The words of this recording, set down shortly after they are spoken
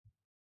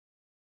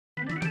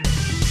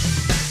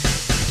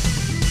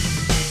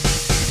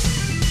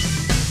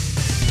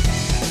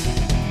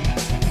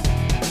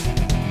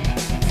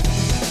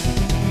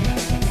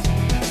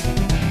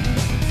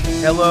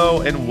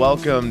Hello and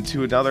welcome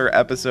to another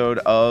episode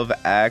of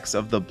Acts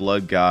of the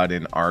Blood God,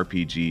 an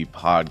RPG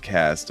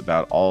podcast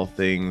about all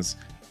things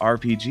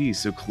RPG.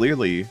 So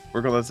clearly,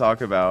 we're going to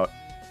talk about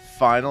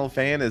Final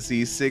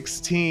Fantasy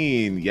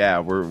 16.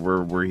 Yeah,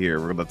 we're here.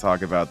 We're going to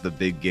talk about the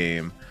big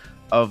game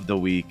of the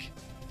week.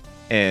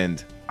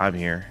 And I'm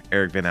here,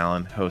 Eric Van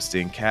Allen,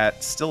 hosting.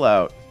 Kat still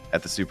out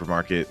at the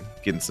supermarket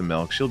getting some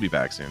milk. She'll be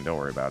back soon. Don't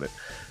worry about it.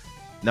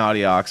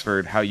 Nadia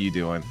Oxford, how you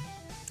doing?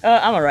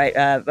 I'm all right.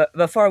 But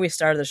before we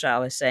started the show, I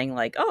was saying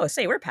we're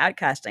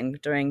podcasting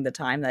during the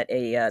time that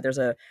there's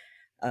a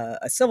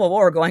civil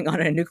war going on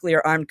in a nuclear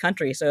armed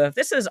country. So if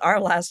this is our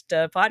last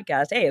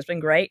podcast, hey, it's been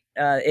great.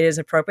 It is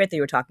appropriate that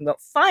you were talking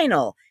about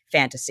Final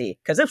Fantasy,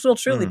 because this will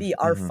truly be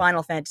our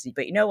Final Fantasy.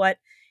 But you know what?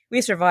 We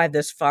survived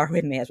this far.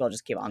 We may as well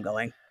just keep on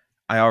going.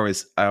 I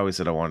always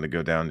said I wanted to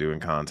go down doing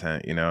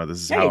content. You know,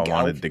 this is how I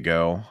wanted to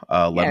go.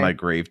 Let my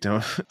grave do.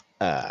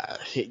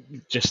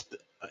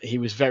 He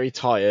was very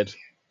tired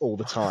all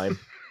the time,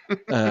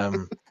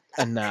 and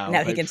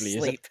now he can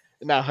sleep.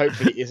 Now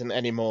hopefully isn't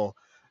anymore.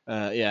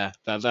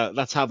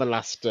 That's how the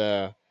last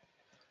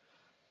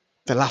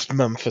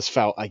month has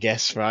felt, I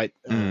guess. Right?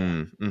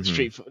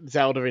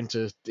 Zelda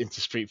into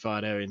Street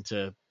Fighter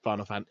into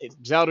Final Fantasy.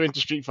 Zelda into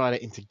Street Fighter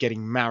into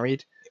getting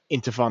married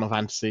into Final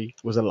Fantasy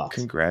was a lot.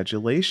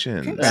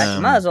 Congratulations,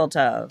 Mazel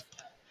tov.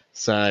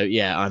 So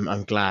yeah,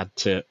 I'm glad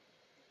to.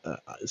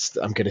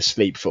 I'm going to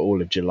sleep for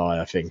all of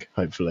July. I think,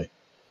 hopefully.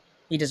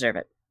 You deserve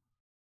it.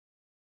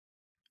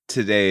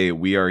 Today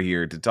we are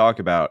here to talk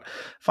about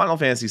Final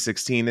Fantasy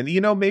 16 and,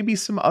 you know, maybe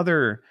some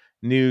other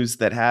news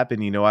that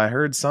happened. You know, I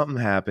heard something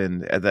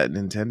happened at that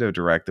Nintendo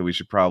Direct that we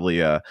should probably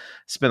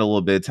spend a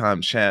little bit of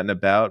time chatting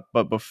about.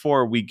 But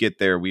before we get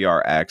there, we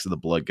are Acts of the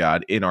Blood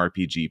God, an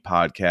RPG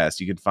podcast.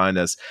 You can find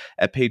us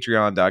at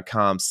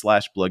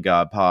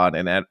patreon.com/bloodgodpod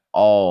and at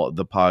all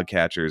the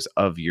podcatchers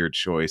of your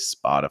choice,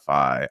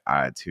 Spotify,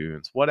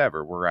 iTunes,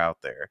 whatever, we're out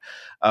there.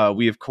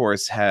 We, of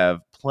course,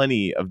 have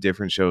plenty of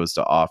different shows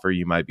to offer.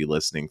 You might be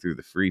listening through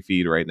the free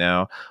feed right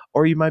now,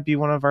 or you might be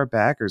one of our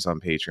backers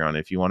on Patreon.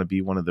 If you want to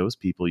be one of those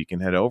people, you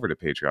can head over to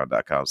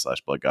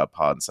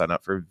patreon.com/bloodgodpod and sign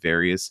up for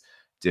various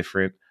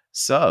different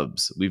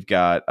subs. We've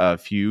got a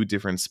few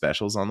different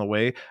specials on the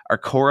way. Our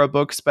Korra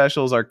book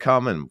specials are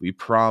coming. We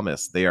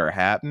promise they are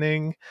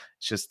happening.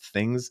 It's just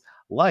things,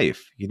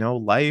 life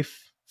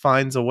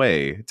finds a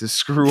way to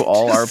screw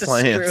all our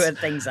plans. Screwing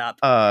things up.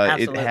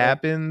 It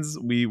happens.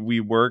 We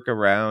work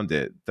around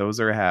it.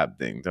 Those are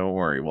happening. Don't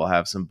worry. We'll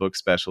have some book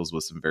specials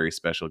with some very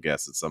special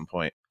guests at some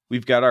point.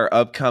 We've got our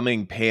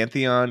upcoming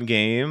Pantheon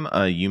game,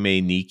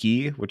 Yume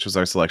Nikki, which was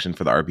our selection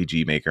for the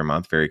RPG Maker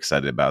Month. Very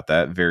excited about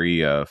that.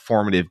 Very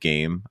formative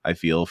game, I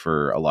feel,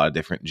 for a lot of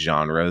different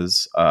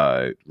genres.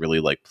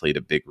 Really played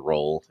a big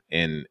role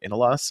in a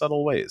lot of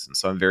subtle ways. And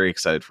so I'm very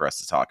excited for us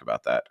to talk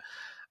about that.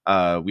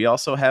 We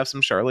also have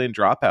some Charlene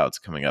dropouts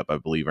coming up. I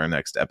believe our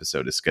next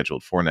episode is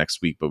scheduled for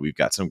next week, but we've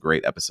got some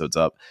great episodes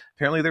up.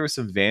 Apparently there was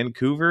some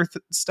Vancouver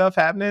stuff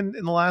happening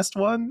in the last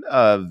one.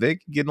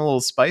 Vic getting a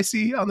little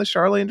spicy on the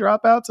Charlene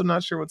dropouts. I'm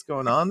not sure what's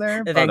going on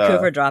there.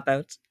 Vancouver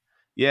dropouts.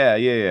 Yeah.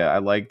 I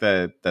like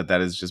that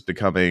is just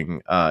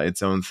becoming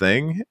its own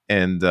thing.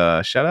 And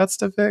shout outs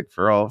to Vic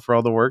for all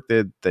the work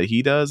that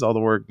he does, all the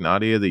work,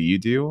 Nadia, that you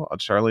do on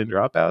Charlene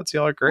dropouts.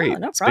 Y'all are great.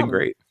 No it's problem. Been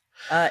great.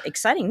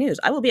 Exciting news.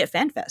 I will be at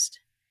FanFest.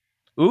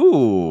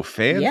 Ooh,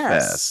 FanFest.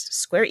 Yes,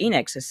 Square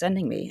Enix is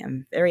sending me.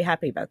 I'm very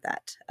happy about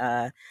that.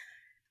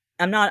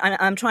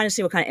 I'm trying to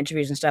see what kind of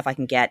interviews and stuff I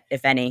can get,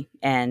 if any,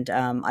 and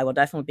I will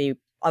definitely be.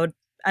 I'm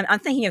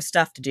thinking of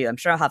stuff to do. I'm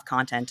sure I'll have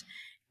content,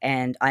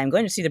 and I'm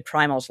going to see the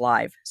Primals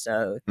live.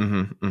 So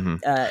I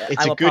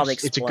will probably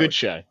explode. It's a good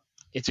show.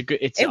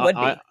 It would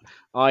be.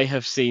 I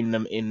have seen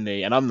them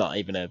and I'm not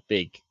even a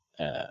big.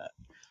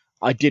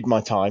 I did my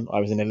time. I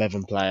was an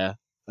 11 player.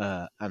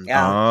 And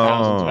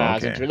thousands of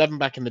hours into 11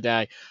 back in the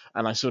day,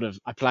 and I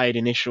played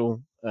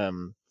initial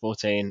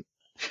 14,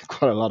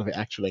 quite a lot of it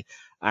actually,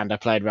 and I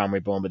played Realm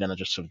Reborn, but then I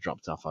just sort of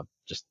dropped off. I'm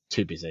just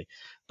too busy.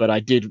 But I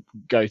did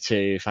go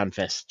to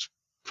FanFest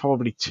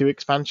probably 2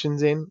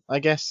 expansions in, I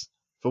guess,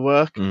 for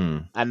work,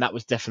 and that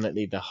was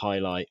definitely the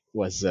highlight.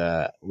 Was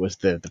the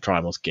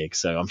Primals gig.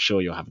 So I'm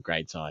sure you'll have a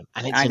great time.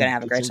 And I'm gonna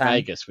have a great time.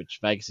 Vegas, which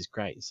Vegas is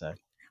great. So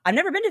I've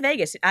never been to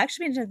Vegas. I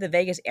actually been to the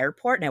Vegas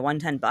airport, and I won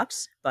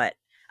 $10, but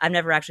I've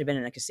never actually been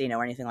in a casino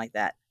or anything like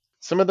that.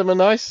 Some of them are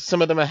nice.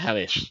 Some of them are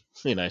hellish.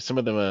 You know, some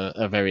of them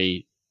are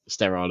very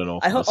sterile and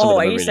awful. I hope.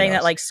 Are you really saying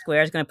nice. That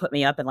Square is going to put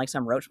me up in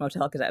some roach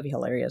motel? Because that'd be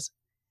hilarious.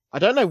 I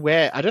don't know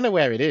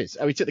where it is.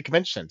 Oh, it's at the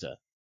convention center.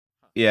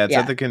 Yeah, it's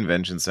at the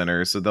convention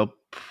center. So they'll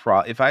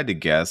if I had to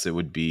guess, it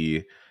would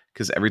be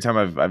because every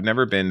time I've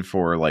never been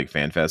for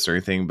FanFest or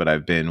anything, but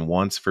I've been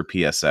once for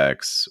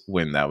PSX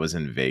when that was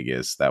in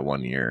Vegas that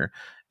one year,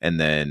 and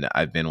then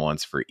I've been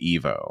once for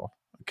Evo.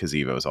 Because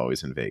Evo is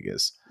always in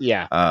Vegas.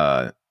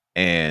 Yeah.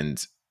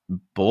 And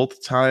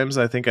both times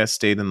I think I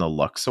stayed in the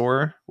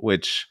Luxor,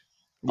 which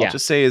I'll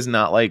just say is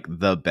not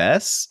the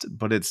best,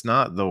 but it's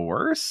not the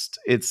worst.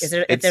 If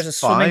there's a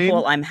swimming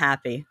pool, I'm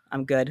happy.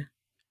 I'm good.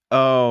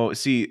 Oh,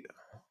 see,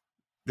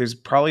 there's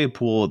probably a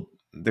pool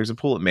there's a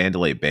pool at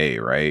Mandalay Bay,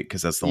 right?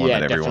 Because that's the one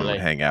that everyone definitely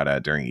would hang out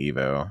at during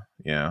Evo.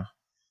 Yeah.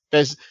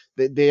 There's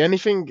the only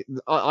thing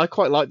I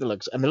quite like the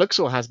Luxor, and the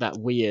Luxor has that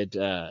weird.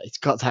 It's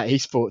got that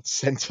esports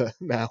center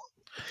now.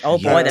 Oh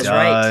boy, that's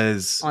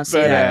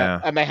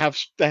right. And they have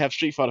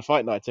Street Fighter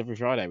Fight Nights every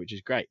Friday, which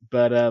is great.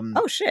 But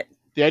oh shit,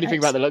 the only thing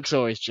about the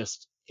Luxor is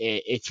just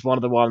it's one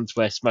of the ones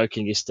where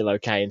smoking is still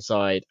okay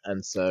inside,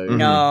 and so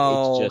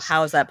no, it's just,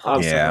 how is that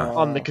possible?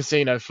 On the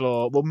casino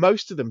floor? Well,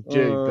 most of them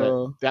do,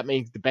 but that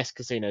means the best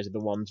casinos are the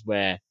ones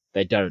where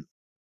they don't.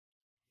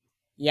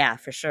 Yeah,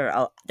 for sure.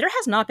 There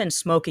has not been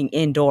smoking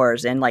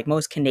indoors in like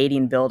most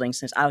Canadian buildings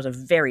since I was a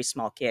very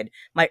small kid.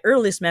 My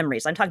earliest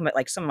memories, I'm talking about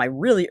like some of my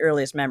really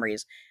earliest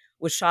memories,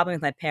 was shopping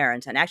with my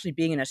parents and actually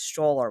being in a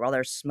stroller while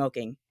they're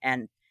smoking,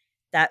 and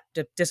that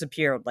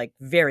disappeared like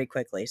very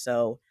quickly.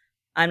 So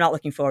I'm not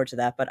looking forward to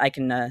that, but I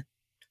can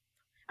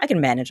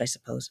manage, I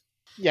suppose.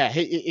 Yeah,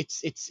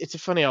 it's a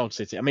funny old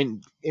city. I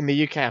mean, in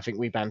the UK, I think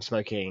we banned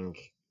smoking.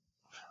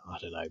 I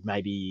don't know,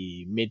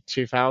 maybe mid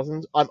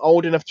 2000s. I'm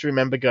old enough to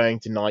remember going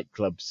to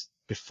nightclubs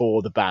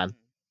before the ban,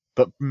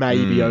 but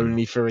maybe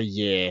only for a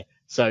year.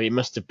 So it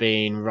must have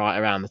been right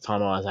around the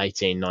time I was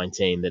 18,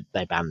 19 that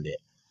they banned it.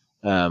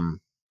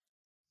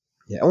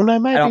 Yeah. Oh no,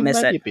 maybe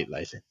a bit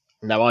later.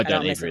 No, I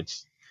don't either.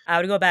 I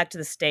would go back to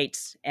the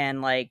States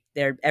and like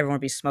everyone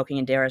would be smoking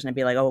indoors, and I'd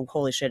be like, oh,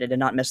 holy shit, I did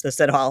not miss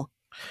this at all.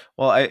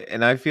 Well,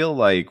 I feel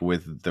like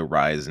with the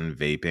rise in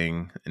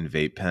vaping and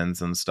vape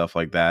pens and stuff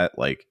like that,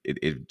 like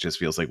it just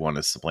feels like one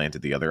has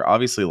supplanted the other.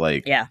 Obviously,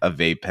 like a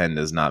vape pen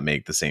does not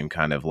make the same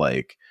kind of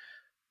like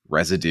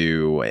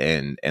residue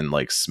and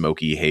like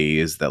smoky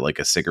haze that like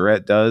a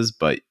cigarette does,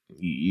 but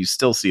you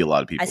still see a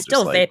lot of people. I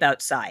still vape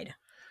outside.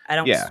 I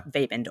don't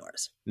vape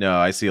indoors. No,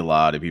 I see a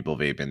lot of people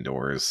vape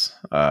indoors.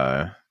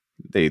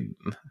 They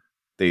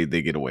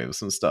get away with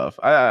some stuff.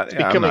 It's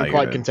becoming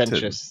quite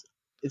contentious.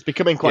 It's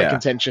becoming quite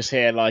contentious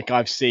here. Like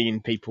I've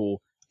seen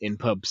people in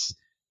pubs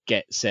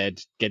get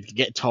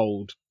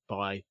told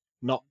by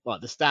not like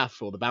the staff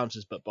or the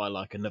bouncers, but by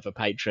like another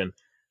patron,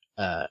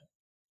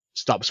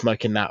 stop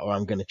smoking that or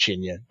I'm going to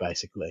chin you,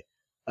 basically.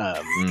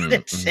 I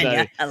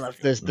love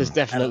it. There's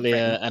definitely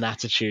an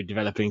attitude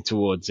developing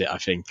towards it, I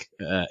think,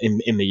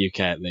 in the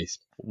UK at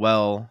least.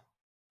 Well,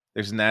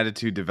 there's an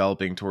attitude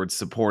developing towards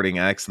supporting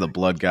Axe the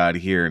Blood God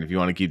here, and if you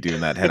want to keep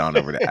doing that, head on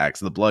over to Axe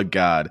the Blood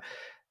God,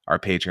 our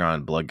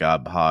Patreon, Blood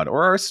God Pod,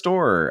 or our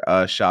store,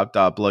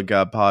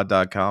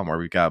 shop.bloodgodpod.com, where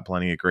we've got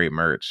plenty of great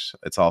merch.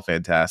 It's all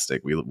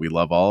fantastic. We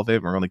love all of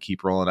it. We're going to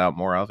keep rolling out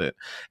more of it.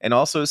 And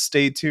also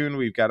stay tuned.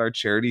 We've got our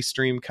charity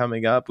stream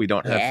coming up. We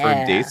don't have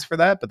firm dates for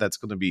that, but that's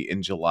going to be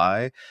in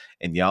July.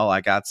 And y'all,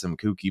 I got some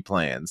kooky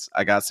plans.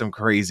 I got some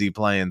crazy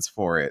plans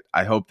for it.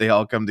 I hope they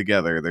all come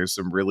together. There's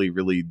some really,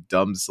 really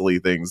dumb, silly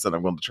things that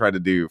I'm going to try to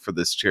do for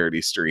this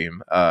charity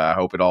stream. I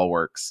hope it all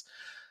works.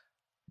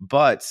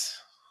 But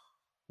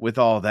with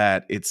all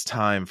that, it's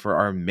time for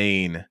our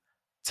main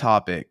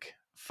topic,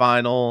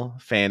 Final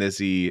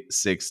Fantasy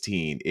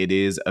 16. It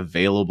is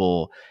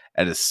available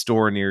at a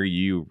store near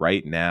you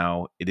right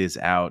now. It is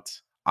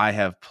out. I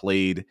have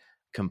played,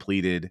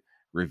 completed,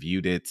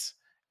 reviewed it.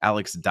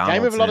 Alex Donaldson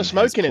game with a lot of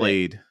smoking in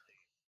it.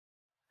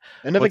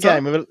 Another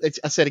game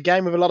I said a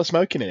game with a lot of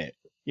smoking in it.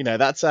 You know,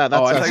 that's I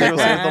thought you were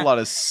saying with a lot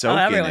of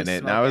soaking in it,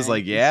 and I was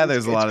like, yeah,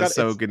 there's a lot of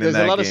soaking in that game.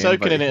 There's a lot of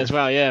soaking in it as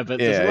well, yeah, but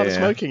there's a lot of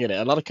smoking in it.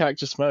 A lot of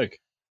characters smoke.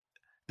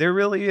 There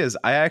really is.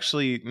 I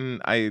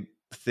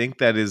think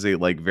that is a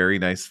like very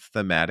nice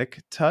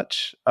thematic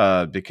touch,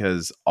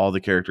 because all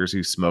the characters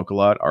who smoke a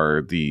lot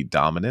are the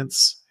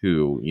dominants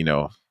who, you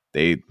know,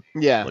 they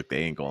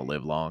ain't gonna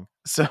live long.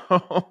 So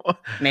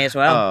may as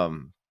well.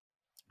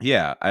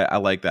 I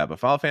like that. But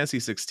Final Fantasy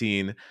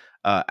 16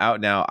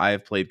 out now. I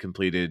have played,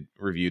 completed,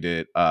 reviewed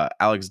it.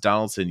 Alex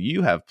Donaldson,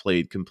 you have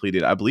played,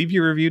 completed. I believe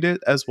you reviewed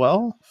it as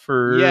well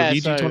for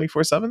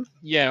VG247.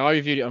 Yeah, I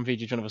reviewed it on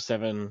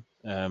VG247.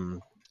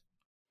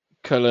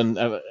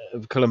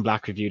 Cullen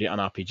Black reviewed it on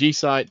RPG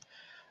site.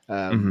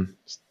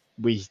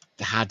 We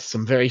had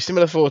some very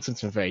similar thoughts and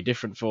some very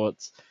different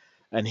thoughts,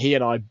 and he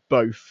and I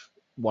both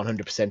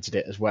 100%ed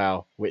it as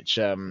well, which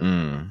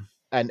and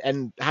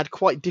had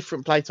quite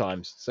different play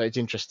times, so it's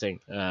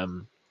interesting.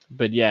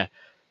 But yeah,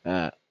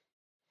 it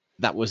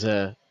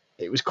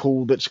was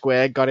cool that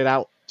Square got it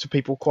out to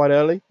people quite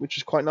early, which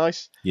was quite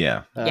nice.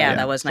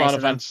 That was nice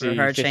of them for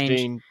her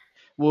change.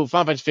 Well,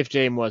 Final Fantasy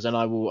 15 was, and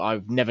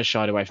I've never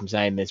shied away from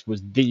saying this,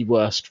 was the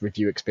worst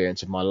review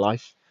experience of my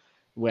life.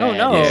 Where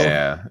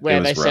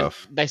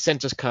they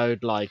sent us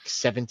code like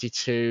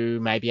 72,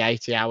 maybe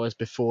 80 hours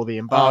before the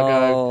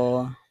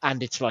embargo,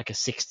 and it's like a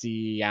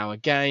 60-hour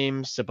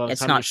game. So by the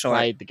time you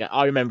played the game,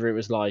 I remember it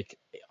was like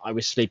I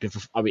was sleeping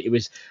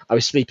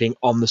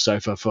on the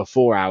sofa for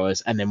 4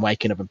 hours and then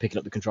waking up and picking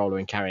up the controller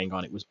and carrying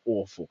on. It was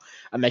awful,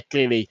 and they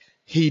clearly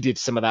heeded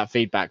some of that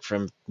feedback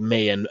from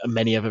me and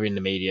many other in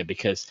the media,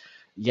 because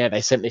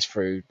they sent this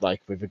through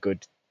like with a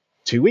good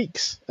 2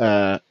 weeks,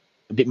 a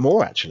bit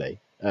more actually.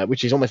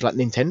 Which is almost like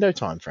Nintendo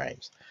time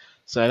frames.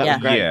 So that was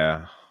great.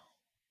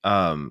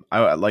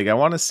 I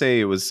want to say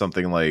it was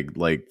something like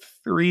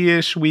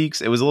 3-ish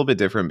weeks. It was a little bit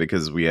different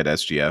because we had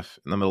SGF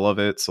in the middle of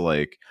it. So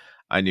like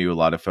I knew a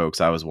lot of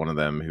folks. I was one of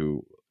them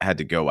who had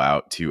to go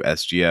out to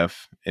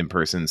SGF in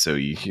person. So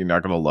you're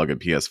not going to lug a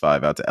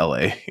PS5 out to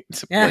LA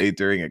to play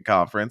during a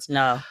conference.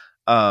 No.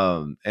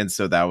 And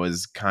so that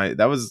was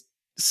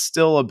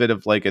still a bit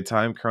of like a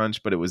time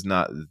crunch, but it was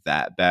not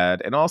that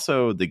bad. And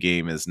also the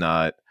game is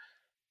not,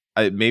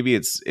 maybe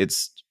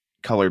it's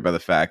colored by the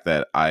fact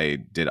that I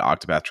did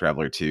Octopath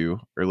Traveler 2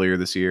 earlier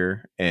this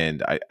year,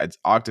 and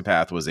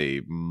Octopath was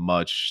a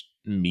much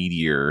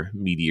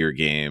meatier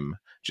game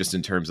just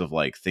in terms of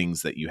like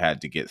things that you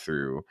had to get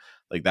through.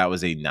 Like that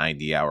was a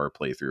 90-hour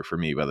playthrough for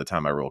me by the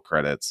time I roll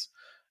credits.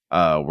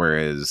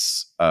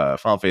 Whereas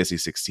Final Fantasy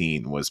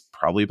 16 was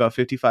probably about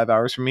 55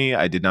 hours for me.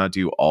 I did not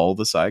do all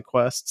the side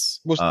quests.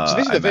 Well, so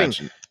this is the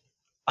thing.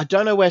 I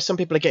don't know where some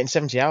people are getting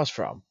 70 hours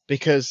from,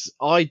 because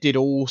I did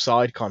all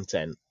side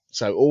content.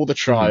 So all the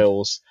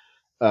trials,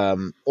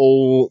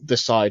 all the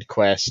side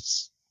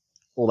quests,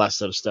 all that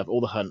sort of stuff,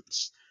 all the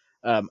hunts.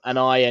 And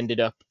I ended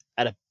up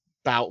at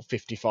about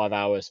 55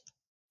 hours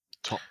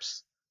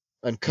tops.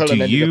 And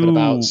Cullen ended up at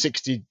about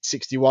 60,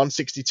 61,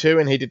 62,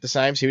 and he did the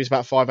same. So he was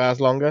about 5 hours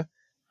longer.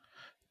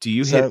 Do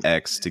you hit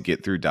X to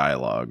get through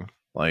dialogue?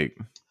 Like,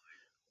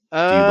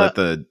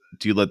 do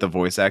you let the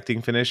voice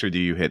acting finish, or do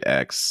you hit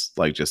X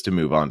like just to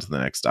move on to the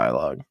next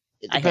dialogue?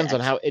 It depends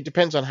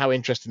on how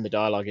interesting the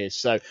dialogue is.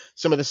 So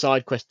some of the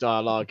side quest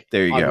dialogue,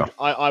 there you go.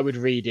 I would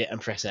read it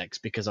and press X,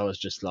 because I was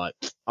just like,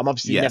 I'm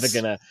obviously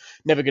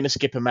never gonna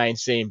skip a main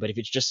scene. But if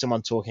it's just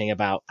someone talking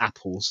about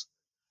apples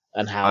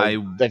and how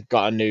they've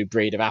got a new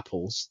breed of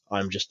apples,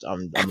 I'm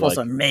apples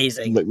like,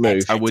 amazing.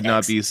 Move. I would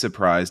not be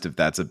surprised if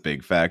that's a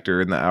big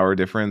factor in the hour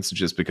difference,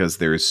 just because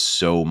there's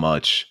so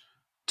much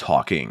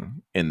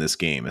talking in this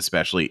game,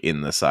 especially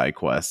in the side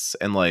quests,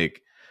 and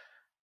like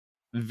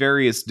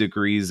various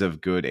degrees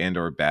of good and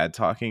or bad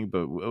talking,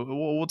 but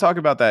we'll talk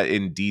about that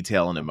in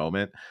detail in a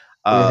moment.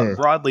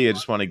 Broadly, I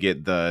just want to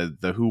get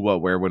the who,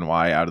 what, where, when,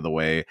 why out of the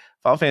way.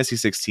 Final Fantasy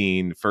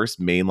 16, first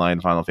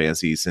mainline Final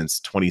Fantasy since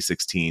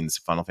 2016's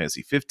Final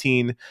Fantasy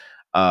 15.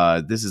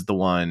 This is the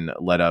one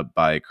led up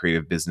by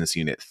Creative Business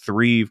Unit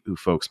 3, who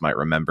folks might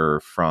remember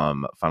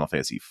from Final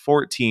Fantasy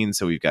 14.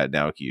 So we've got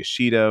Naoki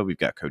Yoshida, we've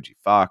got Koji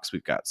Fox,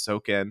 we've got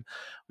Soken.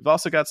 We've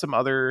also got some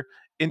other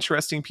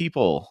interesting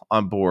people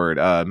on board.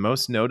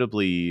 Most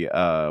notably,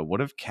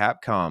 one of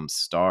Capcom's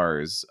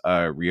stars,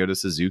 Ryota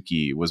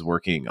Suzuki, was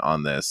working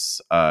on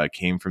this.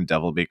 Came from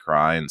Devil May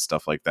Cry and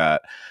stuff like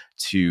that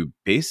to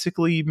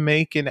basically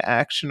make an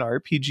action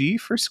RPG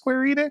for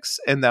Square Enix,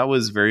 and that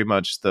was very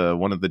much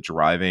one of the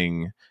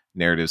driving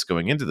narratives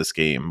going into this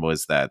game,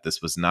 was that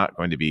this was not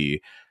going to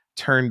be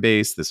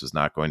turn-based. This was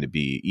not going to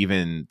be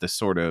even the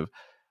sort of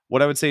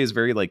what I would say is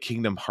very like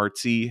Kingdom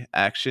Heartsy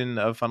action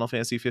of Final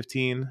Fantasy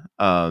 15.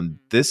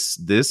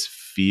 This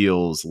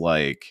feels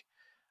like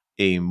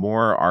a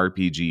more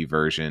RPG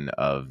version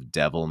of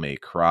Devil May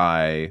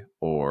Cry,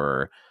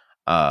 or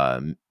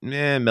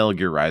Metal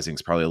Gear Rising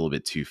is probably a little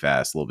bit too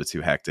fast, a little bit too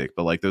hectic,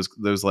 but like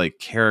those like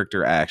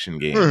character action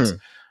games,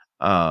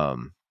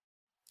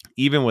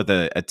 even with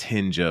a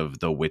tinge of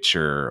The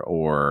Witcher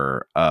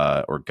or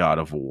God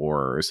of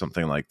War or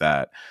something like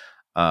that.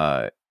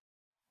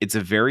 It's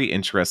a very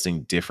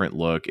interesting, different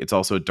look. It's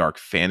also a dark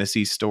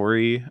fantasy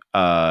story.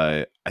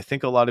 I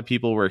think a lot of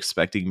people were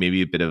expecting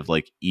maybe a bit of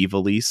like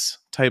Ivalice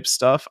type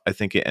stuff. I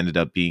think it ended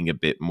up being a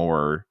bit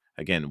more,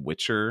 again,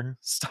 Witcher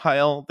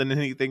style than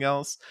anything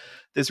else.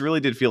 This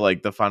really did feel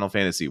like the Final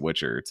Fantasy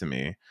Witcher to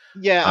me.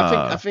 Yeah,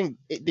 I think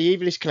the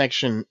Ivalice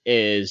connection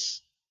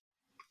is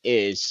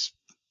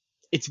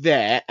it's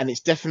there, and it's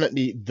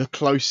definitely the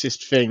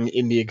closest thing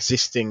in the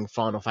existing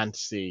Final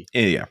Fantasy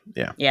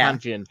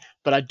pantheon.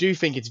 But I do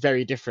think it's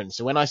very different.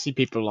 So when I see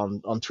people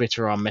on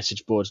Twitter or on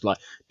message boards like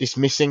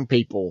dismissing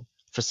people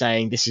for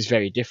saying this is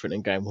very different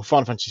and going, well,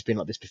 Final Fantasy's been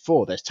like this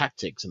before. There's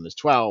tactics and there's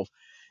 12.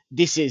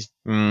 This is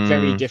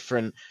very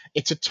different.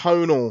 It's a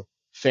tonal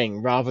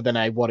thing rather than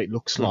a what it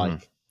looks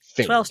like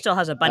thing. 12 still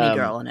has a bunny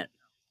girl in it.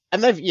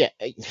 And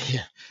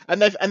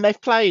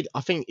they've played. I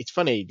think it's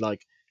funny.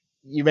 Like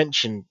you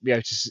mentioned,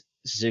 Ryota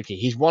Suzuki.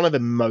 He's one of the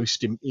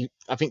most.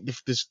 I think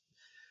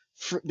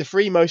the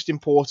three most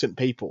important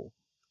people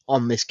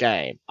on this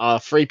game are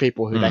three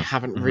people who they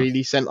haven't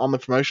really sent on the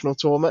promotional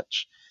tour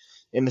much.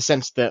 In the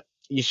sense that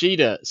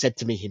Yoshida said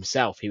to me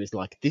himself, he was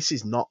like, "This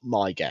is not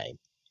my game."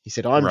 He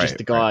said, "I'm just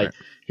the guy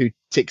who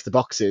ticks the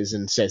boxes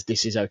and says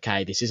this is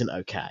okay, this isn't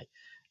okay."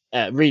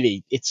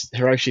 Really, it's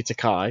Hiroshi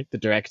Takai, the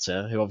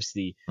director, who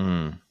obviously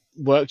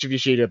worked with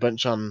Yoshida a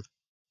bunch on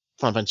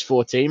Final Fantasy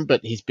 14,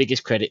 but his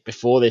biggest credit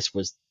before this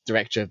was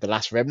director of The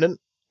Last Remnant,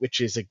 which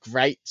is a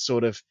great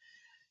sort of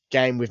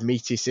game with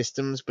meaty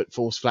systems but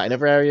falls flat in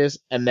other areas.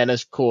 And then,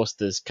 of course,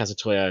 there's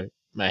Kazutoyo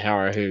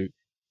Maehara, who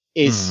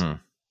is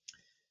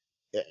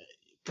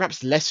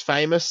perhaps less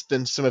famous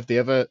than some of the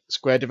other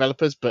Square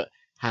developers, but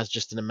has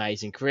just an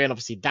amazing career. And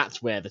obviously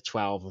that's where the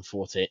 12 and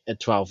 14,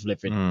 12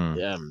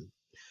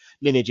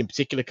 lineage in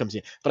particular comes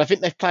in. But I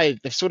think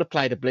they've sort of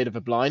played a bit of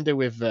a blinder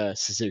with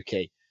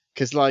Suzuki,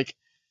 because like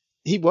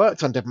he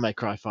worked on Devil May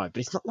Cry 5, but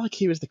it's not like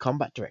he was the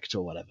combat director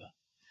or whatever.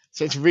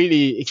 So it's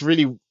really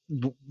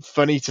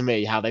funny to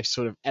me how they've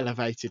sort of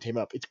elevated him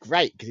up. It's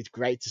great because it's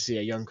great to see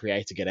a young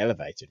creator get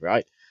elevated,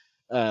 right?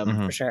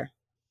 For sure.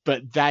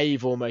 But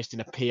they've almost, in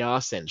a PR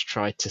sense,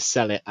 tried to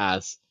sell it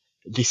as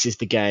this is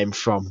the game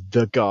from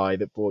the guy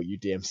that brought you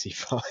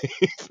DMC5,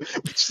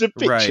 which is a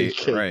bit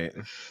cheeky. Right.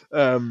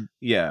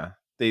 Yeah.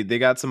 They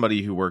got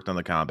somebody who worked on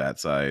the combat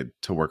side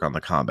to work on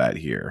the combat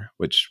here,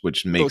 which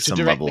makes some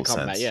level of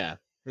sense.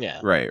 Yeah.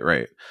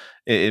 Right.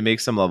 It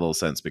makes some level of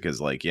sense because,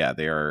 like, yeah,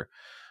 they are.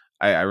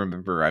 I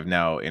remember I've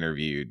now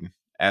interviewed,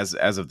 as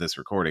of this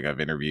recording,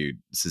 I've interviewed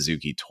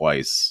Suzuki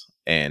twice,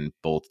 and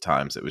both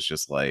times it was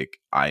just like,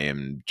 I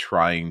am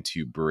trying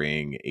to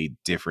bring a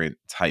different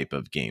type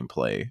of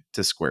gameplay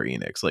to Square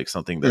Enix, like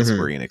something that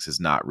Square Enix has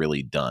not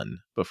really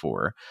done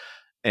before.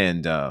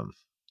 And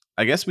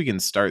I guess we can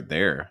start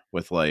there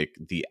with like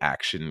the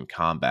action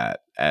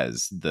combat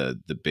as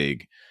the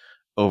big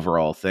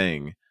overall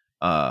thing.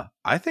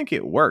 I think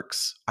it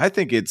works. I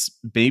think it's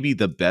maybe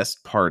the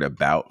best part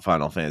about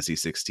Final Fantasy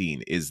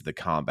 16 is the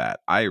combat.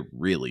 I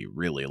really,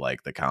 really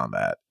like the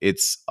combat.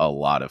 It's a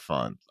lot of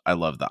fun. I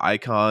love the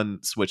icon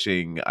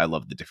switching. I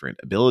love the different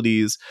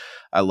abilities.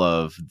 I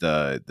love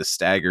the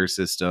stagger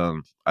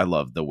system. I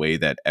love the way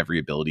that every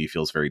ability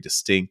feels very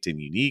distinct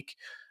and unique.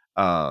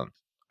 I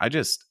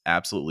just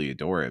absolutely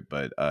adore it.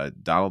 But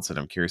Donaldson,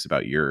 I'm curious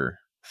about your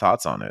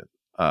thoughts on it.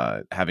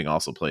 Having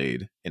also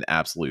played an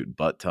absolute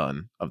butt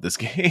ton of this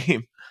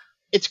game.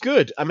 It's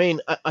good. I mean,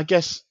 I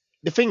guess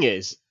the thing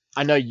is,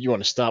 I know you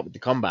want to start with the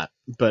combat,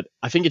 but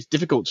I think it's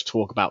difficult to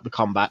talk about the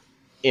combat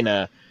in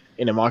a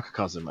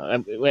microcosm,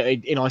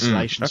 in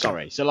isolation. Okay.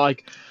 Sorry. So,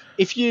 like,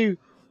 if you're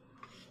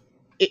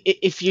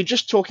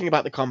just talking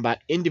about the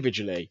combat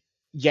individually,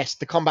 yes,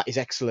 the combat is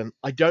excellent.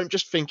 I don't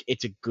just think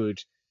it's a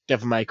good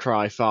Devil May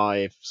Cry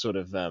 5 sort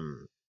of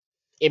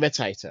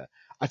imitator.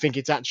 I think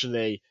it's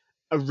actually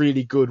a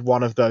really good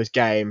one of those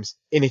games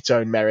in its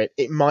own merit.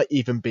 It might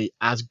even be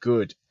as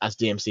good as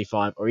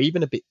DMC5 or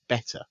even a bit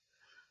better.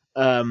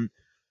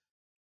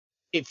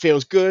 It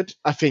feels good.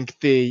 I think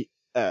the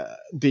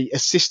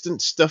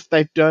assistant stuff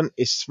they've done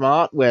is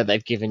smart, where they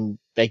give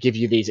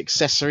you these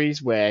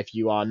accessories where if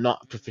you are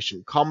not a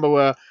proficient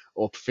comboer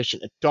or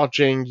proficient at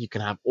dodging, you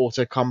can have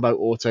auto combo,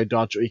 auto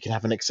dodge, or you can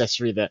have an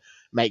accessory that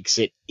makes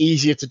it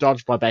easier to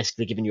dodge by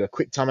basically giving you a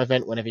quick time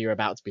event whenever you're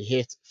about to be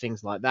hit,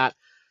 things like that.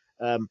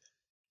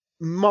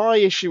 My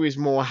issue is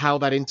more how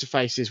that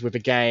interfaces with a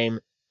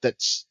game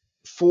that's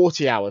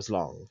 40 hours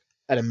long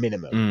at a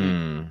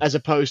minimum, as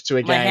opposed to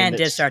a game my hand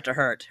did start to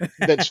hurt.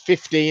 that's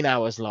 15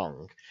 hours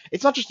long.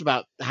 It's not just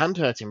about hand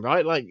hurting,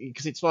 right? Like,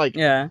 because it's like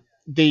and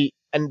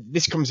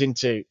this comes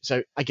into,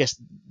 so I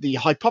guess the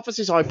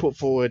hypothesis I put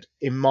forward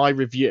in my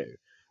review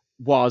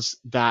was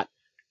that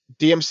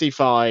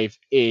DMC5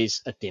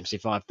 is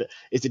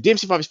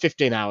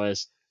 15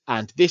 hours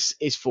and this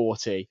is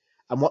 40,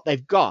 and what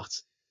they've got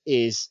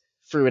is,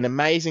 through an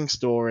amazing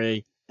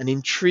story, an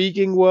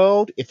intriguing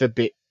world, if a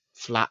bit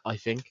flat, I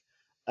think.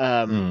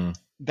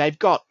 They've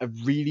got a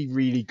really,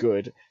 really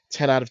good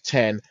 10 out of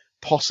 10,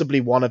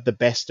 possibly one of the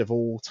best of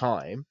all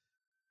time,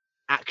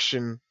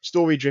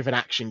 story-driven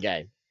action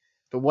game.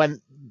 But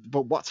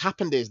what's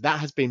happened is that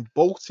has been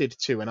bolted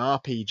to an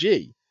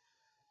RPG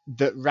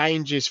that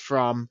ranges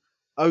from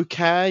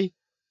okay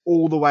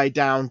all the way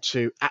down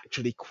to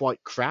actually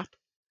quite crap.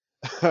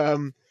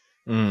 And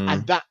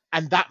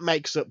that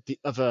makes up the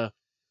other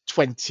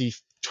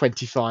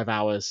 20-25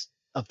 hours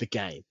of the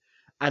game,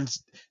 and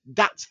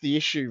that's the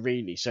issue,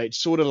 really. So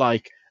it's sort of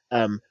like,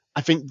 I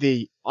think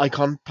the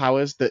icon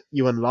powers that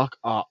you unlock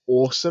are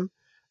awesome,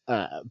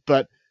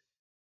 but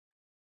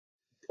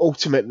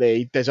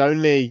ultimately there's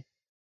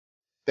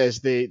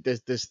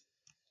the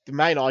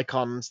main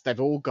icons. They've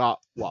all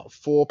got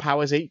 4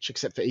 powers each,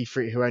 except for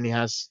Ifrit, who only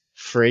has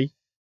 3.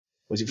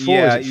 Was it 4?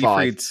 Yeah, or is it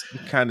 5?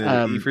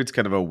 Ifrit's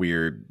kind of a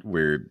weird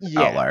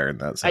outlier in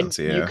that sense.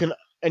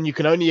 And you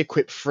can only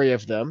equip 3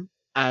 of them,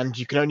 and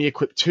you can only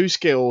equip 2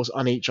 skills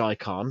on each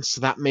icon.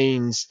 So that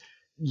means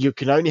you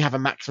can only have a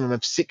maximum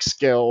of 6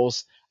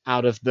 skills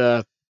out of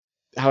the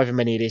however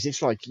many it is.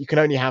 It's like you can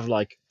only have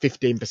like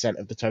 15%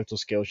 of the total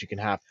skills you can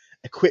have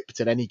equipped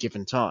at any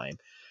given time,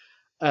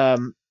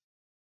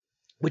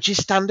 which is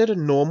standard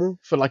and normal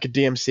for like a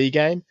DMC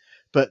game.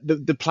 But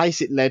the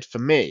place it led for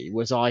me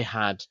was I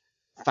had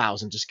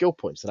thousands of skill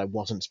points that I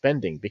wasn't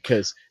spending,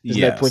 because there's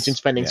no point in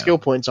spending skill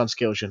points on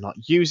skills you're not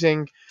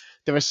using.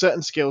 There are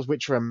certain skills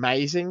which are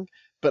amazing,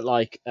 but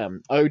like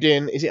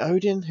Odin, is it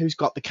Odin who's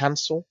got the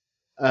cancel?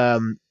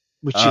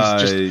 Which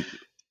is just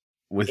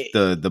with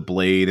the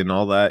blade and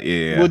all that.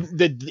 Yeah. Well,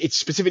 it's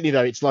specifically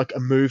though, it's like a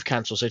move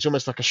cancel, so it's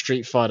almost like a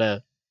Street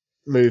Fighter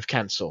move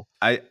cancel.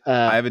 I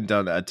haven't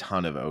done a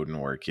ton of Odin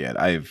work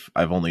yet. I've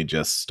only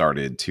just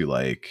started to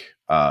like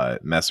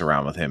mess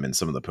around with him in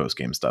some of the post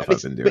game stuff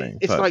I've been doing.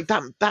 It's like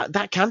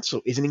that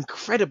cancel is an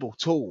incredible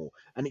tool,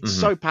 and it's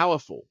so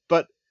powerful.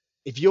 But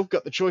if you've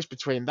got the choice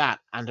between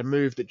that and a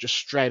move that just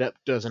straight up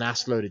does an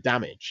ass load of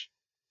damage,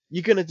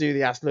 you're going to do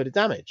the ass load of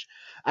damage.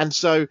 And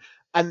so,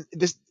 and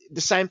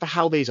the same for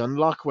how these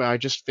unlock, where I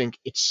just think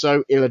it's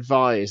so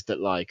ill-advised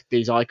that like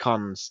these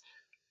icons,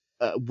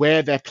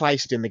 where they're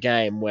placed in the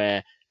game,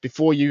 where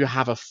before you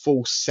have a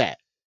full set,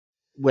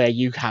 where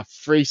you have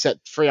three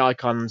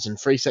icons and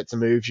 3 sets of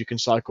moves you can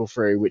cycle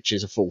through, which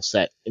is a full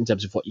set in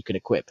terms of what you can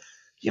equip.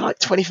 You're like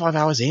 25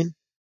 hours in.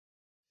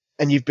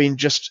 And you've been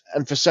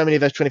and for so many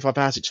of those 25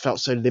 hours, it's felt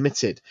so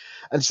limited.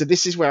 And so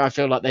this is where I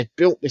feel like they've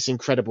built this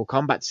incredible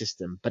combat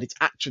system, but it's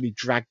actually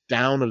dragged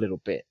down a little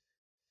bit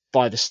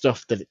by the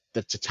stuff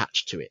that's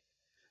attached to it.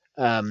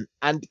 And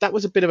that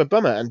was a bit of a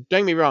bummer. And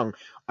don't get me wrong,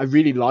 I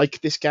really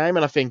like this game.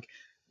 And I think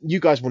you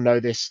guys will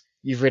know this.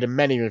 You've written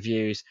many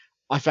reviews.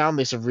 I found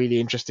this a really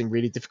interesting,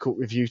 really difficult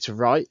review to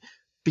write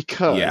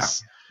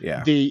because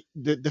the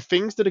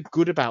things that are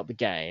good about the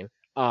game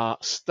are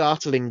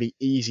startlingly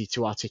easy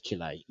to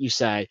articulate. You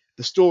say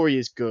the story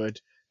is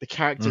good, the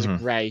characters are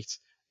great,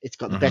 it's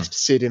got the best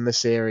Sid in the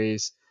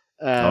series.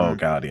 Oh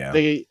god, yeah.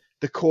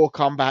 The core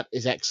combat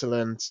is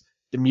excellent.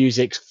 The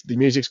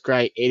music's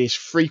great. It is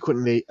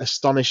frequently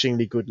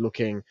astonishingly good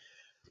looking.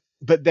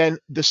 But then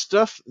the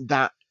stuff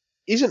that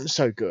isn't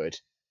so good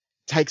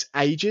takes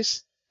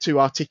ages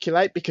to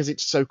articulate because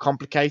it's so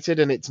complicated,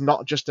 and it's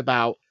not just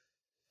about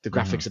the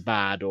graphics are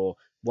bad or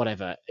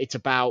whatever. It's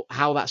about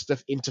how that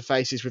stuff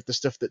interfaces with the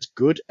stuff that's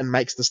good and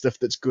makes the stuff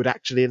that's good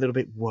actually a little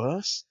bit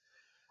worse.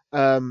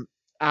 So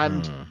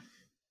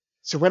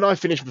when I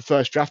finished the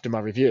first draft of my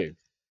review,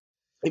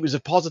 it was a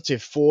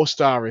positive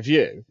 4-star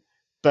review,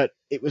 but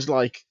it was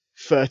like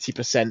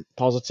 30%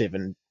 positive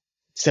and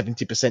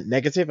 70%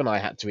 negative, and I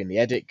had to, in the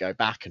edit, go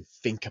back and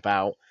think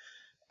about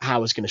how I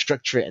was going to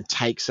structure it and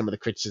take some of the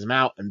criticism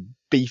out and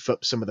beef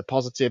up some of the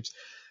positives,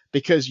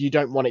 because you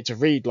don't want it to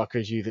read like a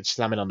review that's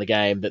slamming on the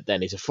game that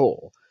then is a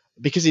 4.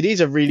 Because it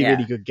is a really,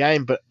 really good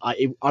game, but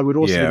I would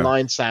also lie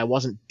and say I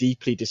wasn't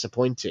deeply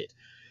disappointed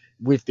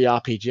with the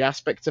RPG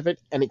aspect of it,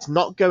 and it's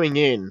not going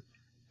in,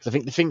 because I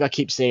think the thing I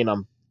keep seeing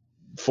on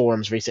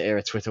forums, Reset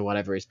Era, Twitter,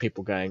 whatever, is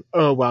people going,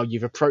 oh, well,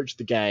 you've approached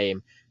the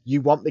game, you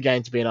want the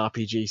game to be an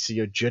RPG, so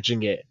you're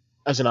judging it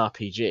as an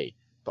RPG.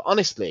 But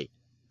honestly,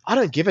 I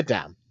don't give a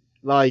damn.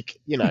 Like,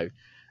 you know,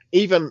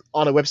 even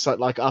on a website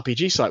like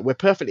RPG Site, we're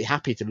perfectly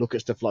happy to look at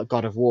stuff like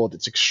God of War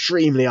that's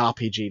extremely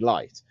RPG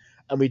light,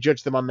 and we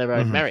judge them on their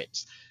own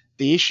merits.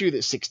 The issue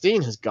that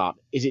 16 has got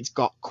is it's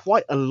got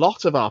quite a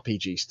lot of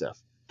RPG stuff,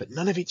 but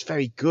none of it's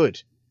very good.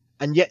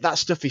 And yet that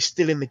stuff is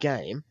still in the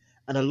game,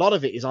 and a lot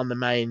of it is on the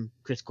main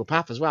critical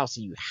path as well,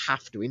 so you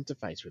have to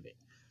interface with it.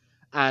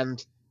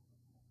 And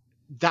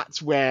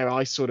that's where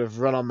I sort of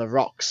run on the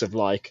rocks of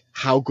like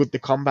how good the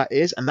combat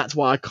is, and that's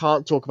why I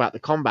can't talk about the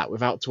combat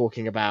without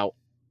talking about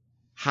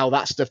how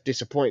that stuff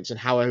disappoints, and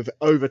how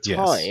over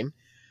time,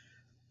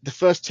 the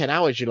first 10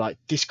 hours you're like,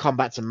 this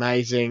combat's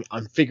amazing,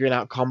 I'm figuring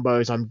out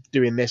combos, I'm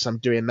doing this, I'm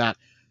doing that.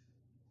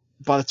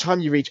 By the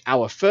time you reach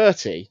hour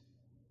 30,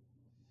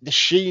 the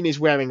sheen is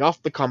wearing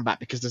off the combat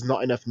because there's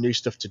not enough new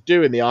stuff to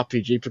do, and the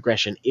RPG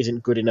progression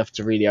isn't good enough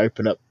to really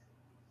open up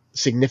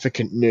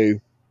significant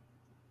new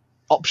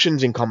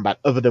options in combat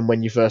other than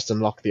when you first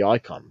unlock the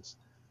icons.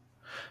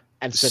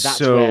 And so that's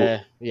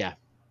where,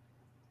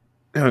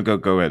 No,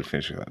 go ahead and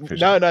finish that.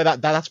 No,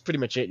 that's pretty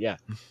much it, yeah.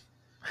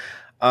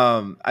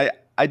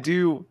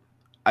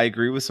 I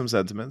agree with some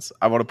sentiments.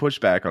 I want to push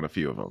back on a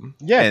few of them.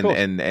 Yeah,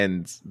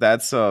 and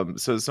that's so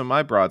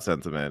my broad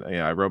sentiment.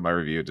 I wrote my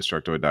review at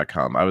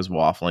Destructoid.com. I was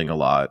waffling a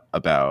lot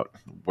about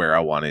where I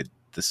wanted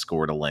the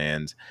score to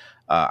land.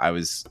 I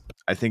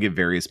think at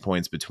various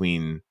points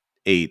between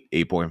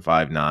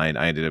 8.5, 9.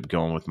 I ended up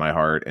going with my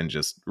heart, and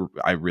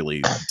I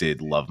really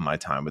did love my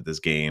time with this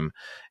game,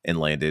 and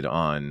landed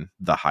on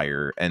the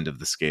higher end of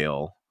the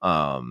scale.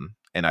 And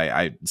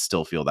I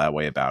still feel that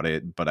way about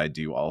it, but I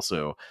do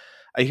also,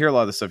 I hear a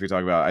lot of the stuff you're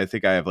talking about. I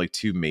think I have like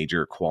 2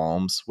 major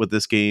qualms with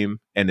this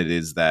game, and it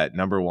is that,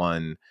 number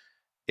one,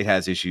 it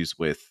has issues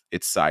with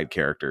its side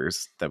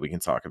characters that we can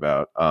talk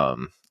about.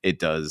 It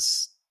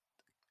does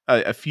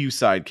a few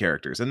side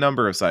characters, a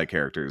number of side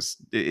characters.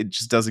 It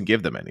just doesn't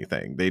give them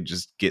anything. They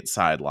just get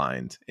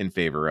sidelined in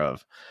favor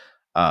of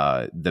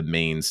the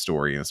main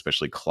story, and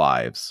especially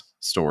Clive's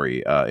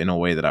story, in a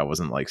way that I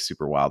wasn't like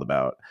super wild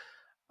about.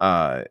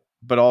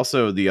 But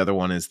also the other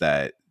one is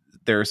that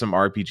there are some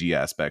RPG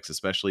aspects,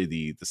 especially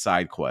the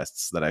side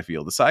quests, that I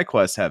feel the side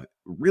quests have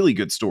really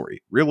good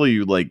story, really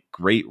like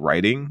great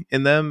writing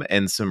in them,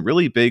 and some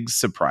really big,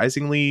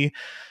 surprisingly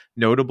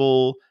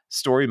notable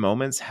story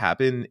moments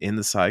happen in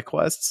the side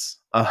quests.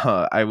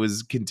 I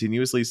was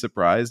continuously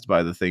surprised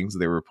by the things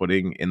they were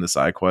putting in the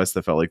side quests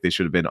that felt like they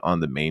should have been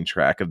on the main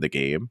track of the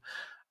game.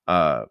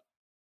 But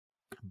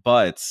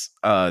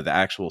the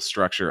actual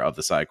structure of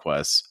the side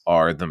quests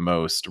are the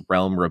most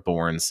Realm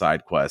Reborn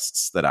side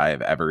quests that I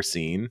have ever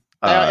seen.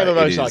 They are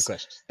MMO side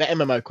quests. They're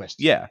MMO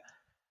quests. Yeah.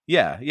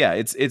 Yeah,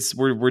 it's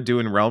we're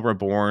doing Realm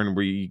Reborn,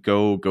 where you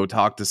go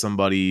talk to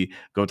somebody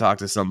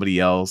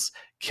else,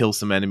 kill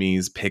some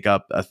enemies, pick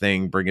up a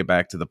thing, bring it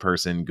back to the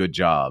person, good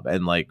job,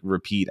 and like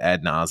repeat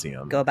ad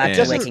nauseum. Go back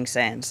to Waking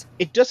Sands.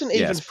 It doesn't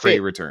even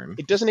fit. Return.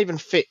 It doesn't even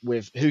fit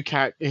with who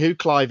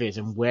Clive is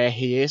and where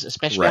he is,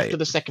 especially after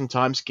the second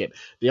time skip.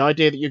 The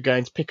idea that you're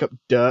going to pick up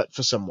dirt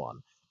for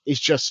someone is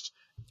just,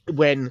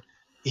 when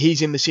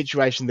he's in the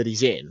situation that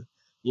he's in,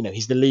 you know,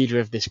 he's the leader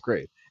of this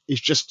group. It's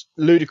just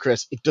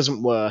ludicrous. It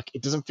doesn't work.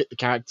 It doesn't fit the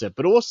character.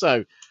 But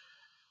also,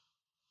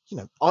 you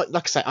know,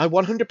 like I say, I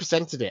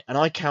 100%ed it, and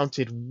I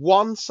counted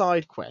one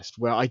side quest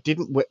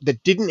that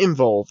didn't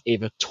involve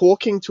either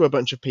talking to a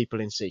bunch of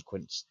people in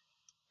sequence,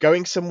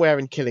 going somewhere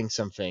and killing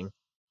something,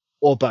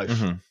 or both.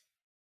 Mm-hmm.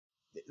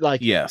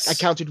 Like, yes. I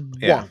counted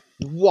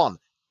one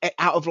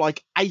out of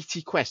like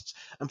 80 quests.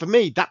 And for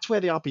me, that's where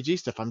the RPG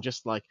stuff, I'm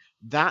just like,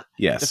 that.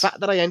 Yes. The fact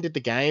that I ended the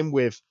game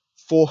with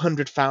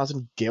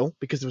 400,000 gil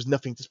because there was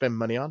nothing to spend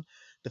money on.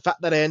 The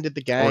fact that I ended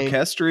the game.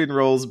 Orchestrion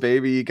rolls,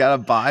 baby. You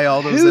gotta buy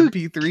all those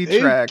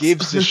MP3 tracks. Who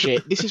gives a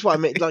shit? This is what I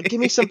mean. Like,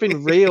 give me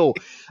something real.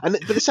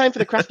 But the same for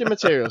the crafting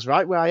materials,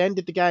 right? Where I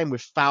ended the game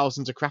with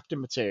thousands of crafting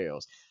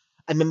materials.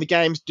 And then the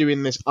game's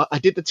doing this. I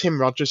did the Tim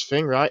Rogers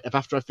thing, right? Of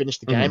after I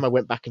finished the game, I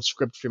went back and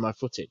scrubbed through my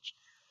footage.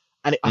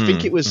 And I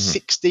think it was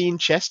 16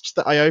 chests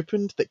that I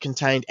opened that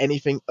contained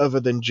anything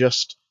other than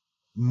just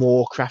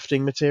more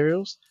crafting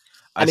materials.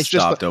 And I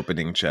stopped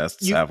opening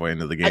chests halfway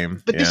into the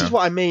game. But this is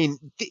what I mean.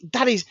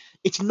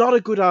 It's not a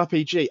good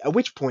RPG. At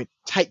which point,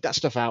 take that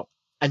stuff out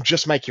and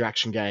just make your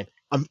action game.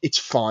 It's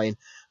fine.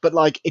 But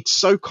like, it's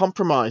so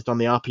compromised on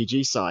the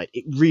RPG side,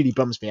 it really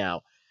bums me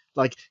out.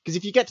 Like, because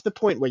if you get to the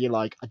point where you're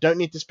like, I don't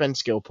need to spend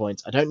skill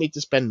points, I don't need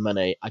to spend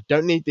money, I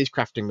don't need these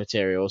crafting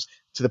materials,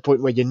 to the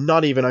point where you're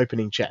not even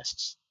opening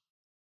chests,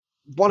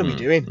 what are we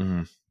doing?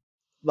 Mm-hmm.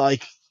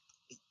 Like,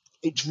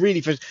 it's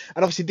really... And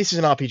obviously this is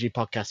an RPG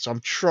podcast, so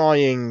I'm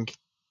trying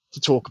to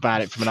talk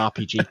about it from an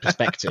RPG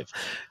perspective.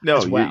 No,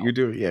 as well. You're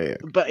doing... Yeah.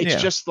 But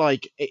it's just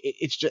like...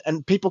 It's just...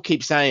 And people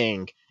keep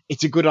saying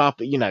it's a good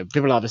RPG... You know,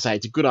 people either say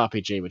it's a good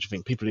RPG, which I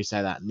think people who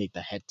say that need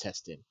their head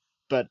testing.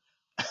 But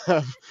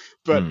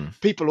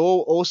people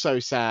also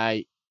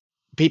say...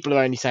 People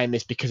are only saying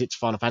this because it's a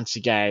Final Fantasy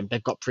game.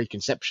 They've got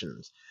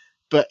preconceptions.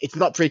 But it's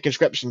not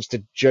preconceptions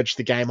to judge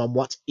the game on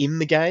what's in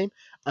the game.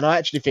 And I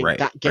actually think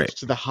that gets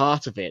to the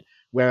heart of it,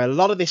 where a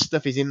lot of this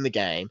stuff is in the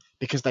game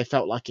because they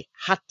felt like it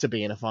had to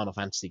be in a Final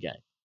Fantasy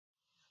game.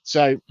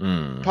 So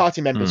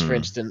party members, for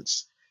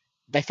instance,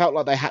 they felt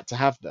like they had to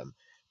have them.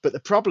 But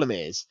the problem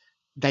is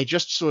they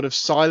just sort of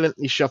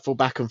silently shuffle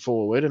back and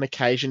forward and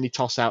occasionally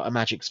toss out a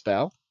magic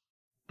spell.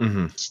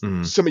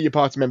 Some of your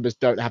party members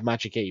don't have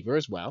magic either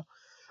as well.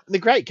 And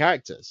they're great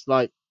characters.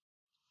 Like,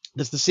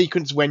 there's the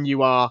sequence when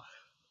you are...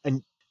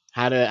 And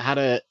how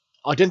to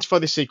identify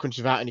this sequence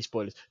without any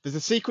spoilers. There's a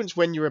sequence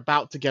when you're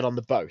about to get on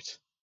the boat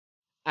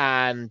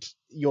and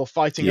you're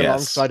fighting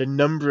alongside a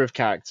number of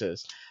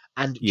characters.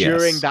 And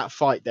during that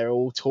fight, they're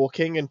all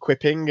talking and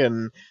quipping.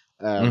 And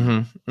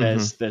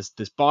there's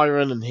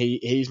Byron, and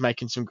he's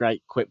making some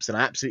great quips. And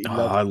I absolutely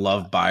love. I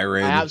love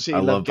Byron. I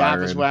absolutely love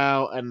Gav as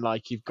well. And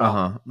like, you've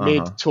got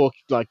Mid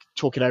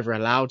talking over a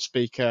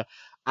loudspeaker,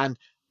 and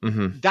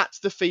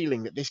that's the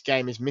feeling that this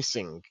game is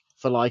missing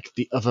for like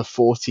the other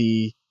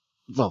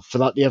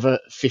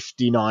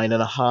 59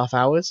 and a half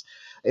hours,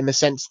 in the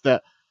sense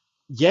that,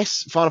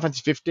 yes, Final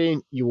Fantasy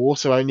 15, you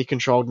also only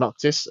controlled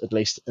Noctis, at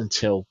least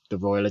until the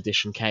Royal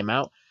Edition came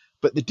out.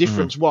 But the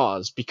difference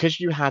was, because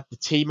you had the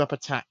team-up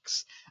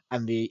attacks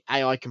and the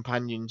AI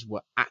companions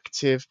were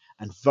active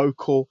and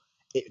vocal,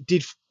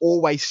 it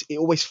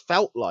always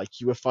felt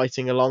like you were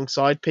fighting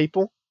alongside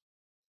people.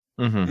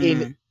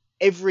 In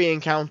every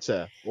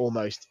encounter,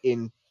 almost,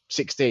 in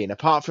 16,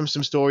 apart from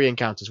some story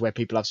encounters where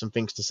people have some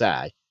things to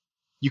say,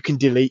 you can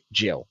delete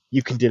Jill,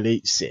 you can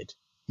delete Sid,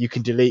 you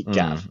can delete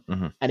Gav,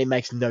 and it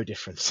makes no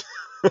difference.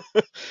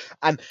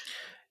 and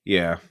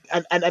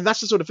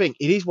that's the sort of thing.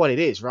 It is what it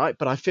is, right?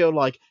 But I feel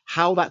like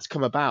how that's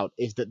come about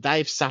is that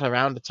they've sat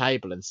around the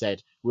table and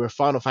said, we're a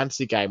Final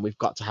Fantasy game, we've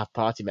got to have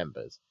party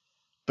members.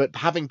 But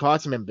having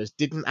party members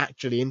didn't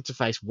actually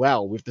interface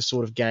well with the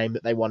sort of game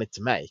that they wanted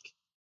to make.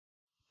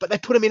 But they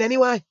put them in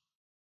anyway.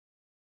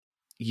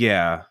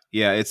 Yeah,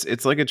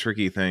 it's like a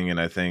tricky thing, and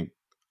I think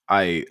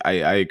I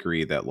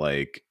agree that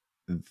like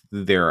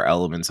there are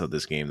elements of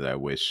this game that I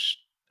wish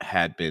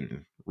had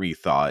been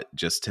rethought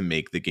just to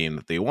make the game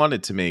that they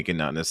wanted to make, and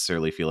not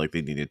necessarily feel like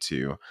they needed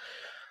to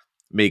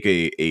make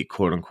a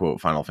quote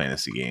unquote Final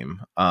Fantasy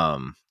game.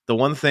 The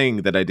one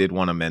thing that I did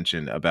want to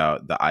mention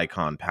about the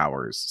icon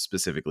powers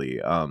specifically,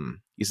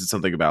 you said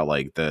something about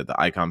like the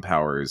icon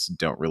powers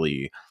don't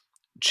really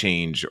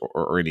change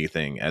or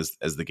anything as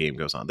the game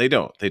goes on. They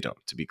don't,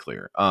 to be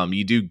clear.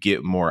 You do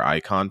get more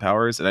icon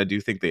powers, and I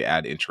do think they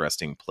add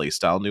interesting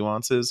playstyle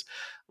nuances.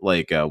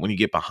 Like when you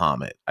get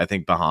Bahamut, I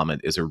think Bahamut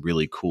is a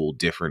really cool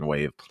different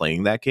way of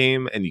playing that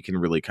game, and you can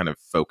really kind of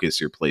focus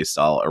your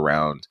playstyle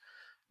around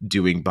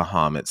doing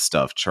Bahamut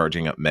stuff,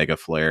 charging up Mega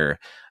Flare,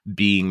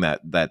 being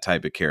that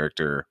type of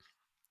character.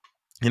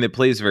 And it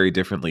plays very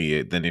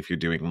differently than if you're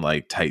doing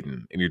like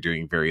Titan and you're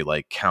doing very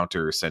like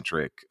counter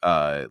centric,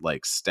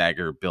 like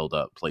stagger build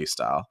up play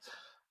style.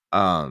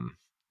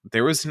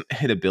 There was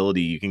an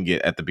ability you can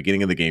get at the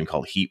beginning of the game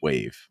called Heat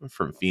Wave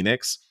from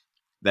Phoenix.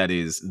 That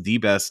is the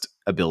best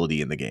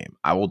ability in the game.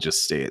 I will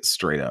just say it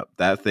straight up.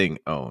 That thing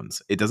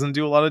owns. It doesn't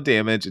do a lot of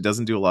damage. It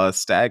doesn't do a lot of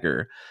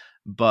stagger,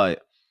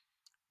 but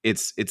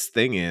its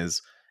thing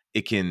is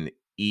it can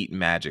eat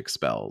magic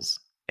spells.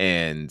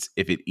 And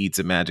if it eats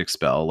a magic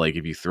spell, like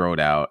if you throw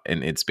it out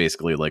and it's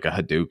basically like a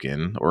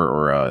Hadouken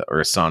or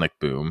a Sonic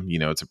Boom, you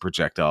know, it's a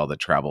projectile that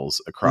travels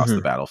across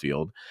the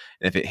battlefield.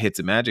 And if it hits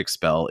a magic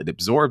spell, it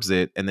absorbs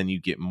it, and then you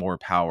get more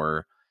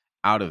power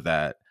out of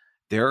that.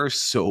 There are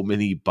so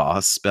many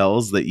boss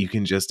spells that you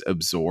can just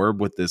absorb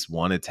with this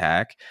one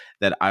attack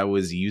that I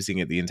was using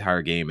it the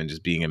entire game and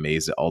just being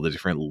amazed at all the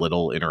different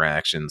little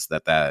interactions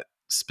that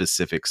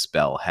specific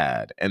spell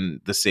had.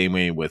 And the same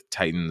way with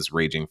Titan's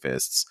Raging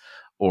Fists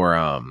or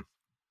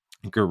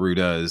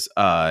Garuda's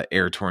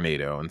Air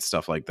Tornado and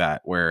stuff like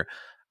that, where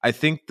I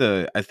think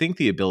the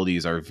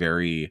abilities are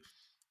very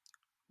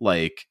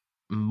like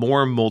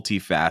more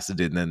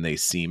multifaceted than they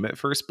seem at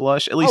first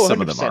blush. At least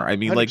some of them are. I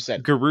mean, 100%.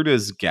 Like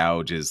Garuda's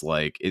Gouge is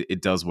like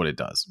it does what it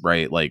does,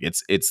 right? Like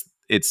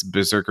it's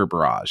Berserker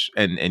Barrage,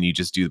 and you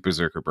just do the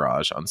Berserker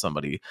Barrage on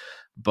somebody.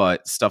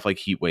 But stuff like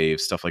Heat Wave,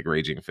 stuff like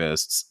Raging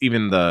Fists,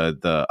 even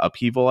the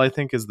Upheaval, I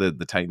think, is the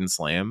Titan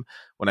Slam.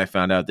 When I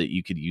found out that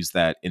you could use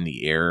that in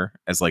the air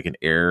as like an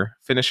air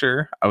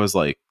finisher, I was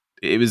like,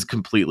 it was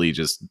completely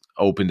just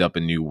opened up a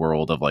new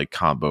world of like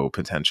combo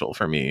potential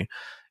for me.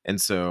 And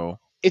so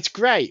it's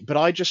great, but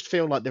I just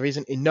feel like there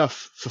isn't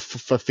enough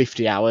for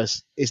 50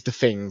 hours is the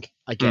thing,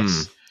 I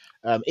guess.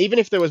 Even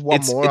if there was one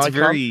more it's icon.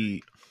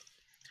 Very,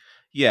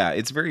 yeah,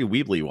 it's very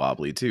weebly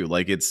wobbly too.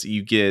 Like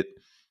you get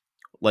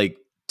like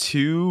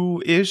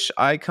 2-ish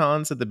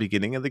icons at the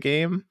beginning of the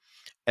game,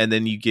 and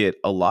then you get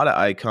a lot of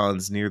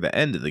icons near the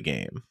end of the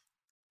game.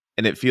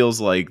 And it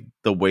feels like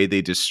the way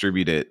they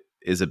distribute it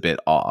is a bit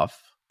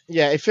off.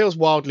 Yeah, it feels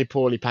wildly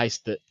poorly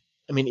paced. That,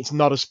 I mean, it's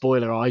not a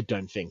spoiler, I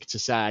don't think, to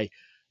say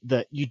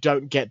that you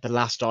don't get the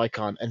last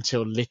icon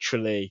until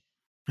literally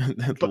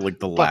like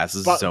the last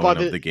zone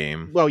of the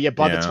game. Well, yeah,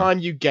 by the time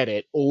you get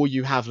it, all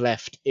you have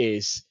left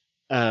is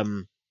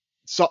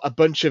so a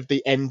bunch of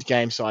the end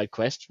game side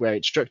quests, where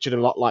it's structured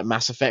a lot like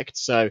Mass Effect.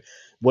 So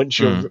once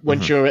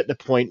you're at the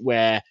point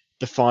where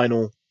the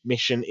final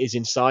mission is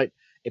in sight,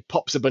 it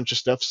pops a bunch of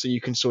stuff so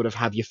you can sort of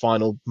have your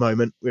final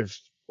moment with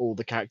all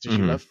the characters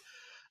you love.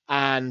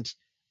 And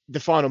the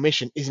final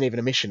mission isn't even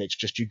a mission. It's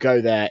just you go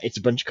there, it's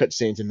a bunch of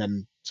cutscenes and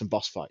then some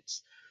boss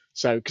fights.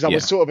 So, because I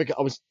was sort of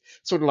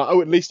like,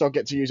 oh, at least I'll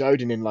get to use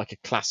Odin in like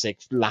a classic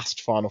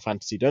last Final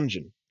Fantasy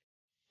dungeon.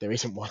 There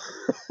isn't one.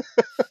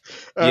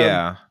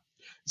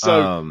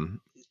 So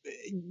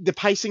the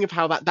pacing of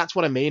how that's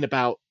what I mean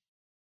about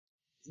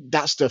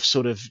that stuff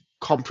sort of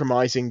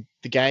compromising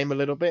the game a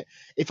little bit.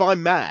 If I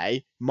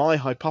may, my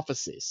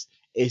hypothesis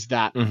is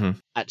that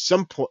at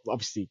some point,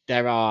 obviously,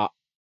 there are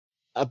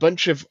a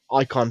bunch of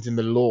icons in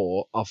the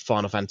lore of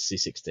Final Fantasy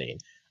 16,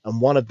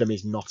 and one of them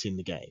is not in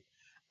the game.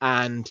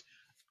 And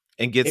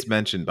gets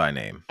mentioned by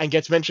name. And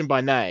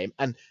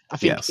I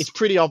think it's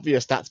pretty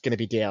obvious that's going to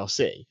be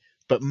DLC.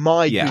 But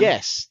my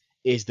guess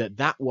is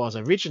that was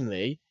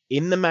originally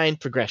in the main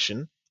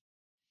progression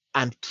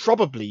and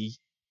probably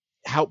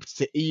helped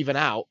to even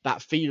out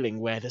that feeling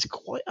where there's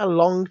quite a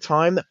long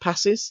time that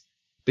passes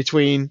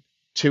between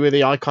two of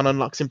the icon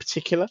unlocks in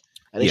particular.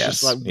 And it's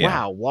just like,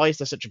 wow, why is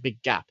there such a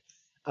big gap?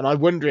 And I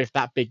wonder if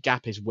that big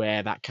gap is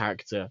where that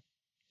character,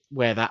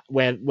 where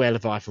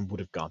Leviathan would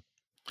have gone.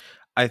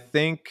 I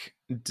think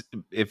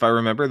if I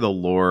remember the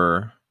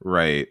lore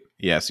right,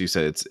 yes, you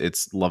said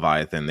it's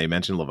Leviathan. They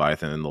mentioned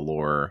Leviathan in the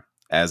lore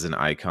as an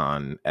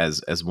icon,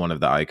 as one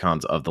of the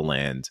icons of the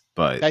land,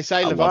 but they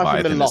say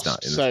Leviathan lost,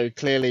 not so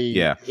clearly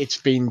it's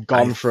been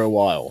gone for a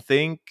while.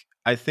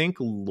 I think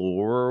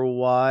lore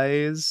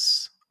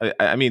wise,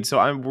 I mean,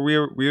 so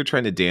we're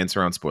trying to dance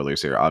around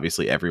spoilers here.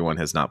 Obviously, everyone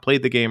has not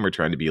played the game. We're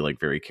trying to be like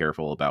very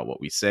careful about what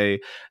we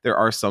say. There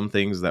are some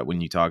things that when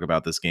you talk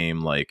about this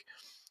game, like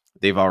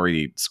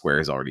Square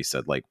has already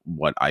said like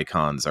what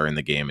icons are in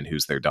the game and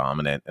who's their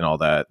dominant and all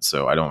that.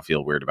 So I don't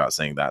feel weird about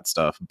saying that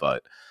stuff,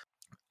 but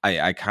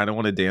I kind of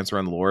want to dance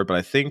around the lore. But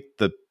I think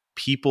the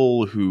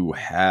people who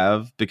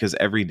have, because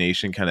every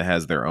nation kind of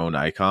has their own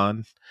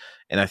icon,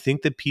 and I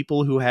think the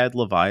people who had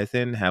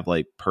Leviathan have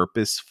like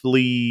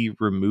purposefully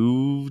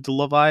removed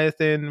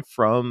Leviathan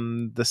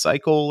from the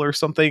cycle or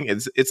something.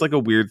 It's like a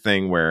weird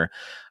thing where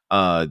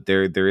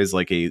there is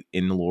like a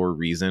in-lore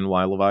reason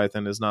why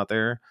Leviathan is not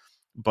there.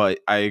 But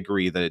I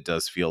agree that it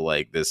does feel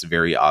like this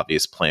very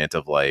obvious plant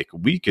of like,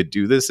 we could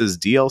do this as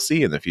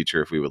DLC in the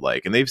future if we would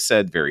like. And they've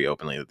said very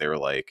openly that they were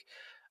like,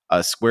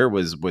 Square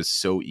was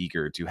so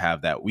eager to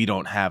have that. We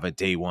don't have a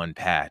day one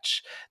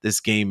patch. This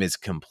game is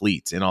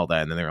complete and all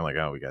that. And then they were like,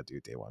 oh, we got to do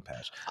a day one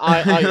patch.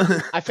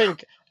 I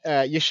think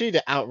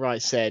Yoshida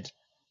outright said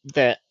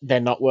that they're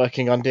not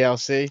working on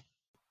DLC.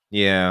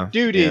 Yeah.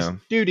 Dude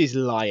is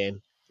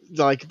lying.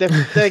 Like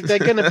they're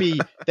going to be,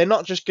 they're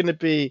not just going to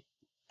be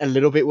a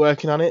little bit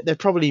working on it. They're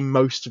probably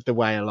most of the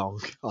way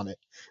along on it.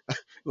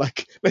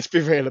 Like, let's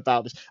be real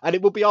about this. And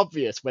it will be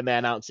obvious when they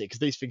announce it, because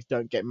these things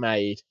don't get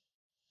made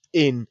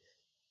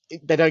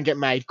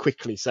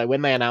quickly. So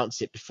when they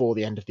announce it before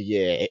the end of the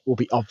year, it will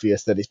be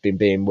obvious that it's been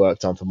being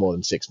worked on for more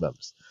than 6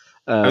 months.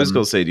 I was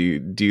going to say,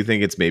 do you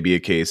think it's maybe a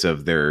case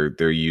of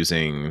they're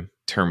using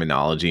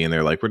terminology and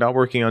they're like, we're not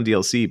working on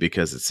DLC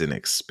because it's an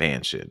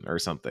expansion or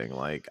something?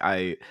 Like,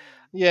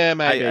 yeah,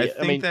 maybe. I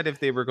think that if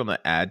they were going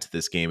to add to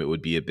this game, it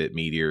would be a bit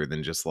meatier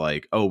than just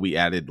like, oh, we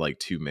added like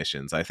 2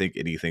 missions. I think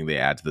anything they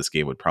add to this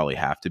game would probably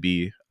have to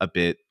be a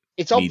bit.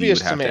 It's obvious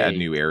would have to me. To add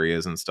new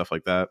areas and stuff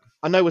like that.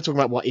 I know we're talking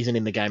about what isn't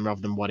in the game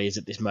rather than what is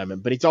at this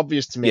moment, but it's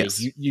obvious to me.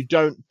 Yes. You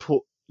don't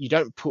put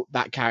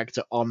that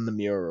character on the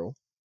mural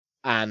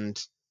and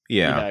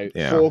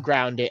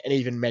foreground it and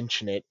even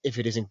mention it if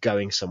it isn't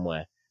going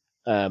somewhere.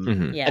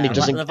 And it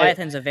doesn't.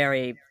 Leviathan's a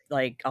very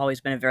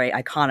always been a very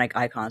iconic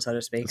icon, so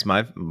to speak. It's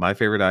my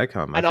favorite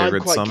icon. My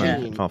favorite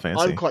summon in Final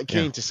Fantasy. I'm quite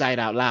keen to say it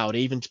out loud,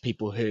 even to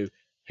people who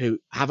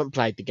haven't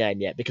played the game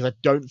yet, because I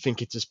don't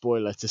think it's a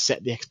spoiler to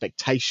set the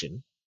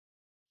expectation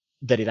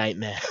that it ain't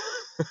there.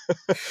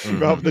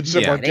 Rather than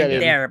someone getting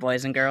there,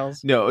 boys and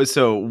girls. No,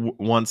 so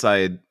once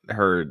I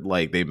heard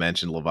like they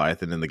mentioned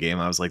Leviathan in the game,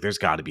 I was like, there's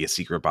got to be a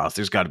secret boss.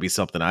 There's got to be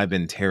something. I've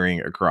been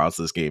tearing across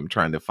this game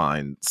trying to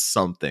find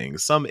something,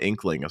 some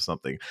inkling of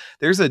something.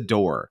 There's a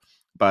door,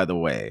 by the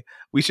way.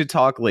 We should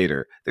talk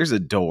later. There's a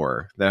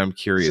door that I'm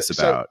curious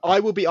about. So I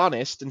will be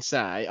honest and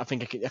say, I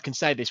think I can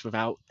say this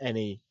without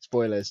any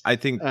spoilers. I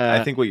think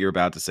what you're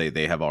about to say,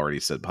 they have already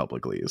said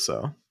publicly,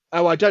 so.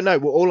 Oh, I don't know.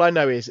 Well, all I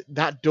know is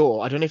that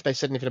door. I don't know if they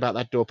said anything about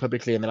that door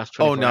publicly in the last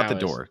 24 hours. Oh, not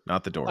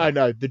the door. Oh,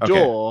 no, the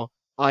door.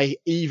 I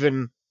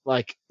even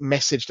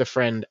messaged a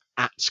friend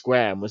at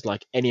Square and was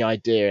like, any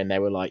idea? And they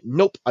were like,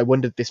 nope, I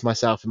wondered this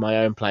myself in my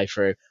own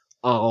playthrough.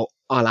 I'll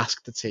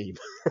ask the team.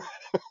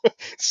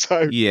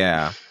 So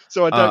yeah.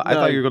 So I don't know. I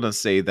thought you were going to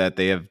say that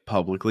they have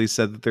publicly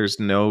said that there's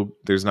not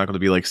going to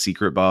be like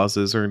secret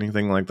bosses or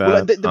anything like that.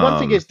 Well, the one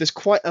thing is there's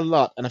quite a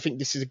lot, and I think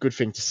this is a good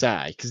thing to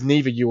say, because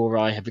neither you or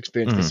I have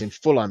experienced this in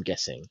full, I'm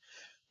guessing,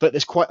 but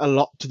there's quite a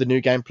lot to the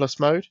New Game Plus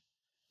mode.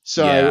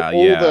 So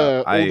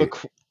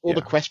all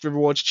the quest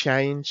rewards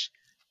change,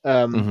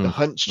 the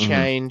hunts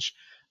change.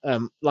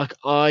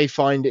 I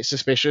find it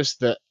suspicious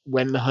that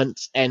when the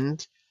hunts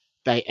end,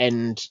 they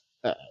end.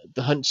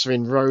 The hunts are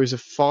in rows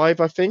of 5,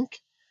 I think.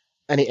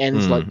 And it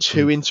ends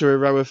 2 into a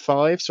row of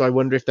 5. So I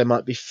wonder if there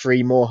might be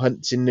 3 more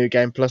hunts in New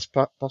Game Plus,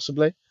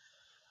 possibly.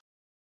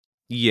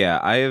 Yeah,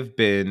 I have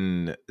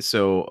been.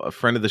 So a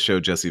friend of the show,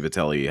 Jesse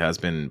Vitelli, has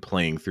been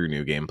playing through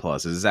New Game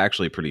Plus. It is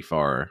actually pretty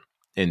far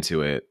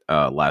into it.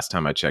 Last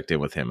time I checked in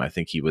with him, I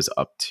think he was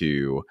up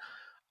to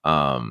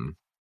the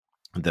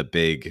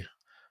big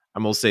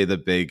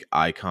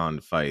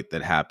icon fight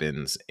that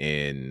happens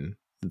in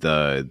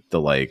the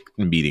like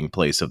meeting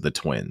place of the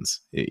twins.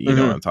 You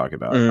know what I'm talking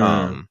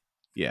about.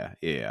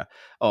 Yeah.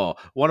 Oh,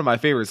 one of my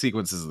favorite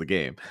sequences of the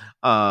game.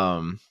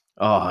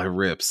 It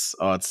rips.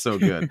 Oh, it's so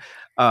good.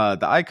 The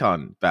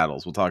icon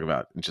battles we'll talk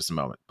about in just a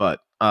moment.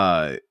 But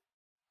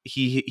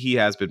he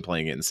has been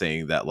playing it and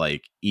saying that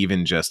like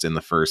even just in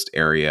the first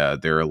area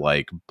there are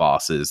like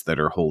bosses that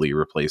are wholly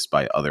replaced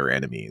by other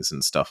enemies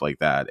and stuff like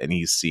that. And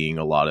he's seeing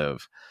a lot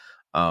of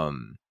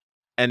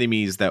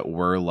enemies that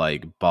were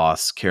like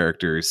boss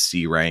characters,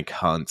 C rank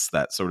hunts,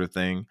 that sort of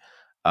thing,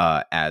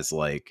 as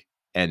like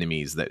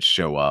enemies that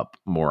show up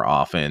more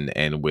often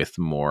and with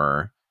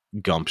more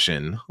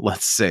gumption,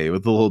 let's say,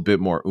 with a little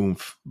bit more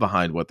oomph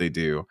behind what they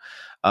do.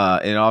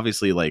 And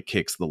obviously like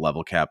kicks the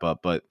level cap up,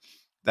 but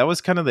that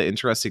was kind of the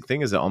interesting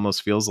thing, is it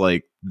almost feels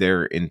like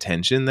their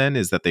intention then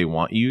is that they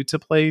want you to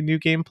play New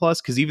Game Plus,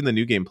 because even the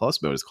New Game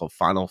Plus mode is called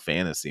Final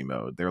Fantasy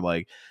mode. They're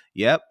like,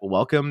 yep,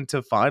 welcome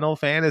to Final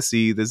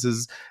Fantasy. This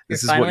is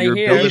what you're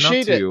building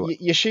up to.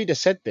 Yoshida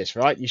said this,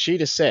 right?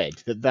 Yoshida said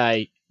that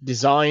they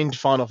designed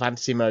Final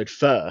Fantasy mode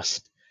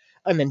first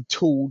and then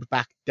tooled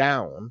back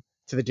down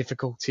to the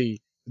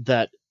difficulty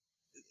that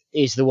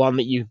is the one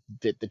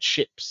that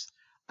ships.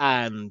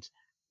 And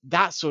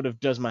that sort of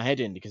does my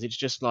head in, because it's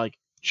just like,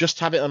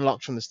 just have it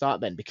unlocked from the start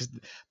then, because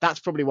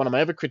that's probably one of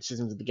my other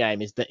criticisms of the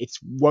game, is that it's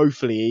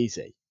woefully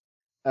easy.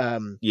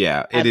 And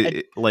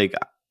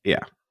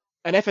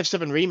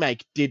FF7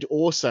 Remake did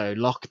also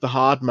lock the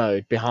hard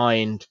mode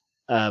behind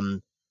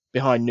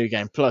New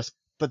Game Plus,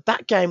 but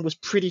that game was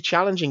pretty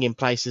challenging in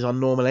places on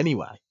normal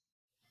anyway.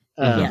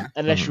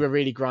 Unless you were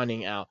really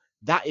grinding it out.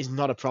 That is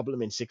not a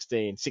problem in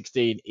 16.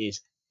 16 is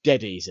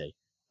dead easy.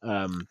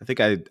 I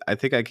think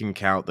I can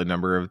count the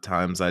number of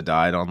times I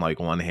died on like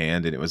one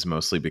hand, and it was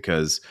mostly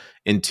because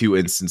in 2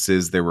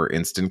 instances there were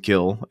instant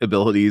kill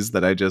abilities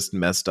that I just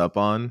messed up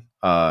on.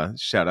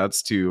 Shout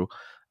outs to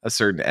a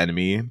certain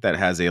enemy that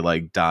has a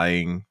like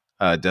dying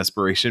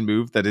desperation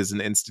move that is an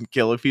instant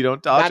kill if you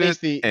don't dodge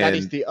it. That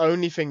is the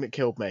only thing that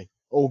killed me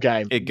all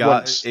game. It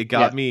got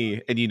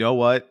me, and you know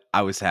what?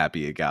 I was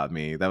happy it got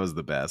me. That was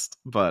the best.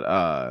 But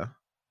I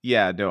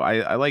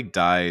like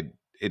died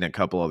in a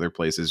couple other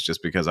places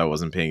just because I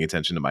wasn't paying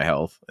attention to my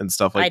health and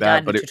stuff like that.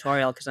 I died in the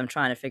tutorial because I'm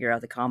trying to figure out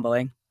the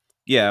comboing.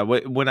 Yeah,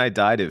 when I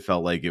died, it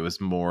felt like it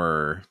was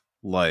more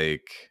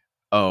like,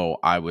 oh,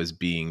 I was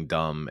being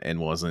dumb and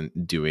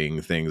wasn't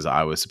doing things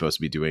I was supposed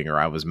to be doing, or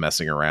I was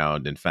messing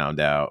around and found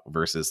out,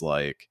 versus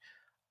like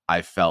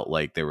I felt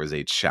like there was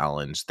a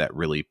challenge that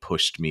really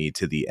pushed me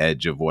to the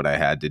edge of what I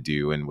had to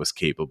do and was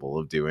capable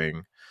of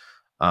doing.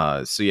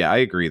 So yeah, I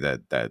agree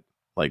that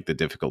like the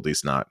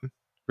difficulty's not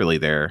really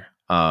there.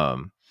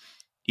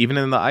 Even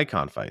in the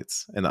icon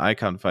fights. In the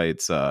icon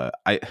fights,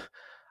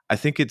 I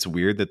think it's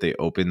weird that they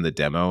open the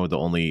demo. The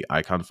only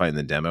icon fight in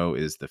the demo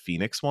is the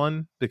Phoenix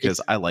one,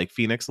 because I like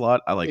Phoenix a lot.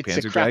 I like it's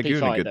a Panzer crappy Dragoon a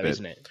fight, good though, bit.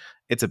 isn't it?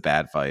 It's a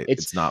bad fight.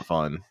 It's not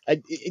fun.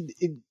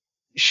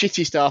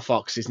 Shitty Star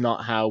Fox is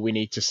not how we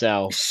need to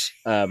sell.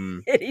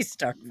 Shitty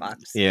Star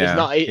Fox.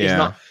 Yeah,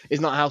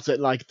 it's not how to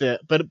like the.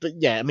 But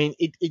yeah, I mean,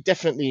 it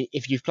definitely.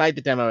 If you've played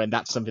the demo and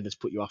that's something that's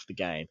put you off the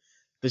game,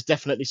 there's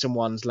definitely some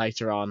ones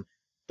later on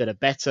that are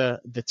better.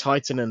 The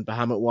Titan and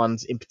Bahamut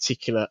ones in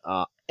particular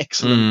are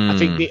excellent. I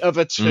think the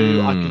other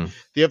two,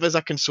 the others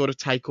I can sort of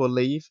take or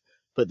leave,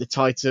 but the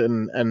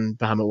Titan and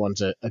Bahamut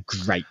ones are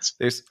great.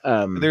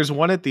 There's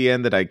one at the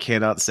end that I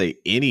cannot say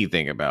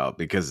anything about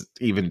because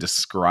even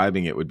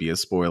describing it would be a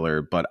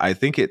spoiler, but I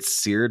think it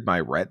seared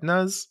my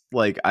retinas.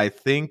 Like, I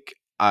think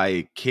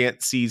I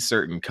can't see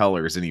certain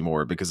colors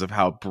anymore because of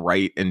how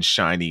bright and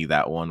shiny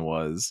that one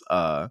was.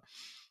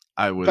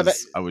 I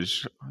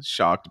was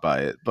shocked by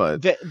it,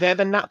 but they're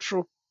the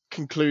natural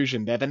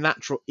conclusion. They're the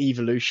natural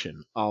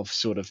evolution of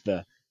sort of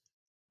the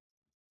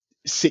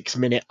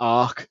 6-minute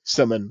arc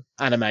summon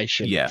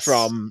animation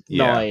from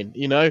 9.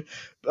 You know,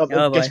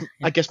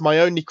 I guess my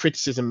only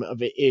criticism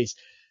of it is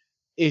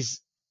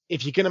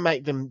if you're going to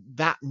make them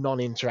that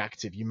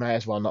non-interactive, you may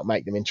as well not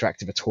make them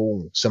interactive at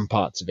all. Some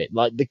parts of it,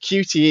 like the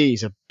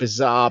QTEs, are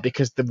bizarre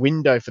because the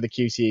window for the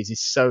QTEs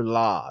is so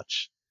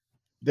large.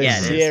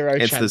 There's zero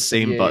chance. It's the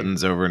same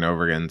buttons over and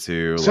over again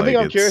too. Something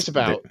I'm curious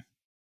about: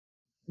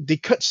 the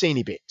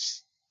cutscene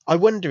bits. I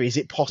wonder, is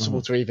it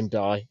possible to even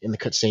die in the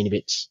cutscene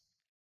bits?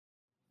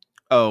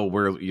 Oh,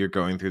 where you're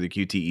going through the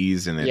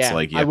QTEs and it's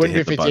like you have I wonder to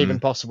hit if the it's button. even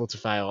possible to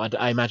fail.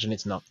 I imagine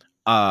it's not.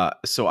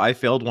 So I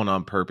failed one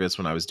on purpose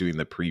when I was doing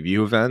the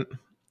preview event,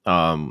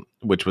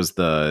 which was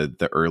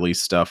the early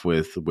stuff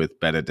with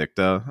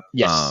Benedicta.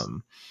 Yes.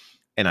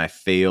 And I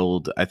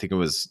failed. I think it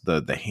was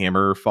the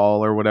hammer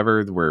fall or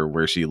whatever,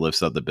 where she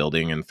lifts up the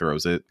building and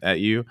throws it at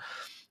you.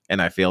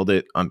 And I failed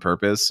it on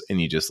purpose,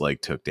 and you just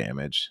like took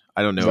damage.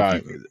 I don't know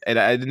if you, and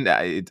I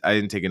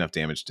didn't take enough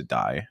damage to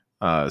die.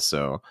 I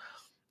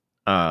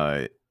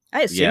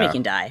assume you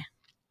can die.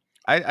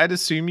 I'd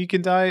assume you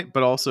can die,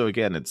 but also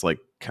again, it's like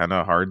kind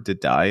of hard to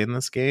die in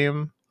this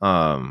game.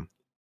 And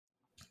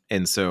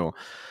so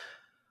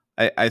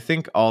I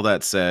think all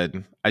that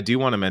said, I do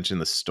want to mention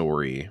the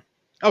story.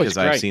 Because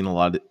I've seen a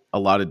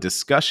lot of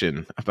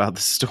discussion about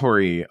the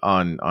story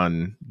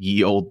on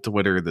ye old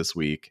Twitter this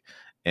week,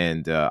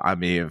 and I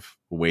may have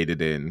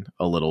waded in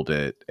a little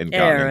bit and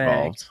gotten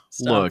involved.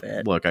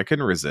 Look, I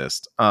couldn't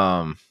resist.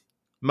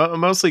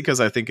 Mostly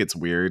because I think it's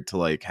weird to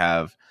like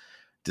have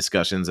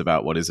discussions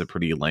about what is a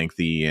pretty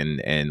lengthy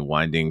and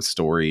winding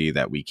story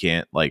that we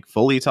can't like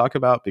fully talk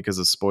about because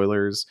of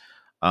spoilers.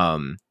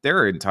 There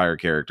are entire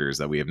characters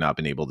that we have not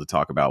been able to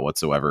talk about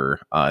whatsoever,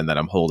 and that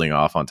I'm holding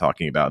off on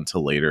talking about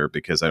until later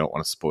because I don't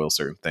want to spoil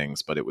certain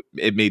things. But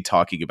it made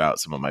talking about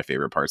some of my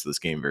favorite parts of this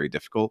game very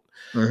difficult.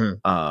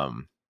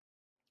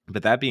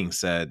 But that being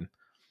said,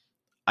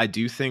 I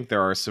do think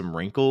there are some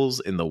wrinkles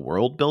in the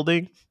world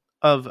building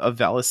of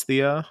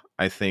Valisthea.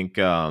 I think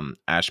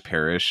Ash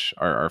Parrish,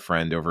 our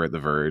friend over at The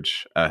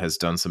Verge, has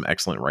done some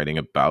excellent writing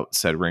about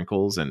said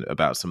wrinkles and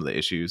about some of the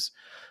issues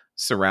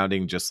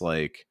surrounding just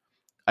like,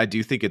 I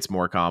do think it's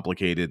more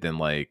complicated than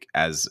like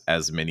as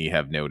many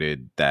have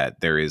noted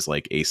that there is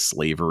like a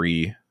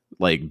slavery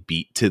like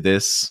beat to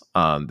this,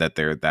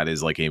 that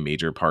is like a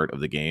major part of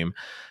the game.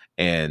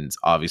 And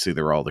obviously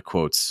there were all the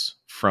quotes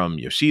from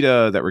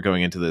Yoshida that were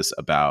going into this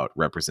about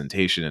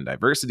representation and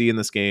diversity in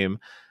this game.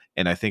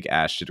 And I think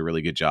Ash did a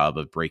really good job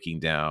of breaking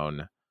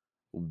down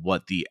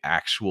what the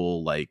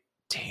actual like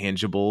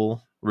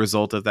tangible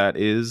result of that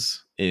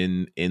is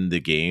in the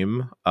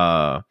game.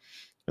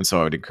 And so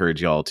I would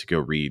encourage y'all to go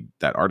read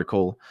that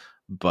article.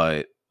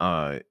 But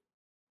I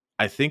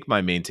think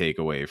my main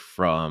takeaway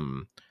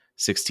from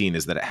 16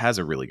 is that it has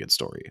a really good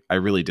story. I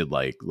really did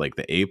like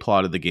the A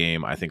plot of the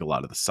game. I think a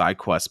lot of the side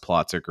quest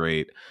plots are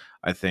great.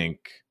 I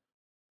think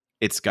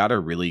it's got a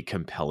really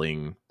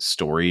compelling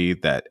story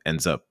that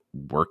ends up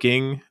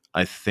working.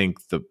 I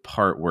think the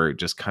part where it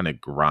just kind of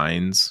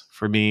grinds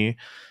for me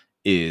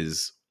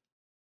is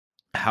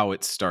how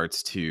it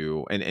starts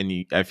to,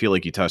 and I feel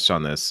like you touched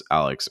on this,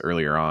 Alex,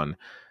 earlier on,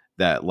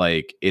 that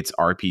like its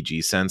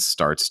RPG sense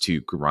starts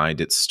to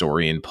grind its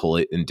story and pull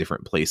it in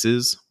different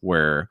places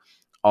where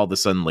all of a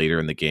sudden later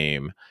in the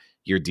game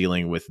you're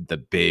dealing with the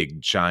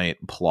big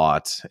giant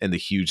plot and the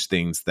huge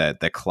things that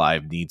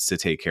Clive needs to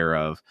take care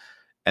of,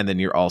 and then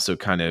you're also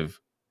kind of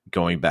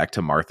going back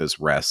to Martha's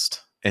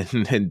Rest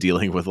and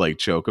dealing with like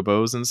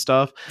chocobos and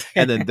stuff.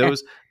 And then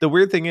the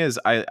weird thing is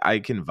I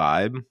can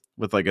vibe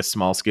with like a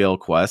small scale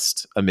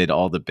quest amid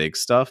all the big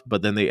stuff,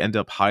 but then they end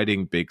up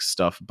hiding big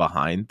stuff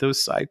behind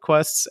those side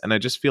quests. And I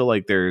just feel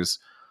like there's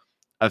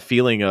a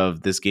feeling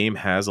of this game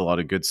has a lot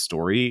of good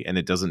story and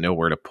it doesn't know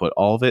where to put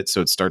all of it.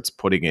 So it starts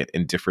putting it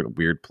in different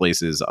weird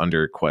places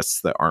under quests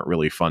that aren't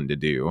really fun to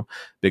do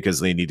because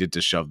they needed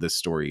to shove this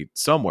story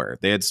somewhere.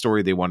 They had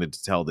story they wanted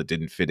to tell that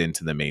didn't fit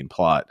into the main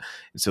plot.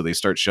 And so they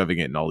start shoving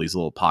it in all these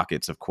little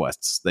pockets of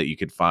quests that you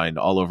could find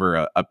all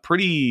over a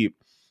pretty,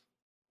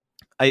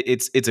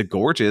 it's a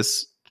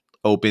gorgeous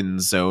open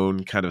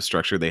zone kind of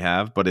structure they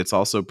have, but it's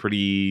also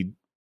pretty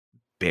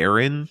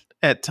barren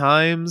at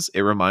times.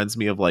 It reminds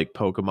me of like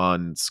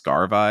Pokemon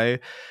Scarvi,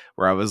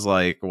 where I was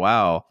like,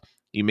 wow,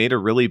 you made a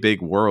really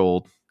big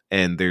world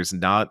and there's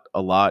not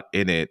a lot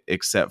in it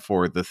except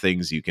for the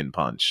things you can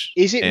punch.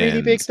 Is it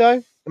really big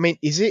though? I mean,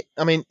 is it?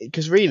 I mean,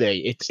 because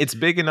really, it's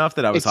big enough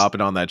that I was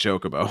hopping on that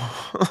chocobo.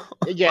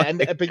 Yeah,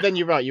 but then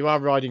you're right. You are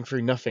riding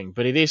through nothing,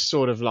 but it is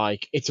sort of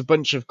like it's a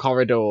bunch of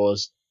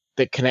corridors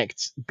that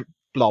connect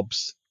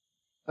blobs,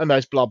 and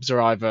those blobs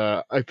are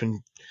either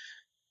open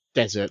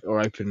desert or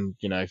open,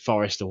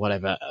 forest or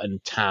whatever,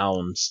 and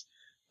towns,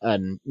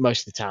 and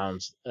most of the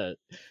towns.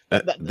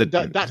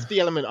 That's the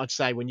element I'd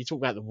say when you talk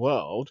about the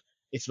world.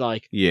 It's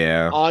like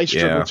I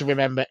struggle to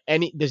remember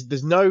any.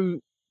 There's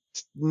none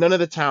of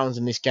the towns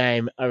in this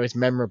game are as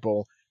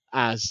memorable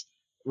as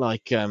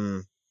like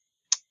what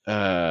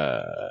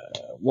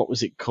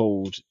was it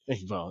called?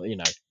 Well,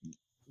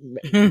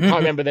 can't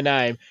remember the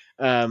name.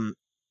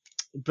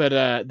 But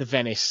the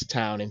Venice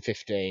town in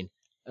 15.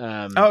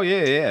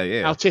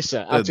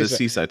 Altissa, the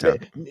seaside town.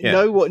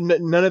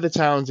 None of the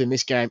towns in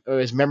this game are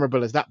as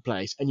memorable as that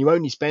place, and you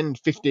only spend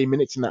 15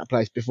 minutes in that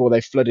place before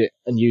they flood it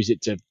and use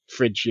it to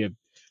fridge your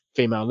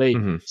female lead.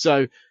 Mm-hmm.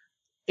 So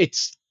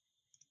it's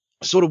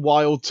sort of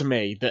wild to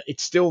me that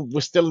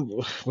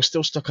we're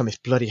still stuck on this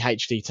bloody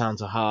HD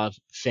Towns Are Hard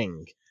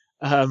thing,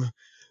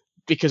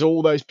 because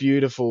all those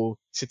beautiful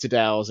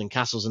citadels and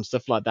castles and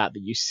stuff like that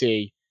you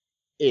see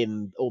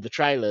in all the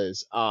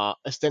trailers are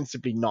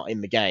ostensibly not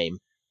in the game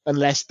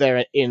unless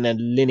they're in a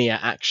linear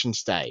action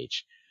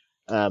stage.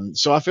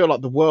 So I feel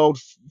like the world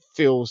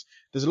there's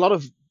a lot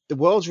of, the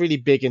world's really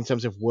big in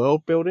terms of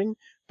world building,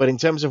 but in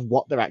terms of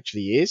what there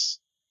actually is,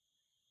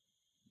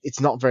 it's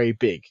not very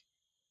big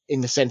in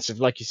the sense of,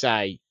 like you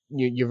say,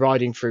 you're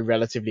riding through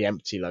relatively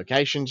empty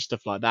locations,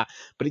 stuff like that,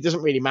 but it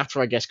doesn't really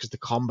matter, I guess, because the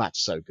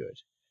combat's so good.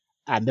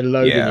 And the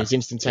loading is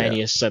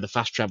instantaneous, so the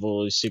fast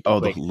travel is super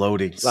quick. The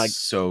loading's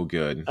so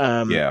good.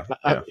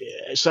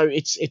 So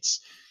it's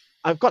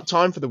I've got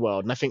time for the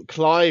world, and I think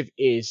Clive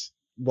is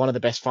one of the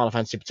best Final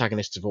Fantasy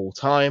protagonists of all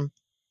time.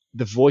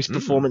 The voice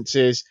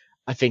performances,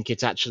 I think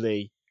it's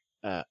actually,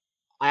 I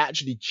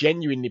actually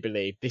genuinely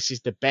believe this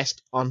is the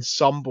best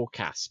ensemble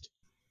cast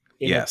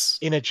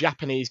in a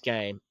Japanese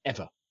game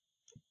ever.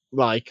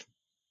 Like,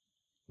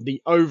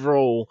 the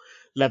overall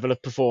level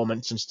of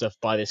performance and stuff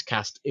by this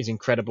cast is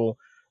incredible.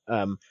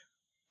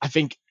 I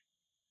think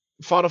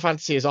Final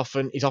Fantasy is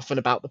often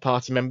about the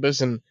party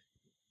members, and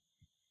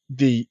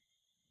the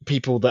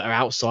people that are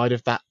outside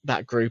of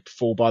that group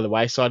fall by the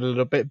wayside a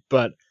little bit,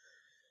 but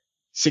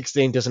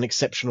 16 does an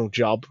exceptional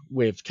job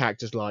with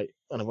characters like,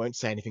 and I won't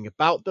say anything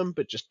about them,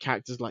 but just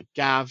characters like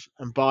Gav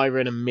and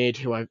Byron and Mid,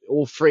 who are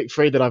all three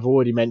that I've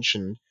already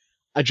mentioned,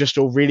 are just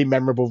all really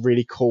memorable,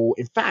 really cool.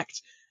 In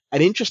fact,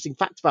 an interesting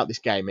fact about this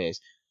game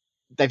is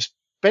they've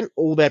spent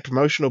all their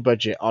promotional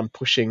budget on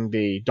pushing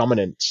the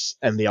dominants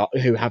and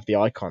who have the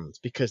icons,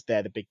 because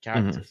they're the big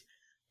characters.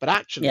 Mm-hmm. But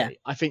actually,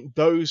 I think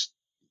those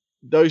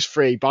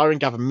three, Byron,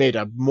 Gav, and Mid,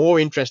 are more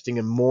interesting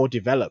and more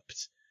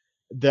developed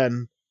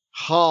than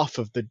half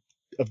of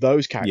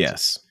those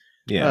characters.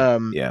 Yes.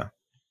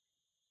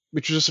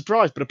 Which was a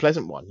surprise, but a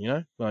pleasant one,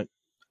 Like,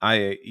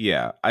 I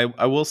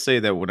will say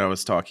that when I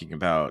was talking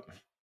about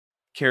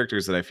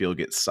characters that I feel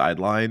get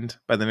sidelined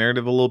by the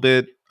narrative a little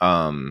bit,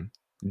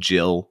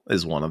 Jill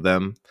is one of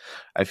them.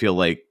 I feel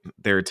like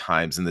there are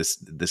times in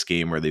this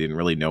game where they didn't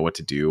really know what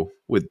to do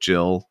with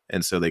Jill,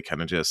 and so they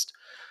kind of just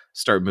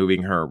start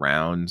moving her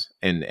around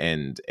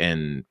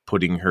and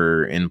putting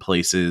her in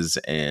places,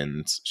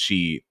 and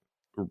she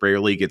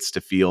rarely gets to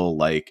feel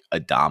like a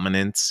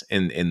dominant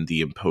in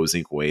the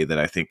imposing way that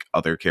I think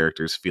other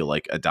characters feel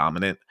like a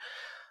dominant.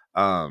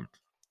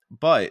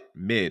 But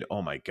Mid,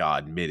 oh my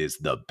god, Mid is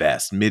the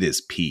best. Mid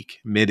is peak.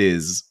 Mid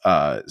is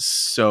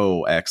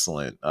so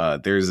excellent.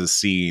 There's a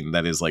scene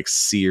that is like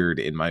seared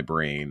in my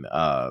brain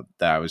that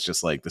I was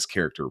just like, this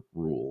character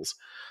rules.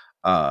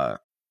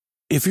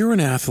 If you're an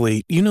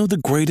athlete, you know the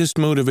greatest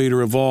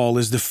motivator of all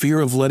is the fear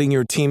of letting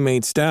your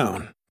teammates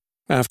down.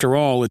 After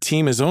all, a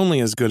team is only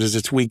as good as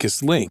its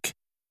weakest link.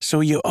 So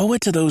you owe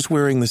it to those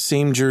wearing the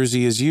same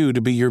jersey as you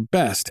to be your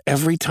best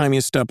every time you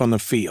step on the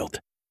field.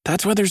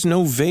 That's why there's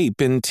no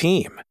vape in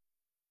team.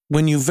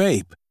 When you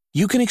vape,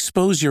 you can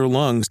expose your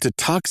lungs to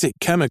toxic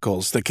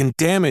chemicals that can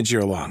damage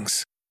your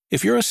lungs.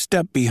 If you're a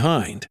step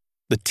behind,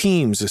 the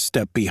team's a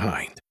step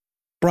behind.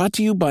 Brought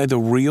to you by The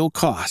Real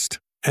Cost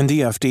and the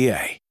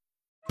FDA.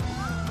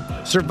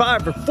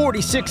 Survivor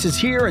 46 is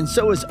here, and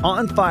so is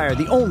On Fire,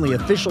 the only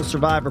official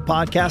Survivor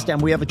podcast, and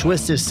we have a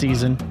twist this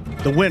season.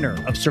 The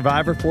winner of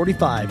Survivor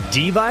 45,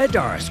 Dee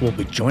Valladares, will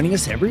be joining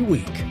us every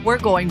week. We're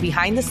going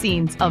behind the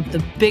scenes of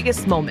the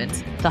biggest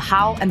moments, the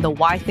how and the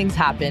why things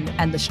happen,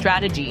 and the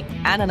strategy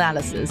and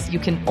analysis you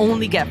can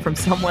only get from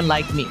someone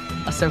like me,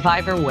 a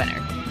Survivor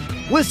winner.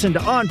 Listen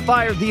to On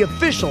Fire, the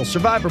official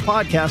Survivor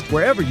podcast,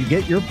 wherever you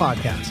get your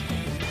podcasts.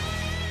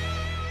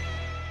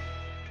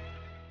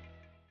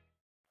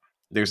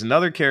 There's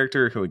another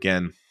character who,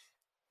 again,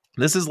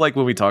 this is like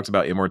when we talked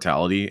about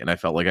immortality, and I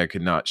felt like I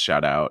could not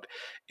shout out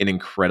an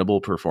incredible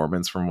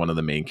performance from one of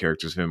the main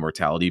characters of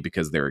immortality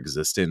because their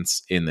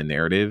existence in the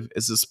narrative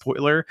is a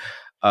spoiler.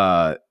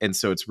 And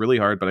so it's really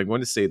hard, but I'm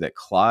going to say that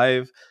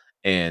Clive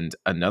and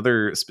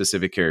another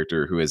specific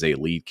character who is a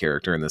lead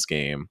character in this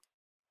game,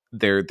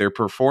 their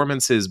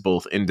performances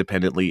both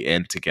independently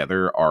and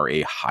together are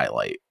a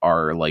highlight,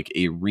 are like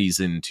a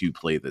reason to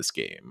play this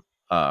game.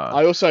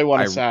 I also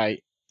want to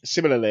say,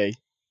 similarly,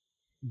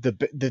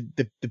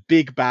 the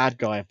big bad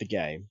guy of the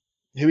game,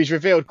 who is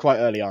revealed quite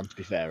early on, to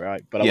be fair,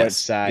 right? But I won't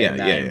say a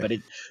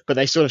name, but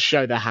they sort of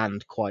show their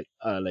hand quite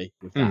early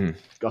with that.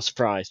 Got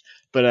surprised.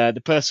 But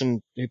the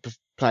person who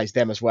plays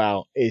them as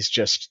well is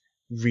just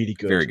really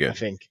good. Very good, I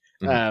think.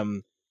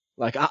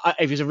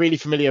 It was a really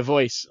familiar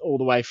voice all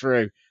the way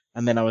through,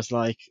 and then I was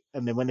like,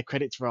 and then when the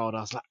credits rolled,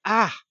 I was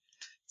like,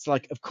 it's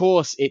like, of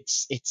course,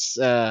 it's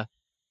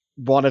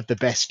one of the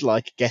best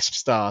like guest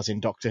stars in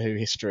Doctor Who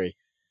history.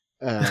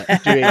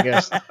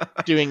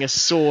 Doing a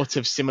sort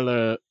of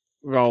similar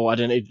role. I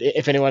don't know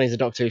if anyone is a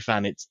Doctor Who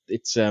fan. It's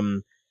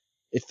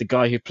the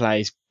guy who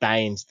plays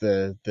Baines,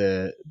 the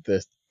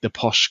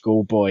posh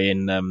schoolboy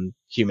in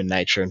Human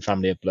Nature and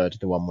Family of Blood,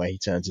 the one where he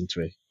turns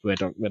into where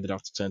the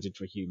Doctor turns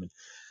into a human,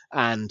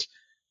 and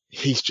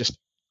he's just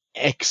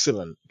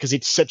excellent because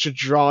it's such a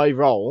dry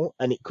role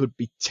and it could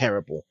be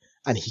terrible,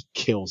 and he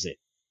kills it.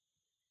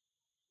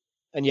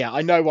 And yeah,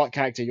 I know what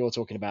character you're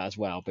talking about as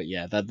well, but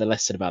yeah, the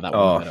less said about that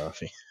one, the better, I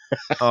think.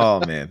 Oh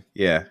man,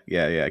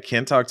 yeah.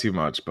 Can't talk too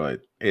much,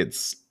 but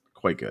it's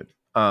quite good.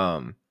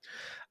 I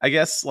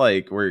guess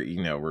like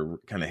we're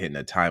kind of hitting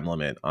a time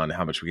limit on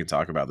how much we can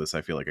talk about this.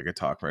 I feel like I could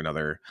talk for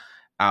another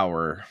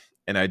hour,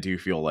 and I do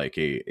feel like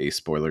a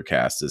spoiler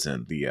cast is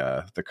in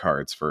the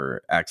cards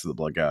for Acts of the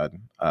Blood God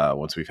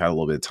once we've had a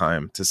little bit of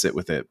time to sit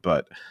with it.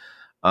 But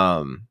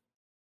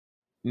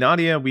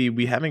Nadia,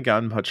 we haven't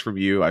gotten much from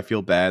you. I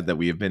feel bad that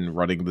we have been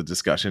running the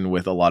discussion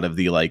with a lot of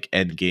the like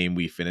end game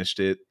we finished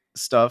it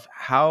stuff.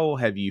 How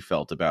have you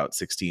felt about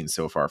 16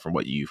 so far from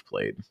what you've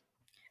played?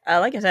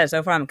 Like I said,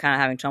 so far I'm kind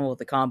of having trouble with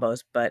the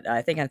combos, but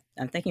I think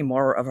I'm thinking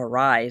more of a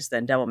Rise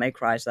than Devil May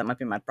Cry, so that might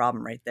be my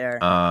problem right there.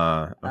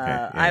 Okay.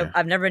 Yeah.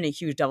 I've never been a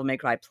huge Devil May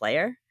Cry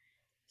player,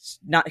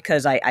 not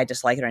because I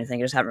dislike it or anything.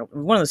 I just haven't.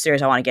 One of the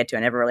series I want to get to, I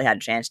never really had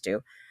a chance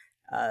to.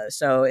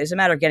 So it's a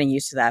matter of getting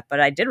used to that. But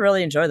I did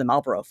really enjoy the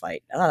Marlboro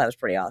fight. I thought that was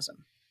pretty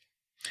awesome.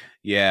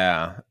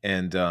 Yeah,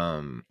 and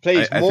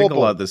please, I think a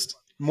lot of this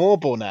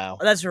Marlboro now.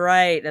 Oh, that's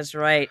right.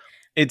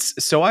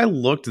 It's so I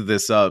looked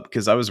this up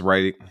because I was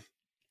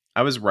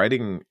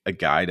writing a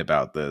guide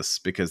about this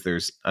because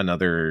there's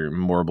another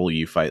Marble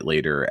you fight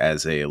later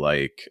as a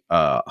like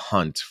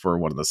hunt for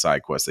one of the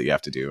side quests that you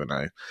have to do,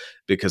 and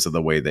because of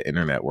the way the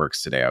internet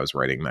works today, I was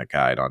writing that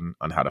guide on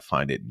how to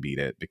find it and beat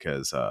it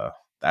because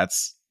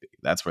that's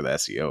where the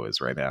SEO is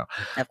right now.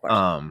 Of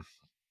course.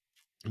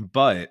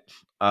 But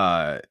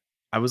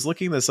I was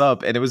looking this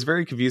up and it was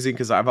very confusing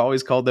because I've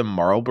always called them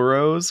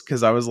Marlboros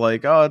because I was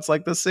like, oh, it's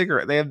like the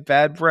cigarette. They have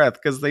bad breath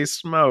because they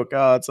smoke.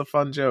 Oh, it's a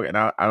fun joke. And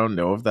I don't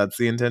know if that's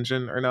the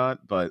intention or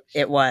not, but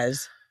it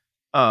was.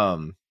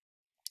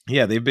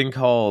 Yeah, they've been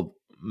called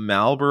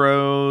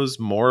Marlboros,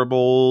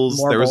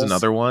 Morbles. There was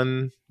another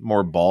one,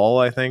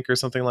 Morball, I think, or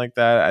something like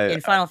that.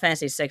 In Final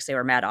Fantasy VI, they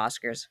were Mad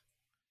Oscars.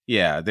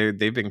 Yeah,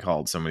 they've been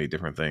called so many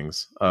different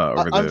things.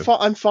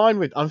 I'm fine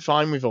with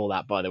all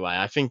that, by the way.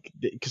 I think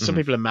because some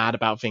people are mad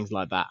about things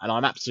like that, and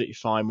I'm absolutely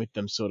fine with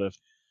them sort of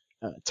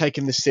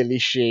taking the silly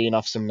sheen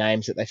off some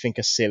names that they think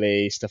are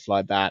silly, stuff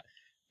like that.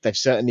 They've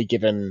certainly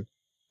given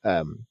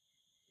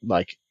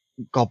like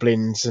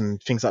goblins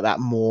and things like that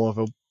more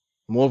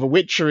of a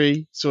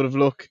witchery sort of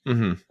look. A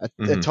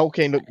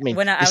Tolkien look. I mean,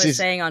 when I was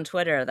saying on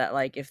Twitter that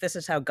like if this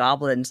is how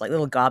goblins, like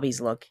little gobbies,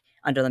 look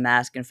under the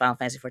mask in Final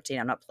Fantasy 14,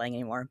 I'm not playing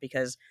anymore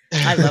because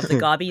I love the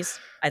gobbies.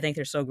 I think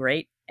they're so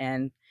great.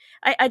 And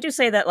I do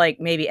say that like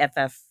maybe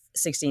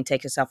FF16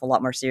 takes itself a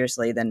lot more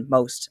seriously than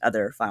most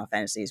other Final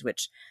Fantasies,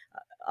 which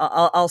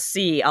I'll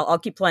see. I'll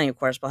keep playing, of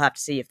course, but I'll have to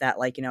see if that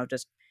like,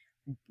 just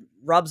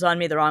rubs on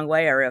me the wrong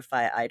way or if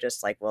I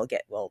just like will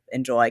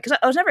enjoy. Because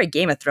I was never a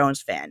Game of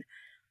Thrones fan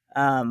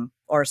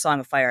or a Song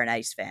of Fire and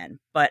Ice fan.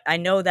 But I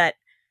know that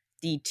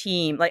the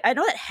team, like, I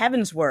know that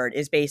Heaven's Word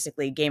is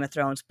basically Game of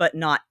Thrones, but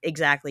not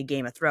exactly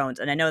Game of Thrones.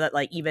 And I know that,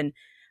 like, even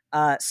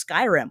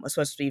Skyrim was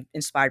supposed to be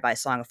inspired by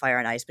Song of Fire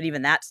and Ice, but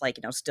even that's, like,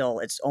 still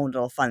its own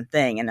little fun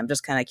thing. And I'm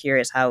just kind of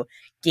curious how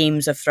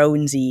Games of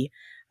Thronesy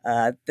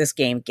this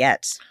game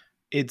gets.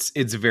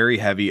 It's very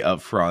heavy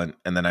up front,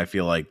 and then I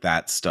feel like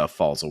that stuff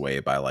falls away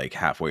by, like,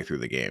 halfway through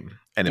the game.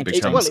 And it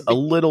becomes a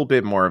little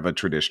bit more of a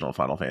traditional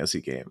Final Fantasy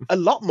game. A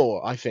lot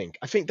more, I think.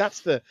 I think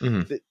that's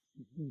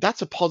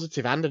that's a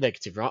positive and a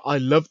negative, right? I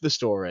love the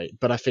story,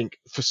 but I think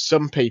for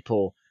some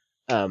people,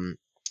 I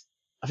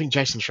think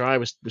Jason Schreier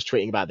was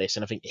tweeting about this,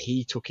 and I think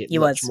he took it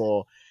much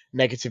more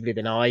negatively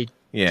than I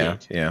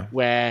did. Yeah.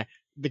 Where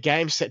the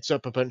game sets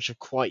up a bunch of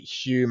quite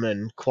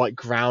human, quite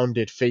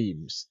grounded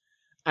themes,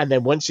 and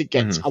then once it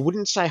gets, I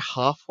wouldn't say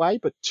halfway,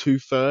 but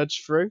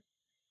 2/3 through,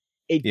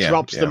 it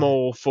drops them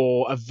all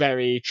for a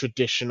very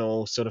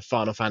traditional sort of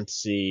Final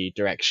Fantasy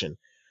direction.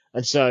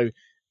 And so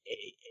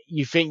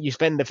you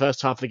spend the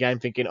first half of the game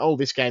thinking, oh,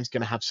 this game's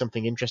going to have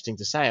something interesting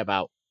to say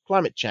about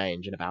climate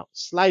change and about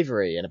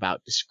slavery and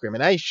about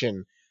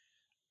discrimination.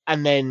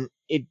 And then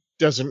it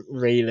doesn't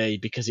really,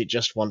 because it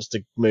just wants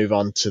to move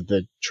on to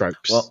the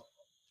tropes. Well,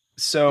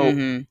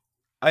 so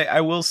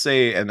I will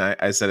say, and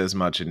I said as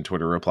much in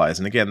Twitter replies,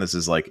 and again, this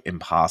is like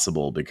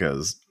impossible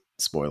because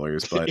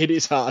spoilers, but it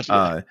is hard.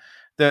 Yeah.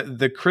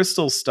 The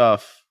crystal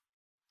stuff,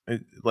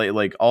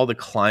 like all the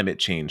climate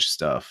change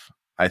stuff,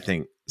 I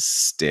think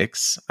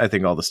sticks. I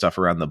think all the stuff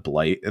around the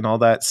blight and all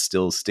that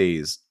still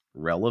stays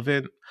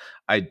relevant.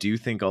 I do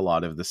think a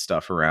lot of the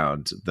stuff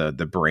around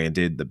the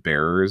branded, the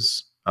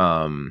bearers,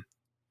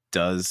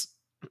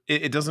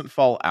 it doesn't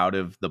fall out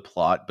of the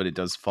plot, but it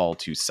does fall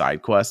to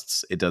side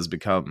quests. It does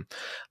become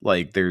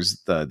like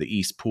there's the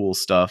East Pool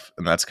stuff,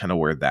 and that's kind of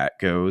where that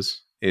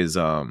goes.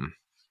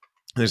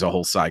 There's a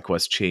whole side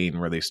quest chain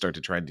where they start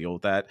to try and deal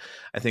with that.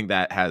 I think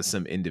that has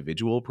some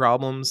individual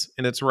problems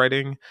in its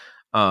writing.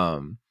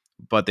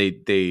 But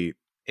that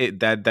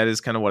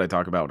is kind of what I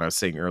talk about when I was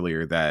saying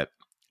earlier that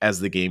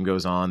as the game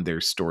goes on, their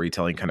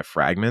storytelling kind of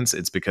fragments.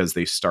 It's because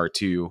they start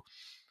to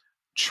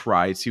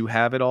try to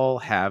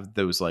have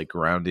those like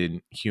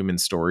grounded human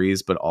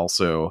stories, but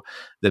also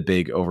the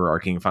big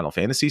overarching Final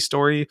Fantasy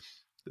story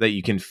that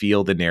you can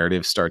feel the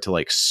narrative start to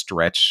like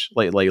stretch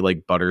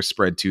like butter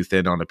spread too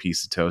thin on a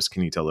piece of toast.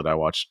 Can you tell that I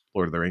watched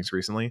Lord of the Rings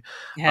recently?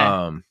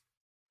 Yeah.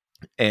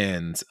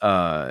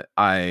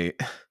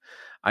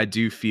 I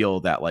do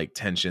feel that like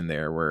tension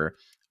there where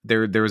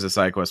there was a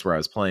side quest where I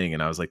was playing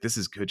and I was like, this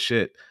is good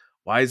shit.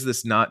 Why is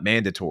this not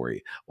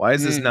mandatory? Why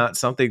is this not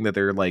something that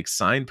they're like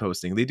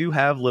signposting? They do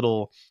have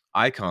little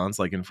icons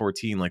like in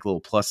 14, like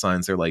little plus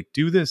signs. They're like,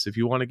 do this if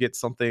you want to get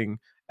something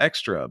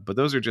extra, but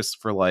those are just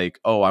for like,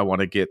 oh, I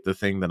want to get the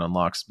thing that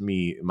unlocks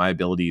my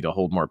ability to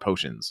hold more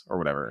potions or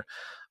whatever.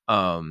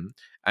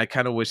 I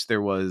kind of wish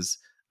there was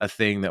a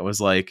thing that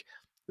was like,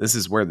 this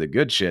is where the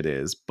good shit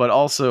is, but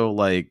also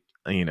like,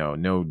 you know,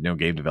 no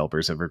game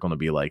developers ever going to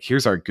be like,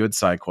 here's our good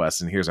side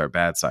quests and here's our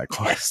bad side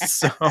quests.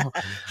 So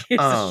here's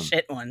the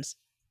shit ones.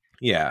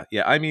 Yeah.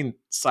 I mean,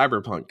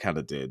 Cyberpunk kind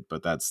of did,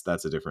 but that's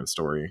a different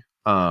story.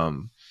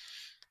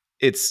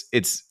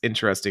 It's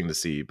interesting to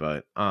see,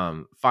 but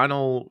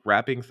final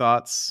wrapping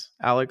thoughts,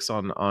 Alex,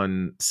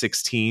 on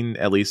 16,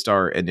 at least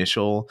our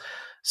initial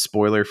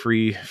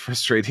spoiler-free,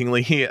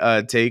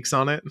 frustratingly takes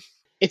on it.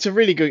 It's a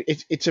really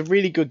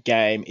good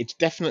game. It's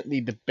definitely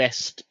the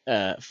best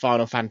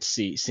Final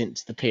Fantasy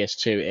since the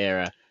PS2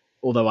 era.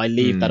 Although I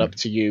leave that up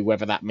to you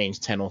whether that means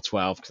 10 or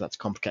 12 because that's a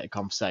complicated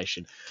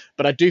conversation.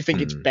 But I do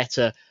think it's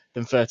better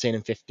than 13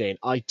 and 15.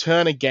 I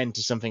turn again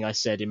to something I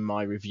said in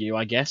my review,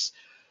 I guess,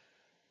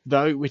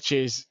 though, which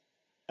is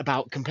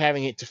about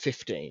comparing it to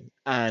 15.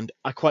 And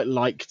I quite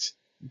liked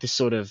the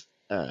sort of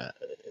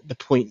the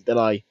point that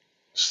I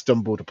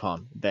stumbled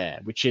upon there,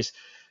 which is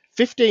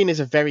 15 is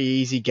a very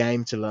easy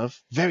game to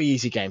love.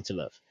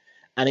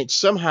 And it's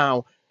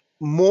somehow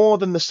more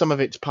than the sum of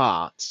its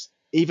parts,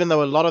 even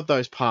though a lot of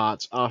those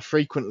parts are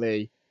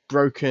frequently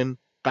broken,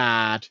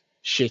 bad,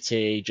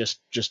 shitty,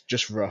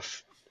 just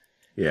rough.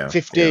 Yeah.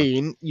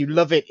 15, you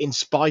love it in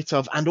spite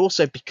of, and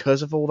also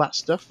because of all that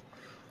stuff.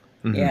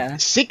 Yeah.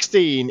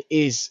 16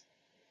 is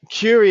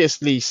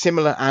curiously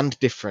similar and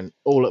different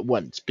all at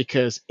once,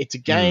 because it's a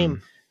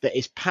game that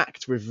is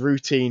packed with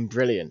routine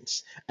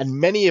brilliance,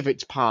 and many of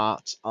its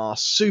parts are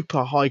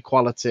super high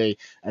quality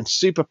and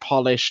super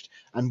polished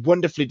and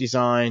wonderfully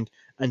designed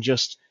and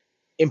just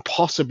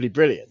impossibly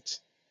brilliant.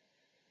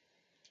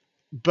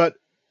 But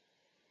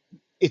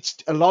it's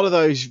a lot of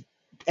those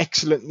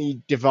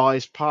excellently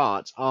devised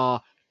parts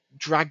are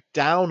dragged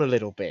down a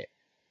little bit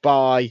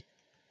by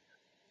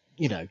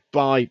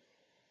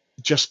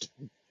just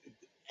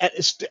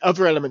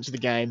other elements of the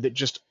game that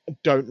just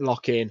don't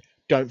lock in,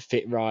 don't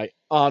fit right,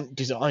 aren't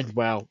designed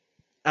well,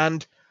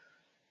 and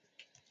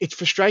it's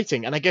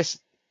frustrating. And I guess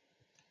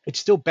it's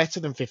still better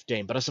than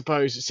 15, but I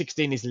suppose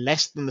 16 is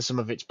less than the sum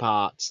of its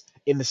parts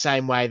in the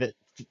same way that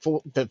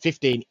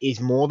 15 is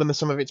more than the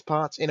sum of its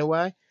parts in a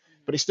way,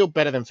 but it's still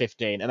better than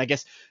 15. And I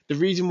guess the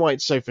reason why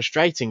it's so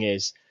frustrating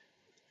is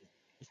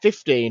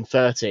 15,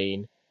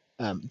 13,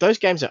 those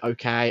games are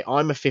okay.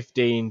 I'm a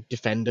 15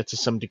 defender to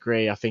some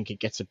degree. I think it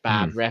gets a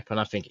bad rep, and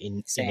I think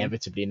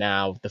inevitably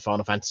now, the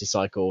Final Fantasy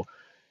cycle,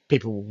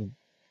 people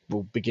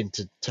will begin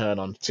to turn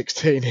on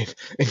 16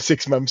 in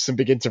 6 months and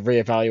begin to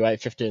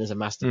reevaluate 15 as a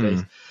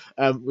masterpiece,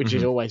 which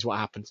is always what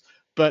happens.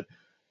 But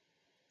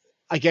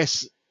I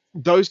guess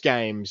those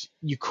games,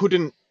 you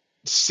couldn't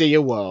see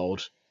a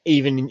world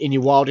even in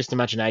your wildest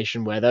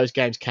imagination, where those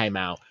games came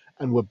out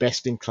and were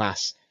best in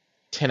class,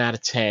 10 out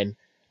of 10,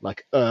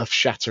 like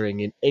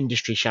earth-shattering,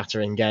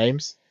 industry-shattering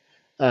games,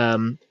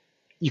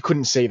 you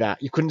couldn't see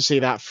that. You couldn't see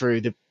that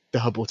through the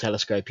Hubble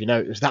telescope.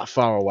 It was that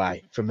far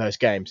away from those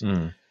games.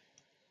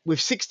 With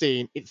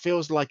 16, it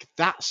feels like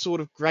that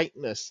sort of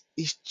greatness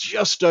is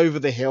just over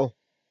the hill.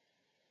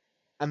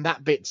 And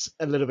that bit's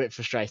a little bit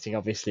frustrating,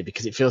 obviously,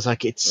 because it feels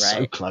like it's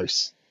so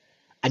close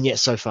and yet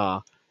so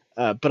far.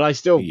 But I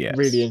still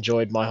really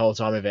enjoyed my whole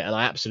time of it, and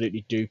I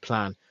absolutely do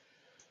plan.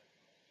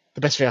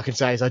 The best thing I can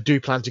say is I do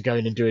plan to go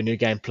in and do a New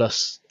Game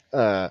Plus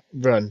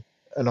run,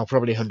 and I'll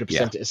probably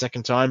 100% it a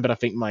second time, but I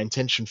think my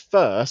intention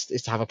first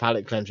is to have a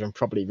palate cleanser and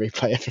probably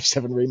replay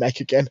FF7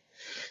 Remake again.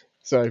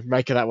 So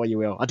make of that what you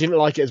will. I didn't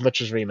like it as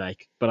much as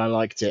Remake, but I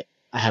liked it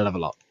a hell of a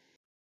lot.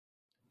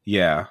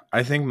 Yeah,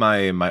 I think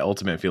my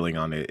ultimate feeling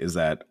on it is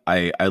that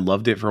I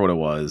loved it for what it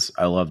was.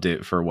 I loved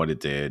it for what it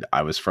did.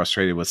 I was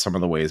frustrated with some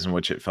of the ways in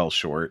which it fell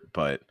short,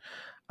 but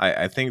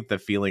I think the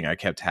feeling I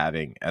kept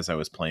having as I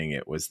was playing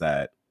it was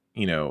that,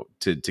 to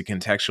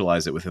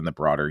contextualize it within the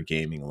broader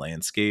gaming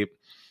landscape,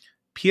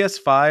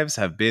 PS5s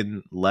have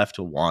been left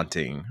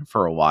wanting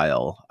for a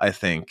while, I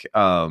think.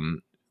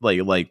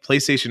 Like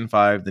PlayStation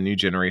 5, the new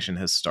generation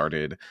has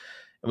started,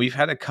 and we've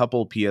had a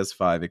couple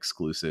PS5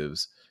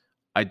 exclusives.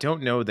 I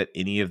don't know that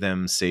any of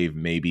them, save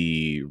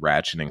maybe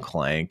Ratchet and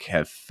Clank,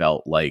 have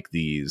felt like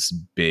these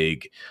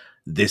big,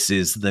 this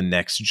is the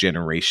next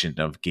generation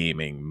of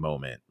gaming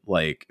moment.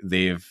 Like,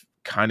 they've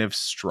kind of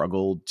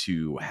struggled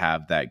to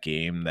have that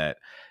game that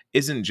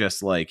isn't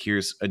just like,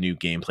 here's a new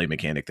gameplay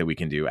mechanic that we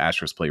can do.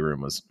 Astro's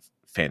Playroom was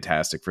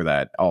fantastic for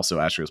that. Also,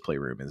 Astro's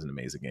Playroom is an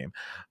amazing game.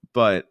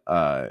 But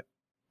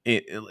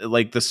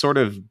like the sort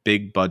of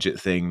big budget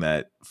thing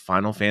that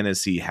Final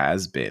Fantasy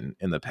has been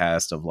in the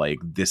past, of like,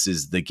 this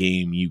is the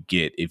game you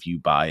get if you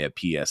buy a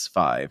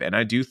PS5. And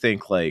I do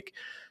think, like,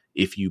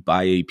 if you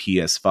buy a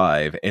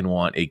PS5 and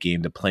want a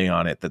game to play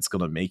on it that's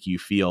going to make you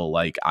feel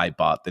like I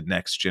bought the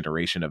next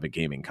generation of a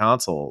gaming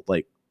console,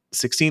 like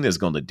 16 is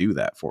going to do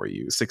that for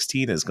you.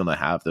 16 is going to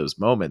have those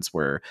moments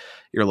where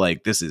you're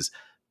like, this is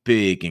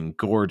big and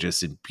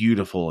gorgeous and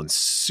beautiful and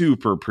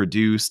super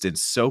produced, and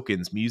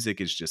Soken's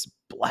music is just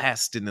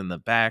blasting in the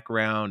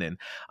background, and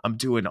I'm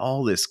doing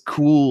all this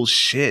cool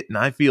shit and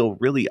I feel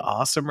really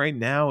awesome right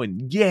now.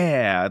 And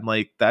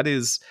like, that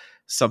is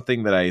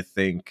something that I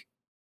think,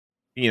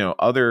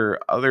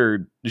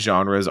 other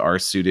genres are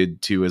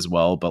suited to as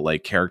well, but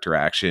like character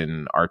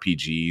action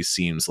RPG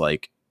seems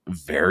like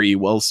very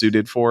well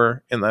suited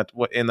for in that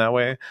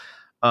way.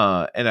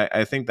 And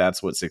I think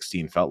that's what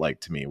 16 felt like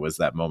to me, was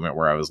that moment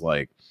where I was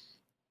like,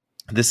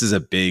 this is a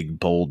big,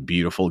 bold,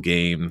 beautiful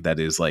game that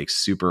is like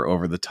super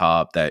over the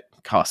top, that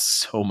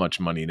costs so much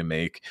money to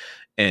make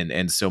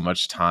and so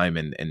much time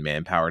and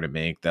manpower to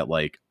make, that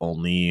like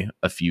only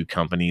a few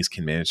companies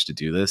can manage to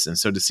do this. And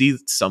so to see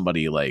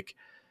somebody like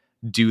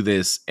do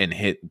this and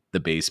hit the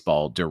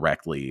baseball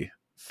directly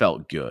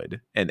felt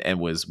good and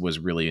was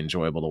really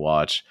enjoyable to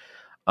watch.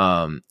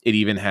 It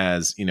even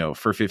has,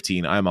 for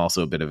 15, I'm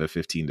also a bit of a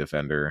 15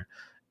 defender,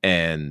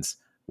 and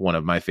one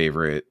of my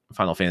favorite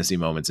Final Fantasy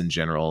moments in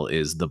general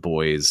is the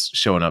boys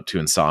showing up to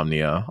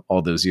Insomnia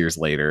all those years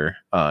later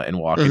and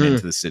walking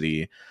into the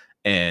city.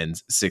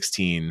 And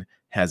 16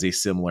 has a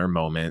similar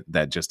moment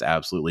that just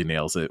absolutely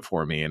nails it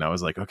for me. And I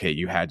was like, okay,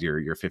 you had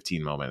your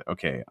 15 moment.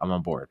 Okay, I'm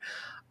on board.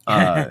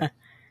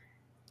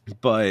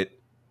 But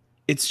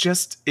it's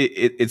just,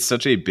 it's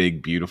such a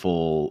big,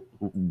 beautiful,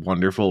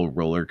 wonderful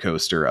roller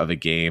coaster of a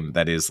game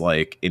that is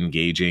like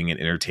engaging and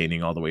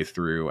entertaining all the way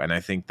through. And I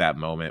think that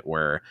moment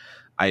where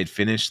I had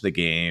finished the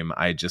game,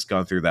 I had just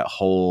gone through that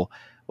whole,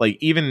 like,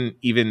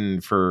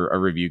 even for a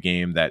review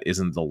game that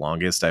isn't the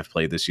longest I've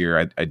played this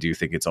year, I do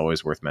think it's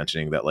always worth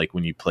mentioning that, like,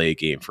 when you play a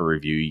game for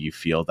review, you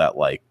feel that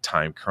like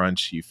time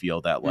crunch, you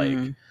feel that like,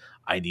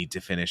 I need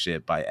to finish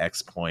it by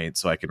X point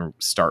so I can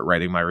start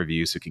writing my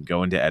review, so I can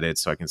go into edit,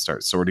 so I can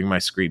start sorting my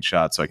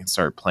screenshots, so I can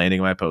start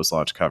planning my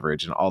post-launch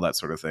coverage and all that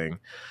sort of thing.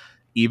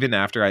 Even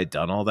after I'd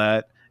done all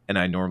that, and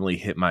I normally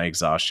hit my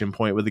exhaustion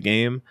point with the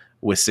game,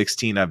 with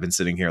 16, I've been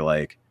sitting here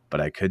like,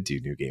 but I could do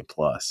New Game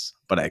Plus,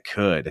 but I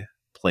could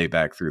play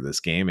back through this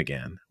game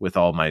again with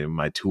all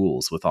my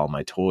tools, with all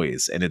my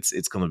toys, and it's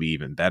going to be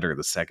even better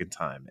the second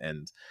time.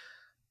 And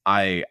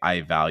I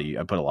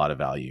put a lot of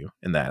value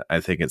in that. I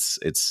think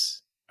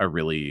it's a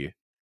really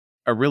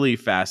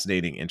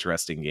fascinating,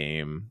 interesting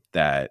game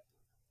that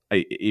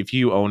if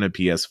you own a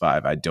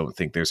PS5, I don't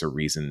think there's a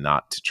reason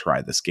not to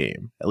try this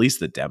game. At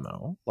least the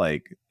demo.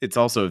 Like, it's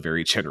also a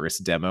very generous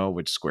demo,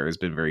 which Square has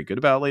been very good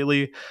about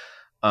lately.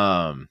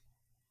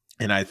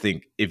 And I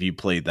think if you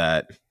played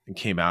that and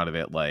came out of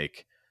it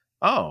like,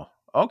 oh,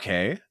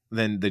 okay,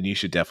 then you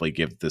should definitely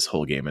give this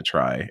whole game a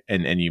try.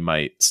 And you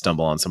might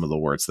stumble on some of the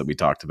words that we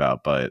talked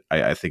about, but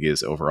I think it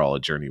is overall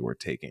a journey worth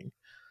taking.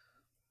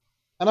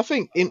 And I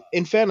think,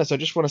 in fairness, I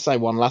just want to say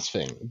one last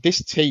thing.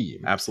 This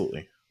team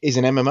absolutely is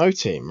an MMO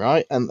team,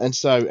 right? And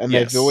yes.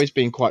 They've always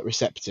been quite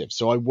receptive.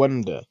 So I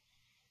wonder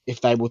if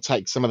they will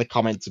take some of the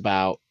comments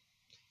about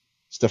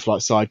stuff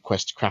like side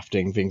quest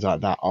crafting, things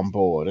like that on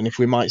board. And if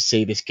we might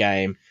see this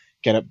game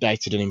get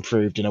updated and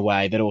improved in a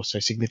way that also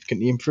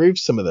significantly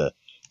improves some of the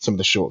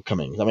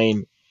shortcomings. I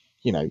mean,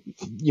 you know,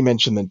 you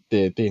mentioned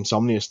the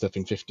Insomnia stuff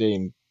in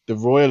 15. The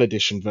Royal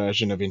Edition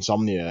version of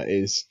Insomnia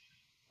is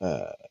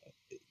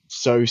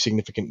so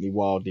significantly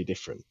wildly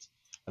different.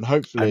 And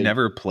hopefully, I've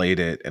never played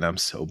it, and I'm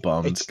so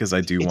bummed because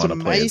I do want to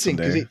play it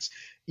someday. It's,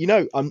 you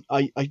know,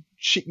 I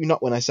shit you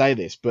not when I say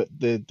this, but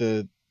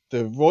the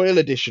Royal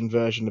Edition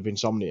version of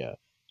Insomnia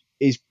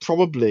is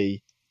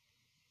probably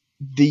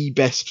the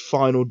best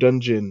final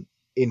dungeon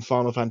in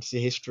Final Fantasy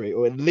history,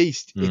 or at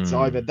least it's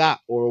either that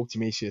or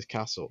Ultimisia's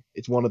Castle.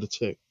 It's one of the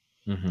two.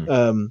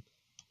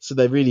 So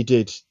they really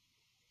did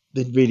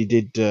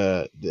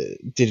a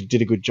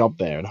good job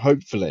there, and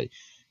hopefully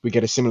we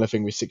get a similar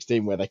thing with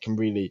 16 where they can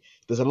really,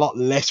 there's a lot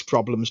less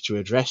problems to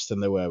address than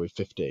there were with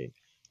 15,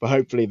 but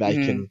hopefully they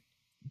can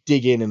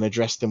dig in and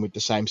address them with the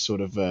same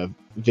sort of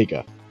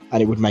vigor,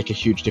 and it would make a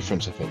huge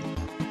difference, I think.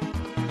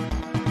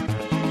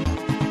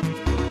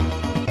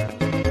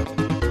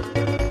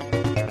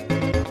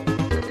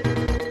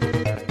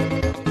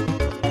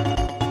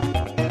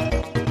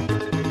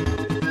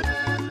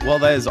 Well,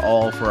 that is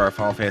all for our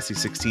Final Fantasy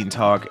 16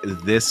 talk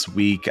this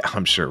week.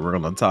 I'm sure we're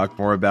going to talk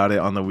more about it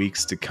on the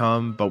weeks to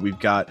come, but we've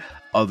got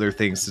other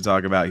things to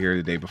talk about here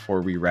today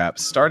before we wrap,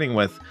 starting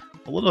with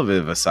a little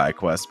bit of a side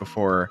quest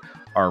before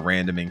our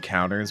random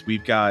encounters.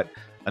 We've got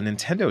a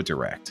Nintendo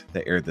Direct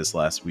that aired this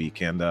last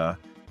week, and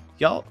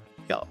y'all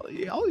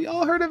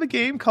heard of a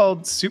game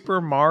called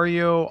Super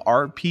Mario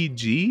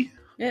RPG?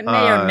 It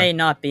may or may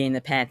not be in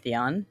the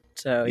Pantheon,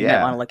 so you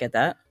might want to look at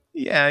that.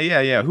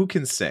 Yeah. Who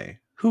can say?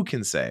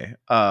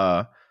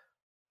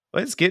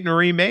 It's getting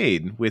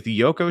remade with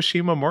Yoko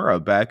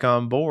Shimomura back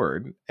on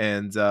board,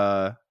 and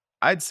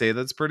I'd say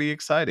that's pretty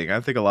exciting. I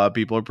think a lot of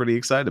people are pretty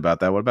excited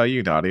about that. What about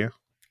you, Nadia?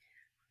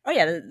 Oh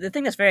yeah, the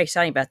thing that's very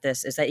exciting about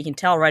this is that you can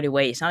tell right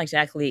away it's not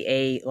exactly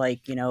a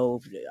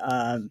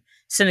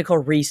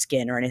cynical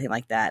reskin or anything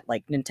like that.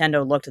 Like,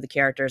 Nintendo looked at the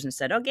characters and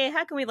said, okay,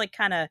 how can we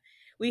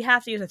we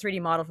have to use a 3D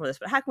model for this,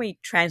 but how can we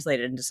translate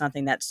it into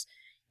something that's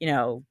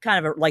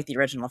kind of like the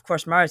original? Of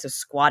course, Mario's is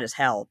squat as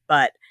hell,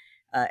 but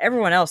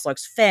everyone else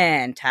looks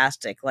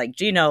fantastic. Like,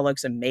 Gino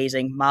looks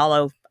amazing.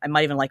 Malo, I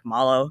might even like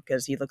Malo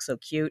because he looks so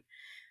cute.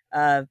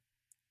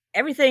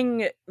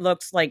 Everything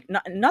looks like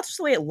not just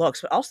the way it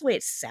looks, but also the way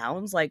it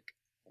sounds. Like,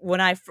 when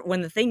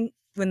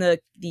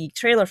the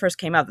trailer first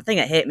came out, the thing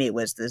that hit me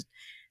was the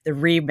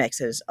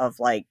remixes of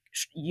like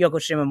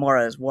Yoko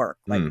Shimomura's work.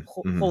 Like,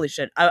 holy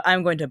shit,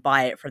 I'm going to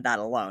buy it for that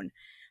alone.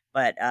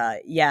 But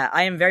yeah,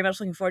 I am very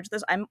much looking forward to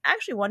this. I'm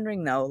actually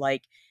wondering though,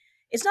 like,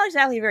 it's not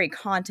exactly a very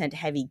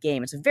content-heavy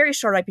game. It's a very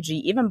short RPG,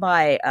 even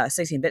by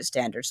 16-bit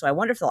standards. So I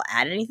wonder if they'll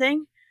add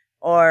anything,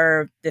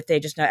 or if they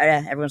just know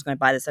everyone's going to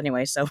buy this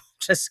anyway, so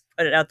just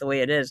put it out the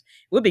way it is.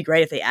 It would be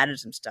great if they added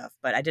some stuff.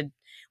 But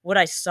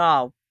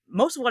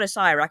most of what I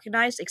saw I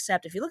recognized,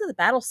 except if you look at the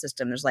battle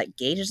system, there's like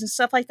gauges and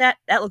stuff like that.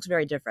 That looks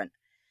very different.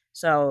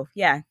 So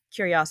yeah,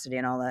 curiosity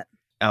and all that.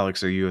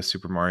 Alex, are you a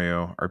Super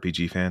Mario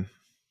RPG fan?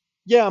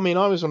 Yeah, I mean,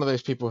 I was one of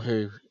those people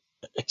who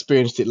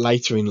experienced it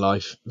later in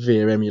life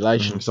via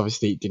emulation, because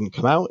obviously it didn't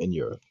come out in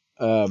Europe.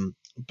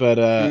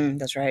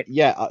 That's right.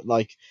 Yeah,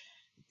 like,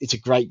 it's a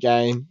great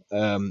game.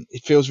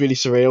 It feels really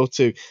surreal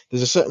too.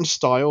 There's a certain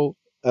style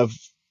of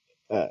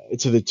to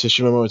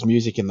Shimomura's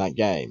music in that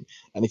game,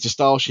 and it's a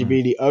style she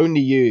really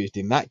only used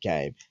in that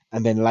game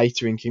and then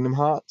later in Kingdom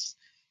Hearts.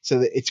 So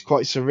that it's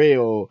quite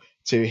surreal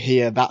to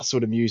hear that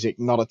sort of music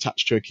not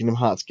attached to a Kingdom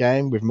Hearts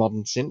game with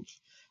modern synth.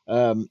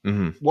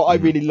 What I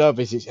really love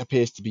is it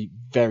appears to be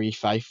very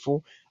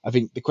faithful. I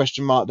think the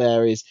question mark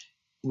there is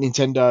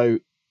Nintendo,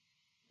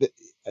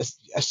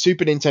 a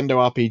Super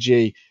Nintendo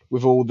RPG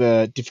with all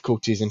the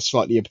difficulties and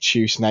slightly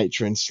obtuse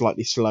nature and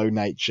slightly slow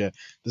nature.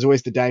 There's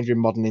always the danger in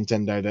modern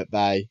Nintendo that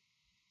they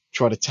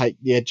try to take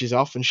the edges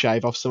off and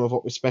shave off some of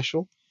what was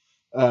special.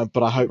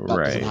 But I hope that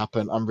doesn't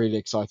happen. I'm really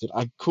excited.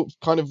 I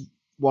kind of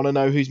want to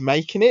know who's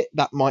making it.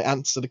 That might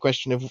answer the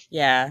question of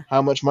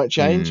how much might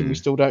change, and we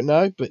still don't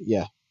know. But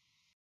yeah.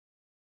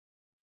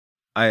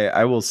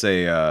 I will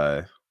say,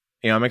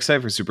 I'm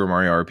excited for Super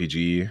Mario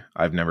RPG.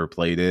 I've never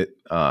played it.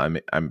 I'm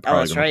probably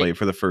going to play it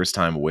for the first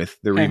time with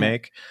the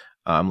remake.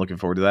 I'm looking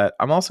forward to that.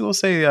 I'm also going to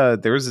say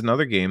there's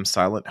another game,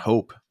 Silent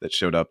Hope, that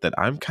showed up that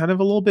I'm kind of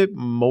a little bit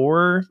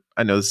more.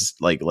 I know this is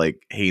like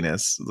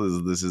heinous.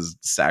 This is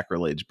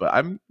sacrilege, but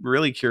I'm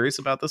really curious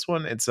about this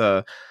one. It's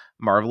a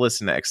Marvelous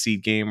and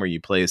XSEED game where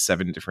you play as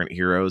 7 different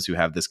heroes who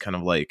have this kind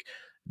of like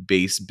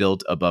base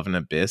built above an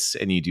abyss,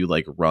 and you do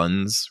like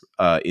runs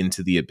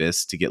into the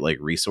abyss to get like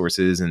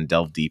resources and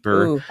delve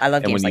deeper. Ooh, I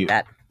love games like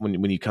that.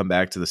 When you come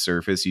back to the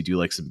surface, you do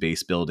like some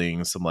base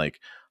building, some like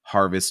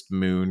Harvest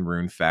Moon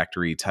Rune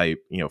Factory type,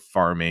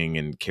 farming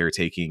and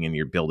caretaking, and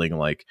you're building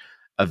like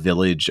a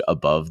village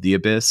above the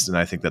abyss. And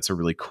I think that's a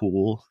really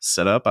cool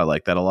setup. I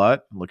like that a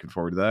lot. I'm looking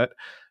forward to that.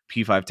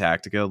 P5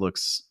 Tactica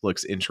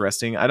looks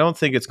interesting. I don't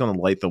think it's going to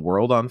light the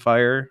world on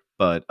fire,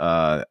 but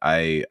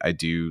I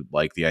do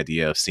like the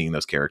idea of seeing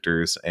those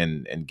characters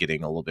and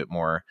getting a little bit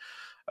more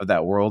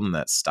that world and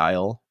that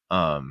style.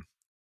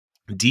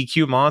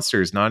 DQ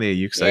Monsters, Nadia,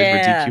 you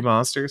excited for DQ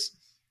Monsters?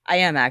 I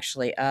am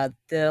actually.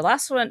 The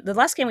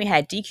last game we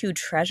had, DQ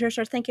Treasures,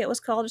 I think it was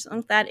called, or something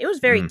like that. It was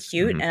very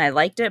cute, and I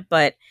liked it,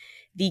 but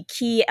the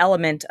key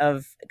element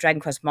of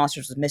Dragon Quest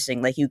Monsters was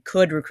missing. Like, you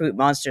could recruit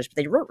monsters, but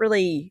they weren't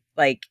really,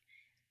 like,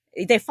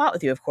 they fought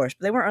with you, of course,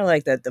 but they weren't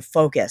really like the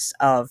focus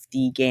of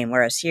the game.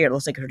 Whereas here, it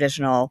looks like a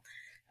traditional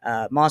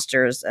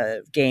monsters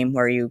game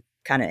where you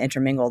kind of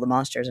intermingle the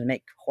monsters and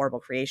make horrible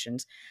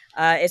creations.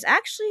 It's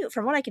actually,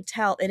 from what I can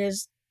tell, it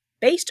is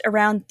based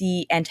around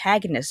the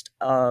antagonist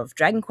of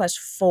Dragon Quest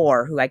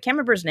IV, who I can't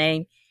remember his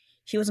name.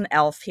 He was an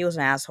elf. He was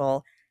an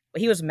asshole.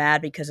 But he was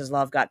mad because his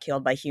love got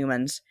killed by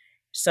humans.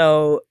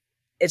 So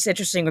it's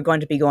interesting. We're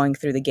going to be going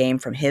through the game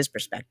from his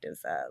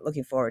perspective.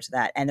 Looking forward to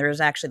that. And there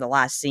is actually the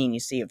last scene you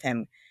see of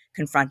him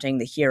confronting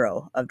the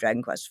hero of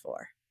Dragon Quest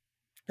IV.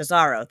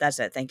 Pizarro. That's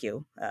it. Thank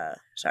you,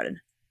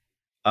 Sardin.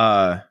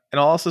 And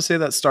I'll also say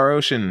that Star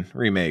Ocean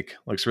remake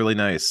looks really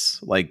nice.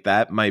 Like,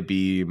 that might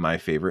be my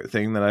favorite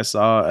thing that I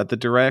saw at the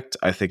Direct.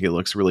 I think it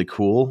looks really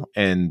cool,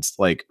 and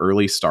like,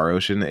 early Star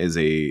Ocean is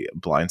a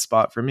blind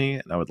spot for me,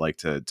 and I would like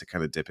to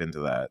kind of dip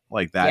into that.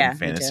 Like that and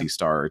Phantasy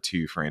Star are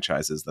two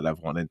franchises that I've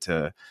wanted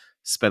to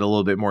spend a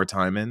little bit more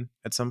time in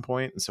at some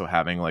point, and so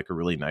having like a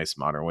really nice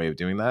modern way of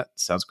doing that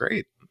sounds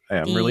great.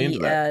 I'm really into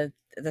that.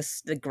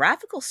 The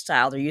graphical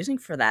style they're using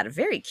for that,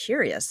 very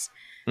curious.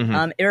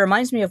 It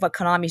reminds me of what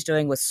Konami's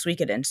doing with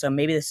Suikoden, so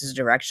maybe this is a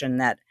direction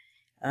that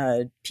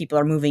people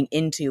are moving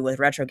into with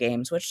retro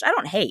games, which I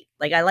don't hate.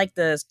 Like, I like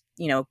the,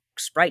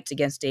 sprites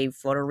against a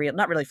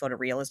not really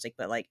photorealistic,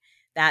 but like,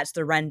 that's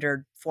the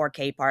rendered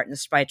 4K part, and the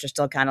sprites are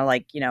still kind of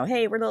like,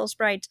 hey, we're little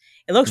sprites.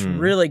 It looks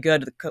really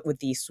good with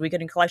the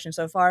Suikoden collection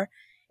so far.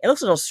 It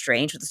looks a little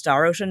strange with the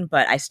Star Ocean,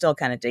 but I still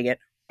kind of dig it.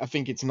 I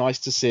think it's nice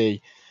to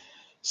see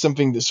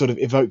something that sort of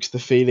evokes the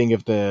feeling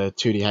of the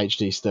 2D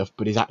HD stuff,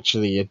 but is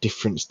actually a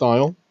different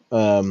style.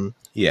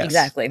 Yes,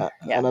 exactly.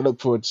 And I look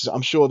forward to,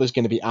 I'm sure there's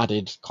going to be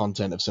added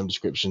content of some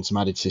description, some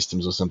added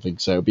systems or something.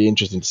 So it'll be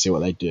interesting to see what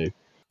they do.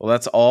 Well,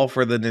 that's all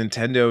for the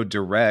Nintendo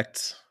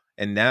Direct.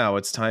 And now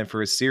it's time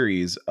for a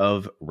series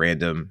of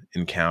random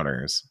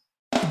encounters.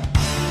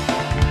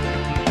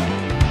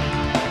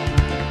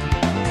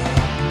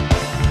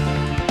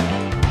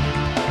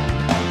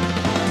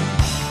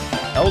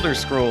 Elder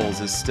Scrolls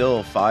is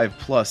still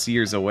 5+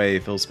 years away,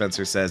 Phil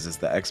Spencer says, as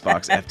the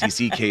Xbox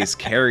FTC case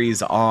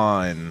carries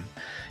on.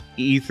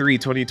 E3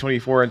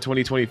 2024 and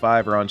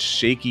 2025 are on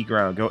shaky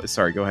ground. Go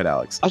ahead,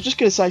 Alex. I was just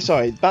going to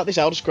say, about this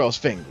Elder Scrolls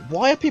thing.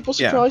 Why are people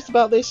surprised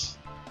about this?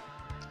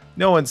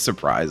 No one's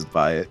surprised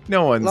by it.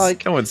 No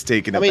one's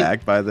taken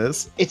aback by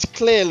this. It's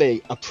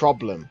clearly a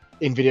problem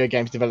in video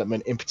games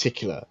development in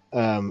particular.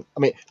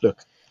 Look,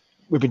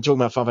 we've been talking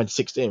about Final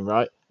Fantasy 16,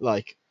 right?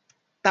 Like,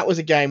 that was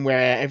a game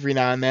where every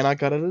now and then I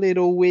got a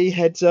little wee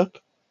heads up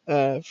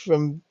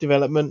from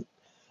development.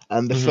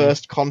 And the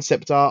first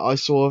concept art I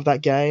saw of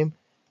that game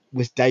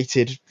was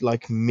dated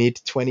like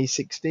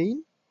mid-2016.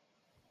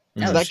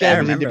 So that game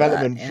was in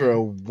development for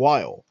a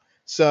while.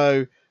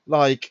 So,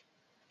 like,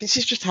 this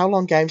is just how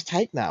long games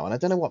take now. And I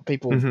don't know what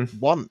people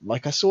want.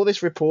 Like, I saw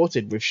this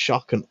reported with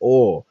shock and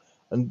awe.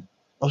 And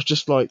I was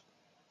just like,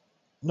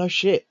 no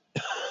shit.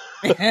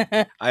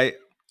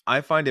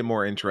 I find it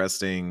more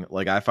interesting.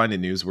 Like, I find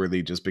it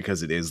newsworthy just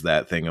because it is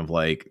that thing of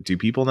like, do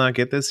people not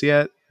get this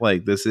yet?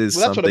 Like, this is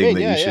something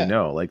that you should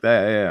know. Like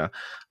that, yeah.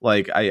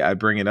 Like, I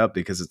bring it up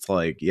because it's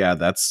like, yeah,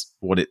 that's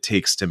what it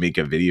takes to make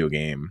a video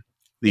game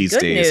these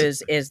days. The good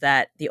news is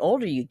that the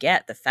older you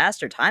get, the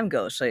faster time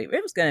goes. So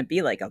it was going to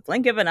be like a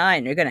blink of an eye,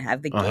 and you're going to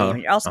have the game.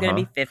 And you're also going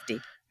to be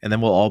 50. And then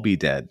we'll all be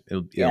dead.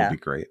 It'll be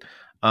great.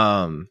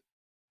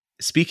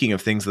 Speaking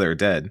of things that are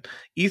dead,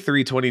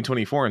 E3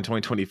 2024 and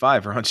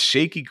 2025 are on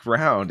shaky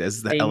ground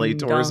as the LA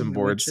Tourism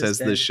Board says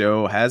the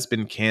show has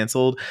been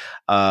canceled.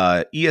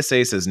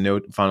 ESA says no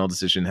final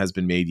decision has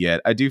been made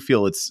yet. I do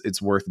feel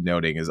it's worth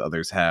noting, as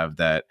others have,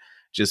 that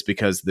just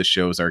because the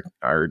shows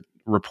are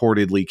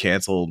reportedly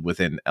canceled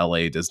within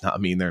LA does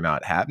not mean they're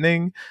not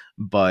happening.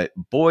 But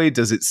boy,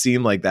 does it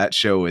seem like that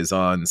show is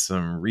on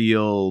some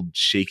real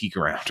shaky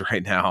ground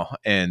right now.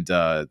 And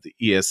the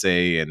ESA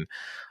and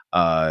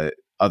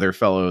other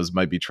fellows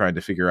might be trying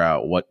to figure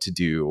out what to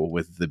do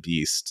with the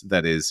beast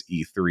that is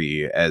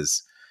E3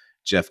 as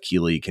Jeff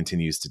Keighley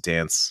continues to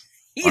dance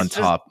on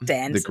top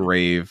the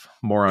grave.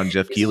 More on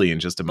Jeff Keighley in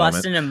just a moment.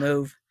 Busting a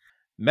move.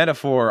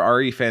 Metaphor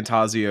RE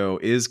Fantasio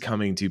is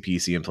coming to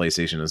PC and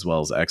PlayStation as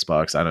well as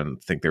Xbox. I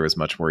don't think there was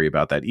much worry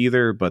about that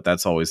either, but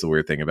that's always the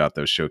weird thing about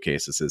those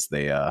showcases is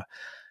they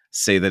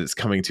say that it's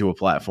coming to a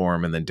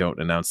platform and then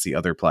don't announce the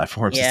other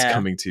platforms it's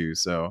coming to.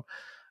 So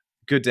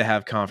good to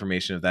have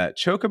confirmation of that.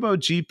 Chocobo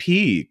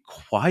GP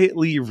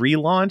quietly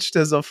relaunched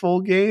as a full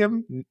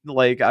game.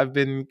 Like, I've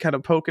been kind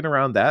of poking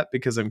around that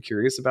because I'm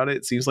curious about it.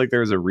 It seems like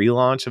there's a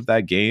relaunch of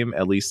that game,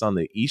 at least on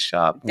the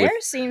eShop. There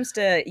seems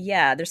to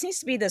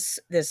be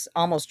this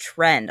almost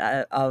trend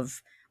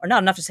of, or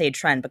not enough to say a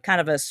trend, but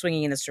kind of a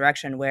swinging in this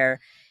direction where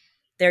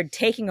they're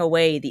taking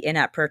away the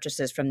in-app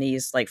purchases from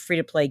these like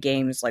free-to-play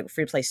games, like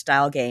free-to-play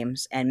style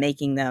games, and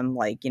making them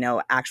like,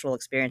 actual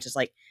experiences,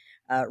 like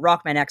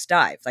Rockman X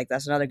Dive. Like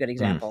that's another good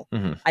example.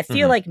 I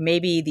feel like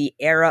maybe the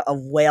era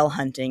of whale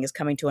hunting is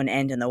coming to an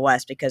end in the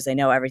West because they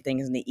know everything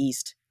is in the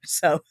East.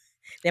 So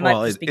they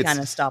might just be kind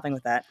of stopping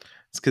with that.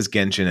 It's because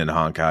Genshin and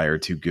Honkai are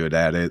too good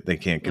at it. They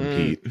can't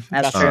compete.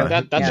 That's true.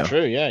 That's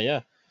true.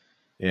 Yeah.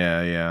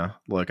 Yeah.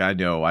 Look, I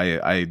know.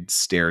 I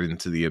stared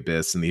into the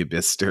abyss, and the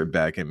abyss stared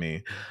back at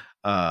me.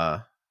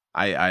 I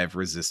have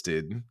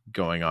resisted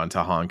going on to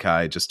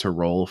Honkai just to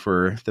roll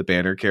for the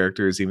banner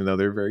characters, even though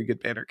they're very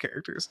good banner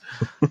characters.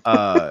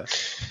 The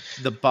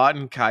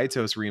Baten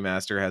Kaitos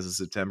remaster has a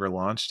September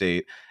launch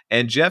date,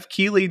 and Jeff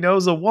Keighley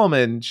knows a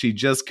woman. She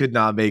just could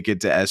not make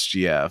it to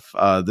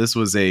SGF. This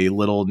was a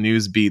little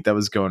news beat that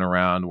was going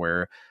around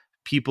where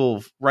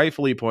people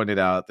rightfully pointed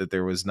out that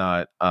there was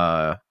not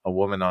a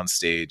woman on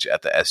stage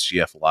at the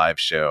SGF live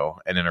show.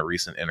 And in a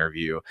recent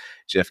interview,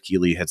 Jeff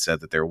Keighley had said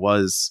that there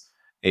was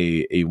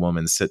a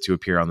woman set to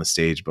appear on the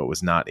stage, but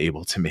was not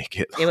able to make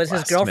it. It was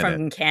his girlfriend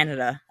from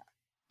Canada.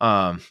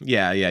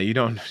 Yeah. You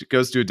don't, it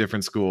goes to a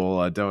different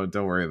school. Don't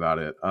worry about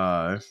it.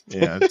 Yeah,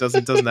 it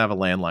doesn't have a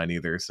landline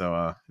either.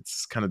 So,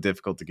 it's kind of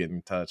difficult to get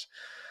in touch.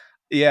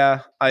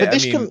 Yeah.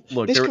 This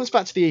comes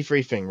back to the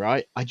E3 thing,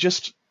 right? I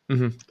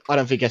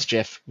don't think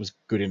SGF was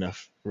good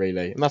enough,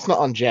 really. And that's not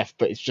on Jeff,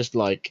 but it's just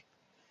like,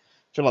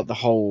 I feel like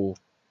the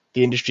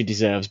industry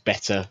deserves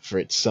better for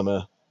its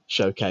summer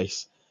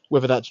showcase.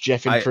 Whether that's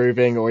Jeff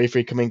improving or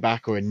E3 coming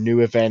back or a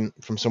new event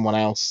from someone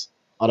else,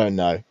 I don't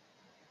know.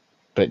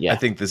 But yeah. I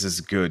think this is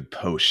good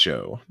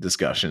post-show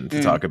discussion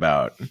to talk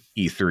about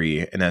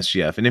E3 and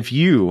SGF. And if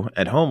you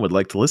at home would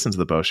like to listen to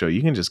the post-show,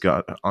 you can just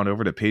go on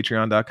over to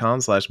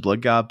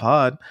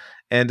patreon.com/bloodgodpod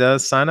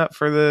and sign up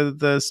for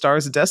the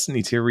Stars of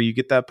Destiny tier, where you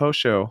get that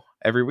post-show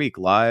every week,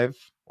 live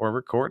or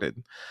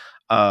recorded.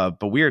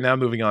 But we are now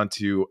moving on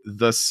to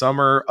the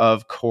Summer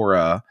of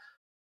Korra.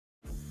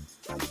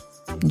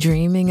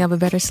 Dreaming of a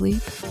better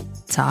sleep?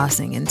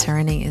 Tossing and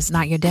turning is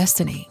not your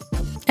destiny.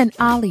 And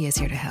Ollie is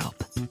here to help.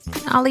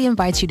 Ollie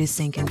invites you to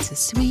sink into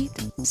sweet,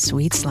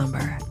 sweet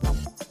slumber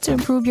to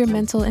improve your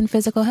mental and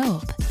physical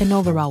health and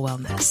overall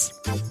wellness.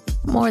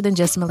 More than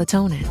just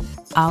melatonin,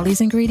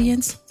 Ollie's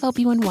ingredients help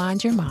you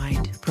unwind your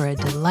mind for a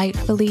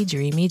delightfully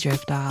dreamy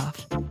drift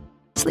off.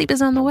 Sleep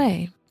is on the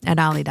way at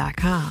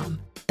Ollie.com.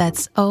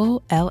 That's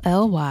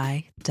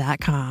OLLY.com.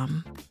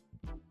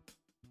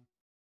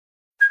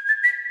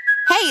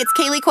 Hey, it's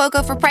Kaylee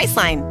Cuoco for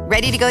Priceline.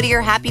 Ready to go to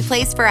your happy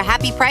place for a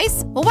happy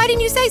price? Well, why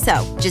didn't you say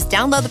so? Just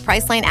download the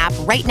Priceline app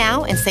right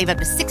now and save up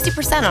to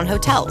 60% on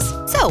hotels.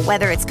 So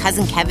whether it's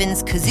Cousin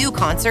Kevin's Kazoo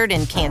Concert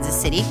in Kansas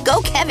City,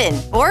 go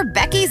Kevin, or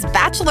Becky's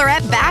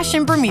Bachelorette Bash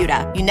in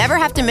Bermuda, you never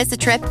have to miss a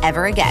trip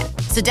ever again.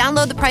 So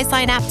download the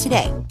Priceline app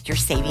today. Your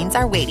savings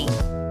are waiting.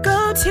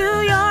 Go to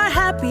your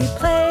happy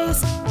place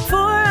for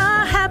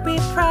a happy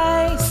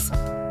price.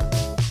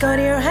 Go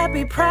to your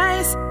happy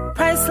price,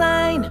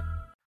 Priceline.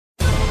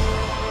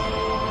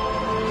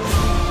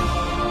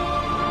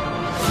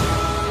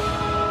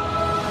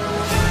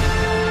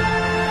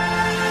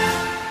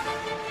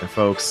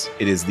 Folks,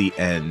 it is the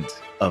end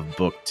of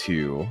book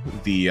 2,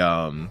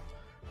 the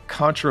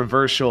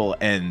controversial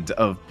end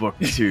of book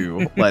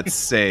 2, let's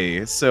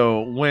say.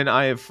 So when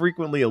I have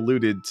frequently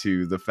alluded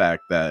to the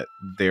fact that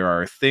there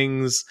are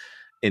things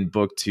in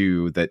book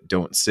 2 that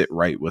don't sit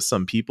right with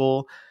some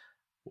people,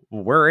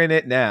 we're in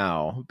it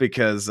now,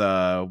 because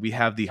we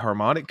have the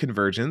harmonic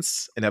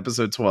convergence in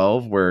episode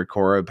 12, where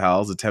Korra and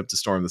pals attempt to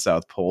storm the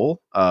South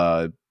Pole.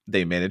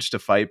 They manage to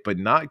fight but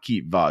not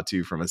keep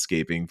Vaatu from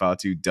escaping.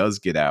 Vaatu does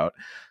get out.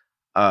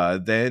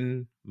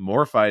 Then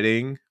more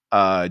fighting.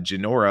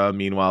 Jinora,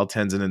 meanwhile,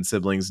 Tenzin and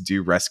siblings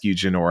do rescue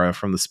Jinora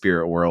from the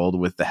spirit world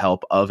with the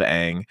help of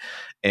Aang,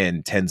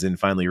 and Tenzin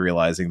finally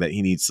realizing that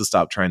he needs to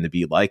stop trying to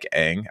be like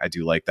Aang. I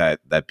do like that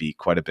beat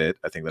quite a bit.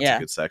 I think that's a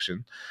good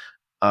section.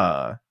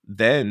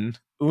 Then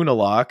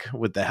Unalaq,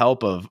 with the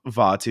help of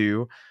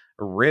Vaatu,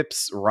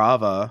 rips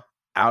Rava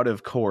out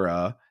of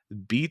Korra,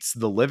 beats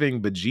the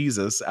living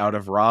bejesus out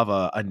of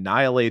Rava,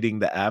 annihilating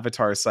the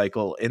Avatar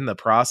cycle in the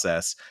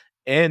process,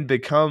 and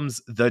becomes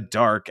the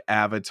Dark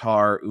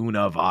Avatar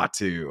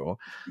Unavaatu.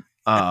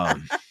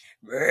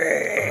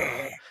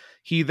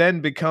 He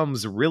then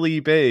becomes really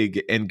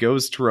big and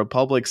goes to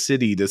Republic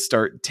City to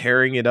start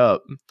tearing it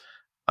up.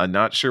 I'm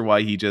not sure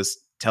why he just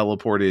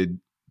teleported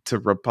to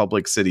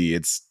Republic City.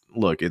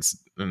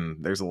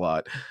 There's a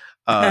lot.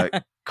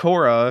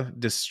 Korra,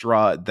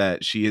 distraught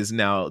that she is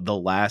now the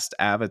last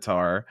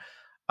Avatar,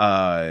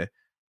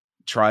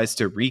 tries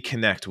to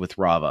reconnect with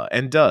Rava,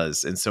 and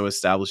does, and so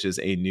establishes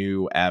a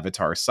new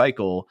Avatar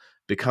cycle,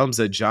 becomes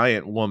a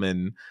giant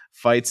woman,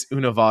 fights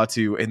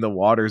Unavaatu in the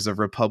waters of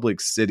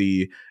Republic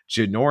City.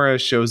 Jinora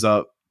shows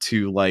up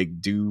to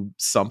do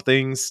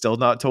something, still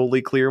not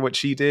totally clear what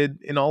she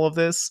did in all of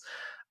this,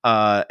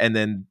 and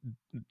then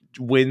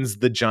wins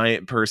the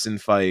giant person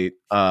fight.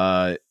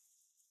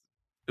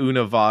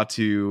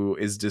 Unavaatu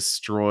is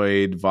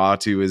destroyed.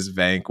 Vaatu is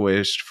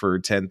vanquished for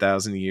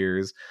 10,000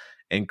 years.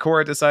 and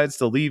Korra decides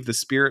to leave the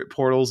spirit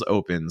portals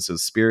open so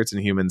spirits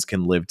and humans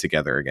can live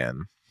together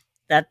again.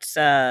 That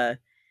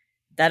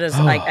is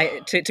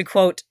to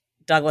quote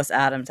Douglas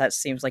Adams, that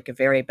seems like a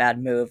very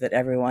bad move that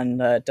everyone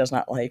does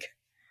not like.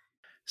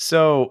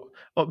 So,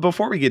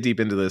 before we get deep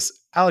into this,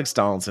 Alex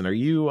Donaldson, are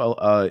you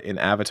an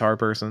Avatar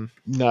person?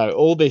 No,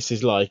 all this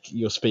is like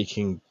you're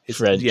speaking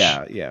French.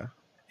 Yeah.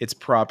 It's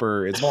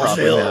proper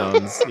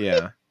nouns.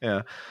 Yeah.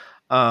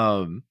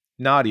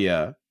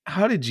 Nadia,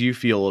 how did you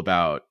feel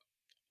about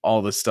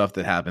all the stuff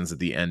that happens at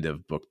the end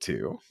of book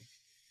 2?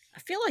 I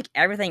feel like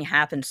everything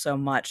happened so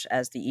much,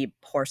 as the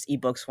Horse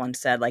eBooks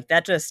once said. Like,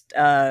 that just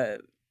I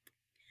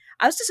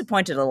was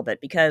disappointed a little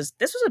bit, because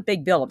this was a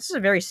big build. This is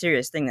a very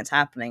serious thing that's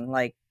happening.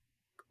 Like,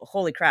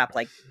 holy crap,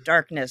 like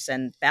darkness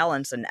and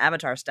balance and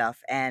Avatar stuff.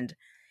 And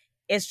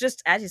it's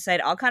just, as you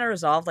said, all kind of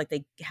resolved. Like,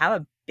 they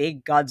have a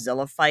big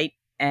Godzilla fight,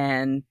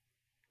 and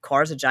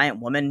Korra's a giant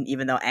woman,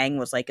 even though Aang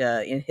was like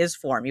in his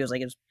form, he was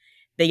like his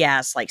big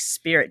ass like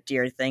spirit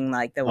deer thing,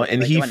 like that.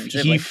 And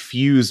he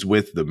fused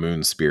with the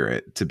moon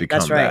spirit to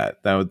become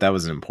that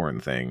was an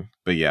important thing.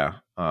 But yeah,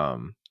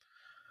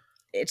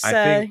 it's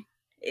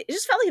it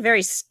just felt like a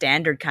very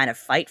standard kind of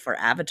fight for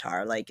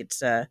Avatar. Like,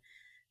 it's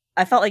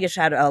I felt like it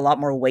had a lot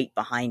more weight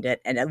behind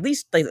it, and at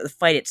least like the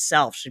fight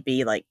itself should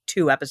be like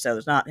 2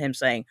 episodes, not him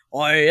saying,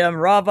 "I am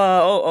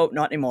Rava." Oh,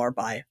 not anymore.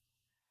 Bye.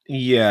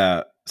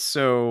 Yeah.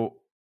 So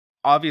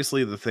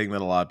obviously, the thing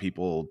that a lot of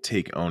people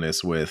take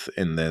onus with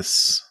in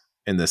this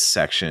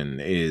section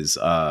is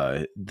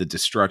the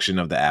destruction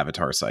of the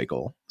Avatar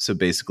cycle. So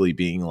basically,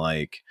 being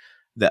like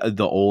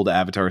the old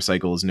Avatar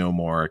cycle is no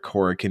more.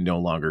 Korra can no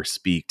longer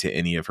speak to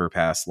any of her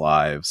past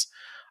lives.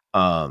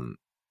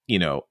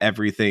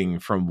 Everything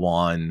from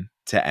Wan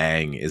to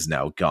Aang is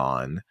now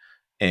gone,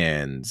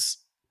 and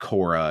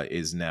Korra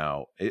is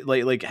now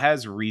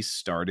has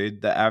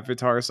restarted the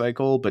Avatar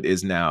cycle, but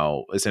is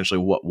now essentially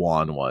what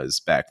Wan was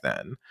back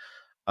then.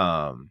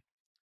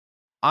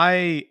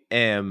 I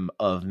am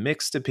of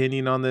mixed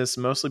opinion on this,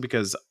 mostly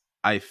because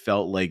I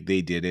felt like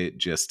they did it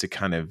just to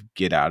kind of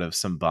get out of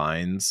some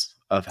binds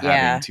of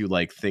having to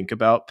like think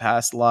about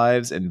past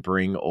lives and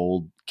bring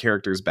old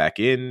characters back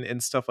in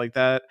and stuff like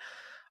that.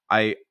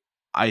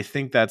 I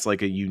think that's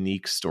like a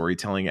unique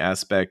storytelling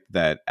aspect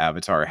that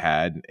Avatar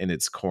had in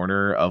its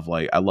corner of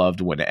like, I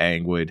loved when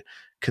Aang would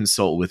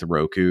consult with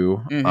Roku.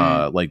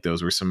 Like,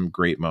 those were some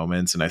great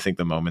moments. And I think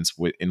the moments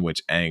in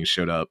which Aang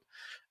showed up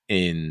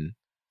in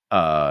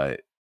Korra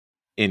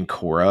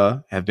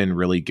have been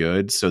really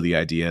good. So the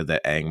idea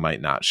that Aang might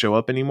not show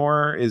up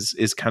anymore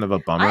is kind of a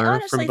bummer. I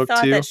honestly from book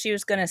thought 2. that she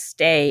was going to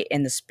stay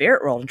in the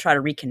spirit world and try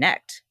to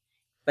reconnect.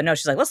 But no,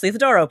 she's like, let's leave the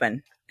door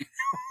open.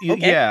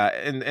 Okay. Yeah,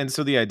 and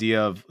so the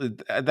idea of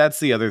that's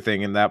the other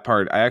thing in that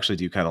part I actually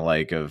do kind of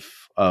like of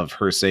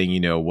her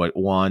saying, what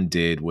Wan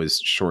did was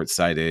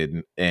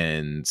short-sighted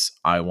and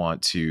I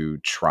want to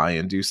try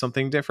and do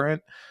something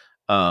different.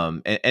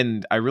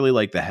 And I really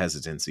like the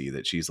hesitancy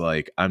that she's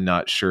like, I'm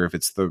not sure if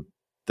it's the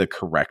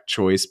correct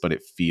choice, but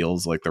it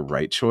feels like the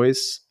right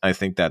choice. I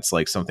think that's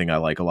like something I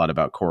like a lot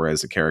about Korra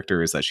as a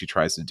character, is that she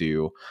tries to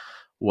do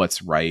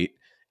what's right,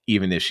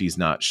 even if she's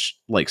not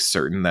like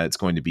certain that it's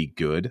going to be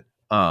good.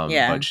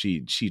 But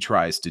she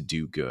tries to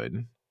do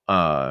good.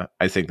 I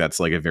think that's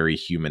like a very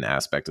human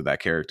aspect of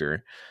that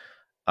character.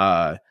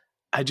 The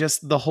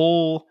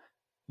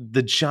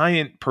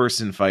giant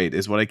person fight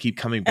is what I keep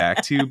coming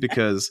back to,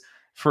 because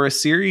for a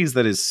series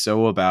that is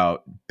so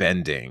about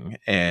bending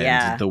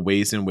and the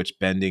ways in which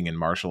bending and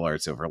martial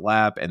arts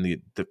overlap and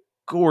the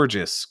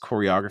gorgeous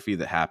choreography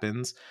that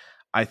happens,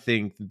 I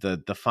think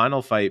the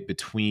final fight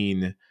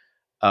between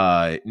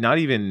not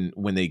even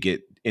when they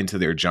get into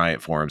their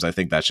giant forms, I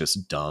think that's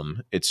just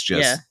dumb. It's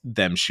just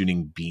them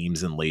shooting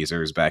beams and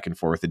lasers back and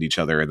forth at each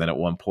other. And then at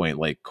one point,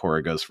 like,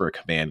 Korra goes for a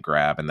command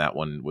grab, and that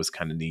one was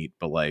kind of neat.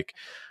 But like,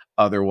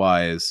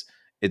 otherwise,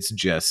 it's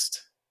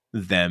just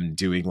them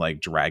doing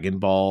like Dragon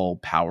Ball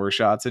power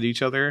shots at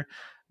each other.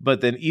 But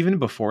then even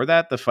before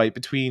that, the fight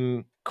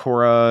between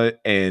Korra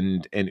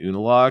and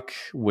Unalaq,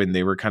 when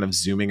they were kind of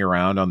zooming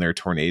around on their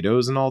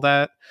tornadoes and all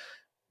that,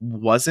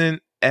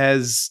 wasn't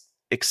as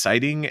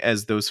exciting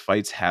as those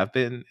fights have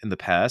been in the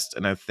past.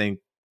 And I think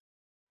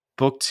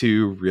book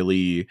 2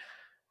 really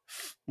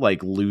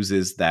like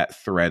loses that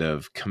thread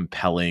of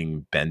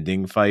compelling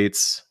bending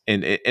fights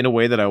in a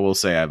way that I will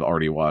say I've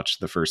already watched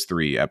the first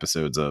 3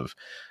 episodes of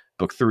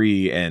book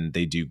 3, and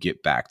they do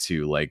get back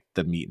to like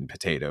the meat and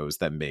potatoes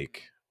that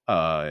make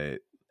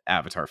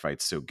Avatar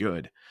fights so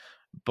good.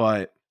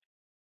 But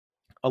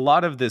a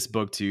lot of this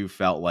book 2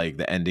 felt like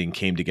the ending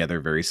came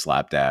together very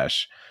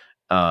slapdash.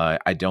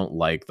 I don't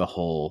like the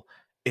whole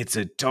it's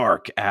a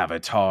dark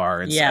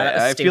Avatar. And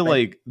I feel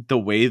like the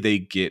way they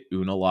get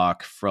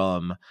Unalaq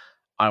from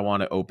I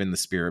want to open the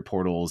spirit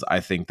portals,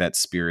 I think that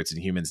spirits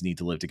and humans need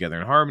to live together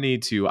in harmony,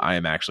 to I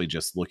am actually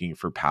just looking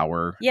for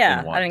power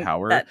and want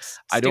power.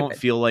 I don't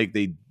feel like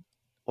they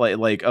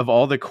like of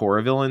all the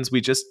Korra villains, we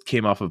just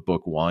came off of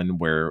book 1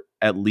 where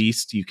at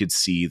least you could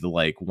see the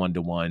like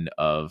 1-to-1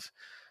 of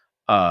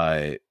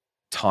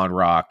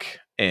Tonraq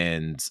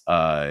and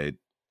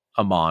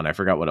Amon. I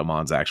forgot what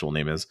Amon's actual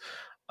name is.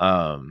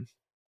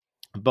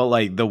 But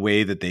like the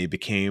way that they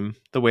became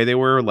the way they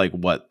were, like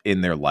what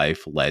in their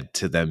life led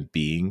to them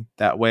being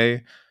that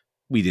way,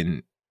 we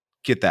didn't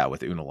get that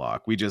with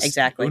Unalaq.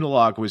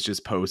 Unalaq was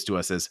just posed to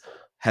us as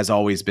has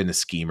always been a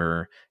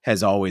schemer,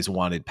 has always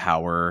wanted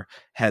power,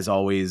 has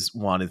always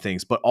wanted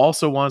things, but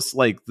also wants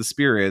like the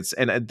spirits.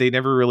 And they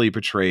never really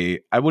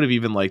portray. I would have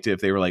even liked it if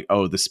they were like,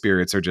 oh, the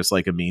spirits are just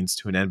like a means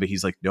to an end. But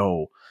he's like,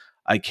 no,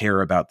 I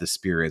care about the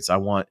spirits.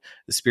 The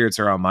spirits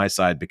are on my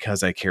side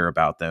because I care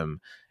about them.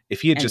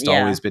 If he had just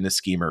always been a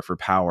schemer for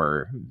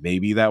power,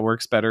 maybe that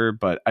works better.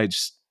 But I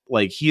just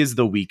like he is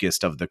the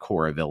weakest of the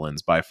Korra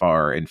villains by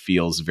far and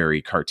feels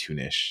very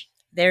cartoonish.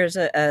 There's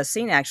a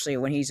scene actually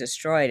when he's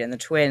destroyed and the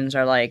twins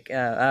are like,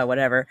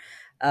 whatever.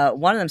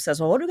 One of them says,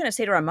 well, what are we going to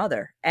say to our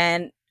mother?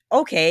 And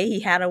okay,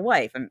 he had a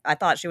wife. And I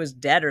thought she was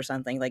dead or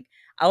something. Like,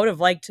 I would have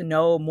liked to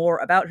know more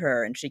about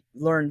her. And she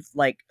learned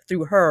like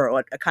through her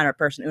what a kind of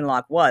person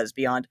Unalaq was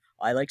beyond,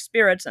 I like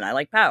spirits and I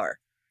like power.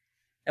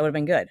 That would have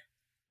been good.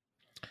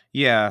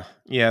 Yeah.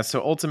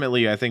 So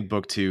ultimately, I think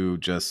book 2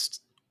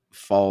 just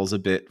falls a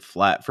bit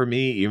flat for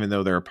me, even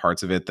though there are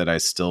parts of it that I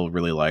still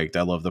really liked.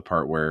 I love the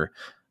part where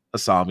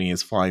Asami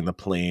is flying the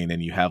plane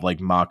and you have like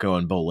Mako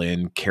and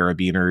Bolin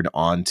carabinered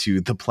onto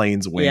the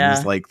plane's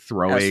wings, like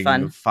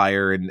throwing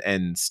fire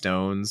and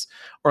stones.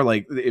 Or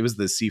like it was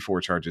the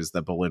C4 charges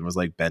that Bolin was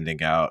like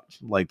bending out.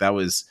 Like that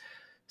was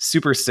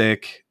super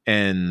sick.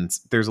 And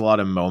there's a lot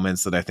of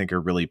moments that I think are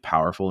really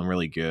powerful and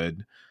really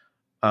good.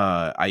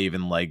 I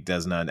even like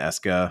Desna and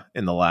Eska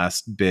in the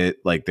last bit.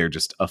 Like they're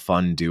just a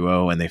fun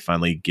duo and they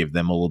finally give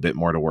them a little bit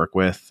more to work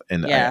with.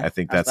 And I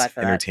think that's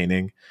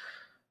entertaining.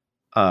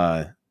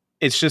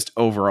 It's just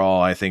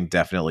overall, I think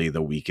definitely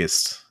the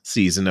weakest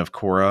season of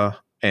Korra.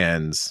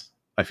 And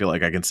I feel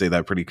like I can say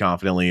that pretty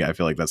confidently. I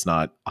feel like that's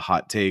not a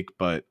hot take,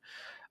 but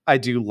I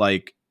do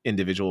like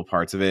individual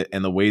parts of it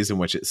and the ways in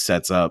which it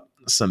sets up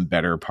some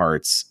better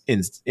parts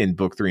in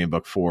book 3 and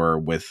book 4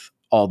 with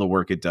all the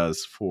work it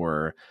does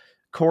for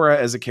Korra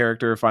as a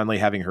character, finally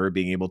having her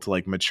being able to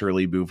like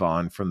maturely move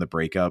on from the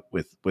breakup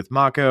with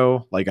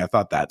Mako. Like I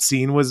thought that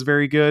scene was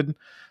very good.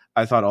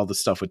 I thought all the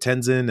stuff with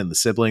Tenzin and the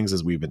siblings,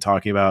 as we've been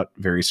talking about,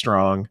 very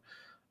strong.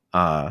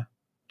 I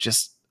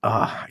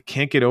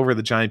can't get over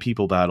the giant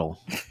people battle.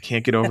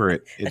 Can't get over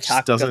it. It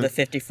just doesn't. Of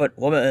the 50-foot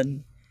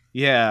woman.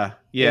 Yeah.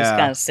 It was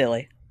kind of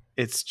silly.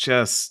 It's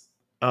just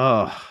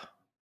Anyways,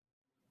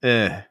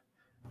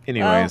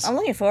 I'm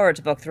looking forward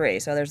to book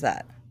 3, so there's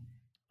that.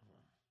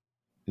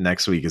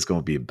 Next week is going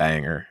to be a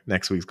banger.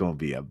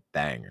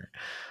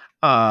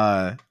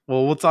 Well,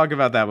 we'll talk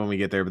about that when we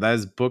get there, but that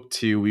is book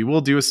 2. We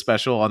will do a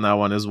special on that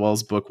one as well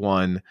as book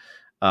 1.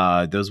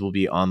 Those will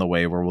be on the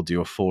way where we'll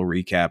do a full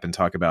recap and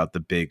talk about the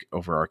big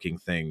overarching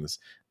things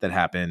that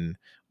happen.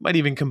 Might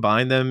even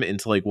combine them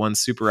into like one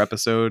super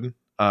episode.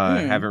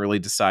 Haven't really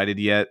decided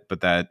yet,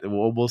 but that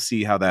we'll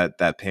see how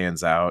that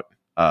pans out.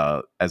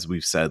 As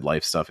we've said,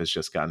 life stuff has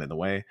just gotten in the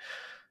way.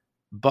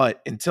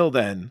 But until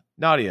then,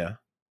 Nadia,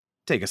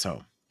 take us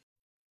home.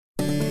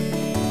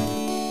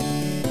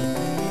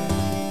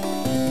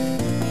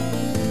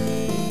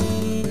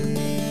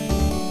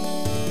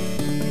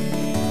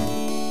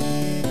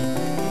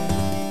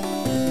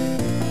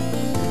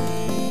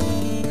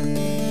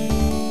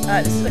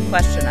 This is a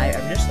question I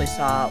initially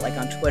saw like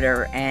on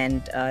Twitter,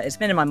 and it's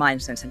been in my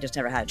mind since. I just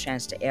never had a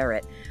chance to air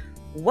it.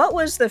 What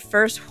was the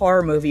first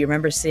horror movie you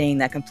remember seeing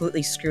that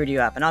completely screwed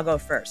you up? And I'll go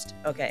first.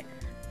 Okay.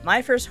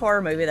 My first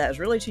horror movie that I was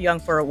really too young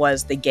for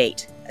was The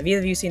Gate. Have either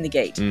of you seen The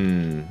Gate?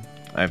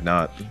 I have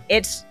not.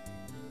 It's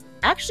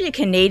actually a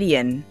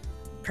Canadian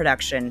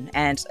production,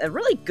 and it's a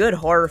really good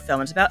horror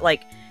film. It's about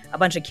like a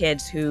bunch of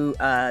kids who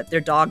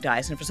their dog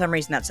dies, and for some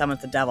reason that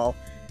summons the devil.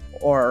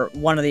 Or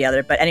one or the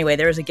other. But anyway,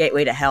 there is a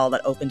gateway to hell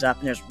that opens up,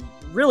 and there's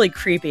really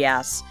creepy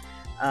ass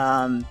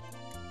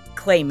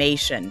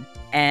claymation.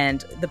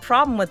 And the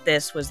problem with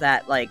this was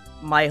that like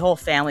my whole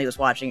family was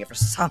watching it for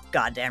some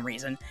goddamn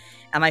reason,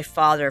 and my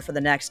father for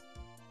the next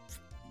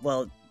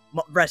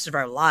rest of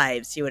our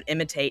lives he would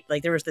imitate.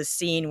 Like there was this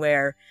scene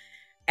where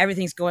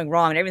everything's going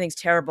wrong and everything's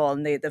terrible,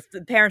 and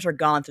the parents are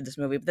gone through this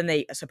movie, but then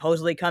they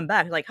supposedly come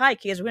back like, "Hi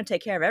kids, we're gonna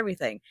take care of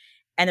everything,"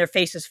 and their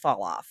faces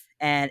fall off.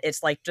 And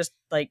it's like just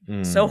like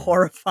so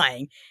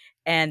horrifying.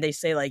 And they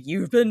say like,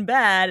 "You've been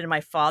bad." And my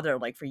father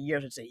like for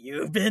years would say,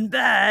 "You've been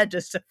bad,"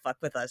 just to fuck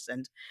with us.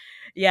 And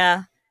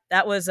yeah,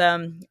 that was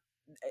after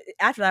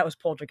that was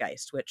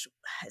Poltergeist, which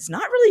is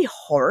not really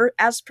horror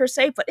as per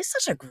se, but it's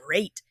such a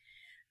great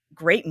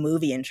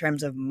movie in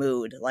terms of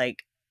mood.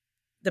 Like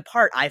the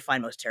part I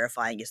find most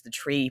terrifying is the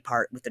tree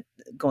part with the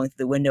going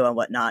through the window and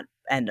whatnot.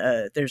 And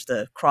there's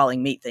the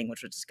crawling meat thing,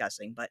 which was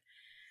disgusting, but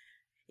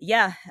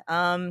yeah,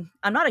 I'm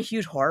not a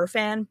huge horror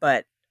fan,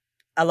 but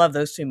I love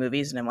those two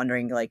movies, and I'm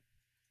wondering, like,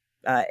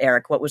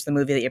 Eric, what was the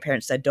movie that your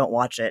parents said don't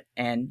watch it,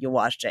 and you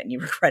watched it and you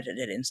regretted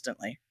it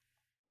instantly?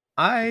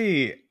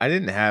 I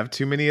didn't have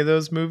too many of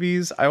those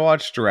movies. I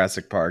watched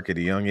Jurassic Park at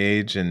a young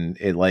age, and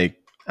it like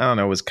I don't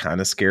know, was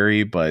kind of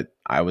scary, but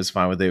I was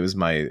fine with it.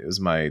 It was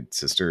my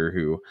sister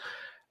who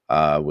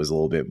was a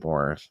little bit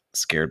more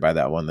scared by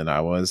that one than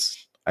I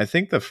was. I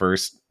think the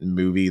first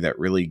movie that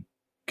really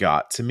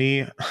got to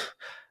me,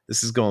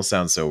 this is going to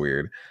sound so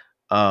weird.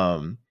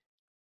 Y'all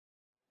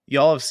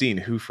have seen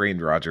Who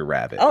Framed Roger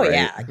Rabbit, oh, right?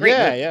 Yeah, great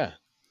movie. Yeah.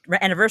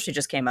 Anniversary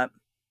just came up.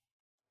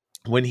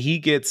 When he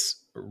gets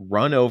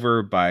run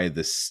over by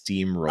the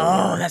steamroller.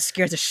 Oh, that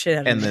scared the shit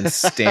out of me. And then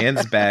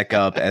stands back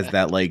up as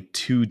that like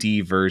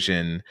 2D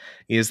version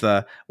is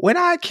the, when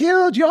I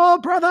killed your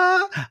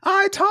brother,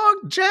 I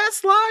talked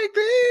just like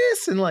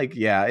this. And like,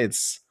 yeah,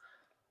 it's,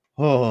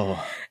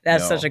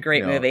 that's such a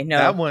great movie. No,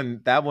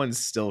 that one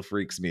still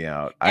freaks me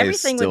out.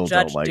 Everything I still with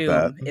Judge don't like Doom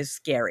that. is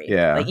scary.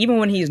 Yeah. Like even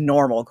when he's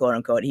normal, quote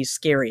unquote, he's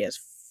scary as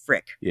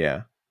frick.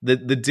 Yeah. The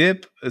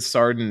dip,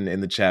 Sarden in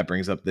the chat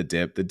brings up the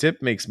dip. The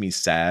dip makes me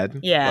sad.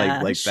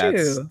 Yeah. Like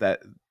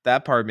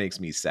that part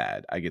makes me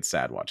sad. I get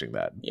sad watching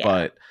that. Yeah.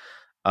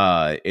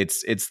 But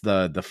it's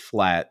the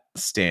flat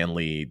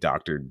Stanley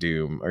Dr.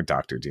 Doom.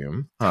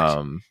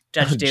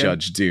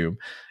 Judge Doom.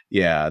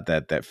 Yeah,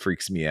 that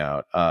freaks me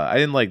out. I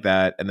didn't like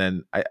that, and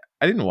then I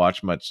didn't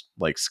watch much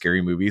like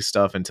scary movie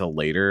stuff until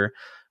later.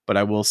 But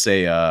I will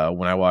say,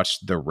 when I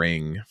watched The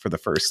Ring for the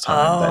first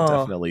time, that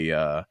definitely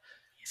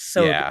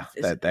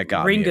that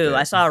got Ringu. me a bit.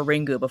 I saw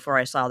Ringu before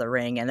I saw The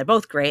Ring, and they're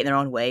both great in their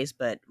own ways.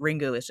 But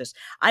Ringu is just,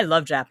 I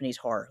love Japanese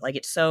horror. Like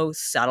it's so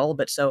subtle,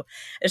 but so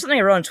there's something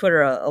I wrote on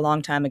Twitter a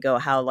long time ago.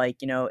 How like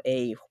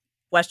a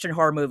Western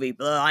horror movie,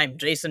 I'm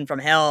Jason from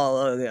hell.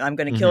 I'm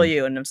going to kill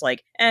you, and it's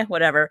like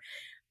whatever.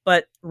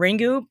 But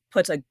Ringu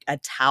puts a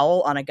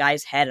towel on a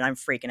guy's head, and I'm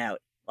freaking out.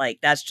 Like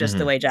that's just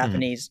the way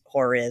Japanese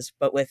horror is.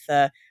 But with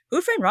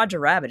Who Framed Roger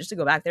Rabbit, just to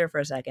go back there for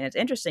a second, it's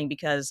interesting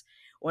because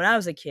when I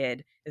was a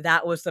kid,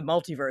 that was the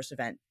multiverse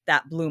event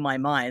that blew my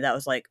mind. That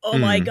was like, oh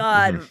my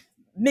god,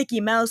 Mickey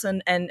Mouse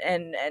and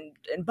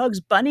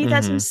Bugs Bunny.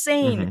 That's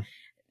insane.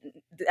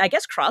 I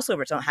guess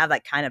crossovers don't have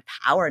that kind of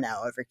power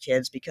now over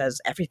kids because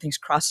everything's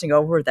crossing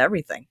over with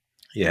everything.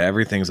 Yeah,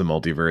 everything's a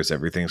multiverse.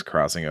 Everything's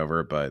crossing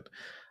over. But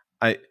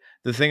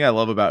the thing I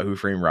love about Who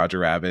Framed Roger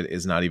Rabbit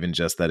is not even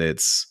just that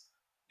it's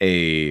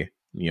a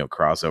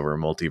crossover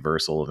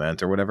multiversal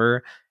event or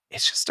whatever.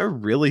 It's just a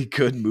really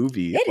good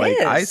movie.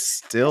 I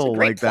still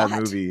like that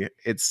movie.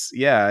 It's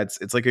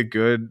like a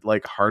good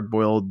like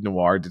hard-boiled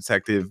noir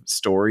detective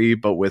story,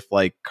 but with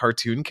like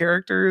cartoon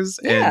characters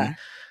and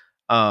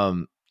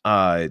Bob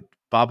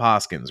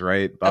Hoskins,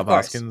 right? Bob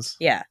Hoskins.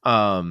 Yeah.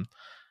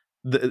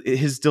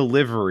 His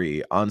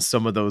delivery on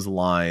some of those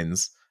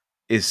lines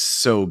is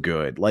so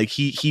good. Like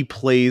he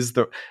plays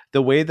the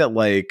way that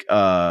like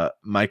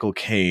Michael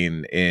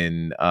Caine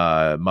in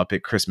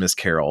Muppet Christmas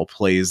Carol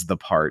plays the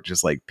part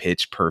just like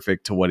pitch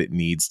perfect to what it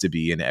needs to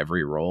be in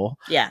every role.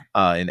 Yeah.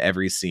 In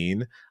every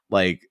scene.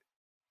 Like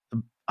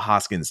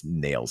Hoskins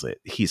nails it.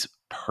 He's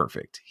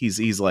perfect.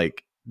 He's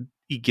like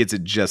he gets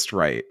it just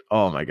right.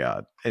 Oh my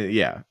god.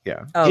 Yeah.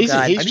 Oh, he's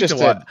god. He's just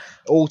an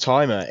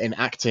all-timer in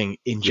acting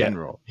in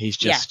general. He's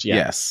just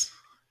yes.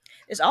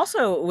 It's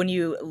also when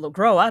you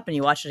grow up and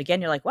you watch it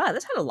again, you're like, wow,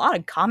 this had a lot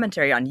of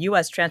commentary on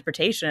U.S.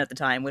 transportation at the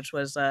time, which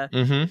was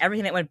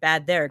everything that went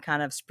bad there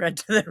kind of spread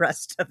to the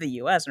rest of the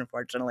U.S.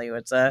 Unfortunately,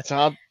 it's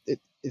hard.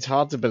 It's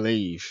hard to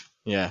believe.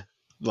 Yeah,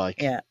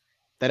 they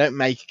don't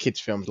make kids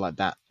films like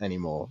that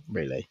anymore,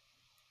 really,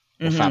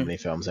 or family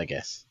films, I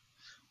guess.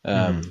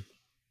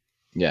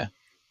 Yeah.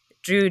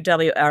 Drew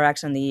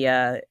WRX and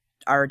the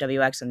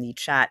RWX in the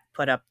chat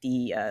put up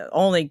the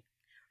only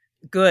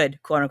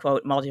good quote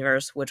unquote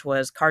multiverse, which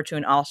was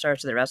Cartoon All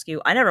Stars to the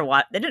Rescue. I never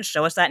watched. They didn't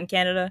show us that in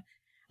Canada.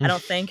 I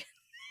don't think.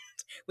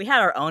 We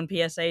had our own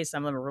PSAs.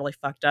 Some of them were really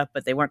fucked up,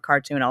 but they weren't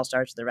Cartoon All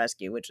Stars to the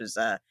Rescue, which was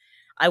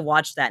I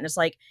watched that and it's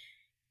like,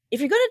 if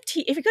you're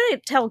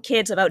gonna tell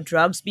kids about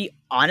drugs, be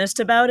honest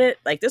about it.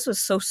 Like this was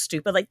so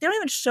stupid. Like they don't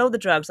even show the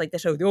drugs. Like they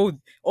show,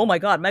 oh my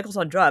god, Michael's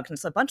on drugs, and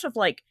it's a bunch of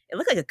like, it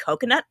looked like a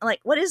coconut. I'm like,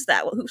 what is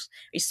that? Are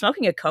you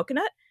smoking a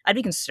coconut? I'd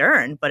be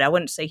concerned, but I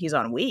wouldn't say he's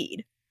on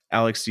weed.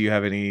 Alex, do you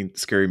have any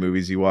scary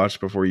movies you watched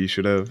before you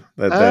should have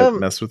that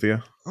messed with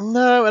you?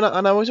 No,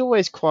 and I was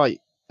always quite.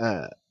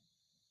 I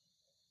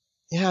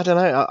don't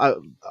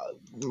know.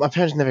 My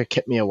parents never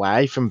kept me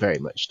away from very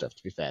much stuff.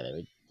 To be fair, they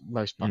were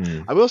most part.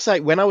 I will say,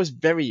 when I was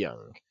very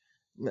young,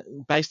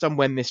 based on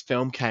when this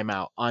film came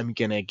out, I'm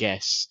gonna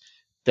guess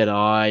that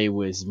I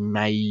was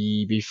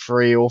maybe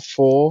 3 or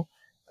 4,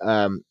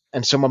 and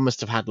someone must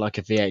have had like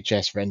a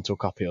VHS rental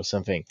copy or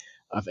something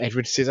of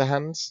Edward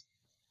Scissorhands.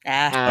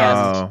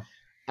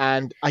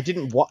 And I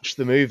didn't watch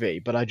the movie,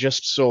 but I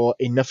just saw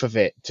enough of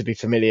it to be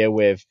familiar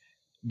with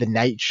the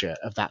nature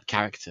of that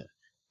character.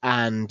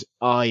 And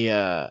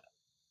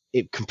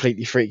it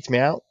completely freaked me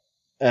out.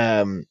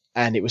 And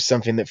it was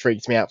something that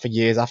freaked me out for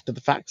years after the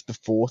fact, the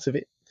thought of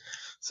it.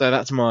 So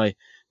that's my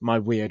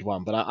weird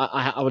one. But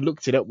I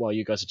looked it up while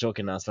you guys were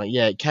talking, and I was like,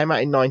 yeah, it came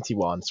out in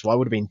 91, so I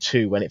would have been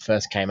 2 when it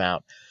first came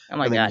out. Oh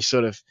my god. Then God. you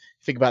sort of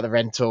think about the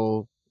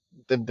rental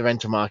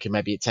market,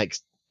 maybe it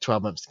takes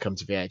 12 months to come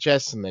to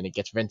VHS, and then it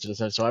gets rented.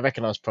 So I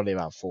reckon I was probably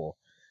about 4,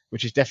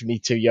 which is definitely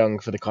too young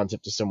for the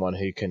concept of someone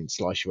who can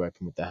slice you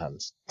open with their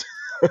hands.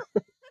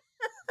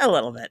 A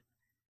little bit.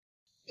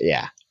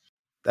 Yeah.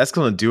 that's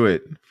going to do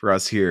it for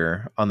us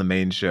here on the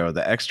main show,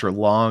 the extra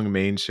long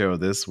main show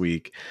this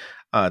week,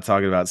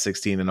 talking about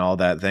 16 and all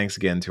that. Thanks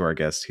again to our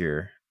guest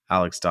here,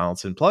 Alex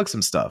Donaldson. Plug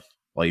some stuff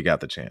while you got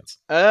the chance.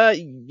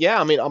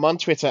 Yeah, I mean, I'm on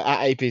Twitter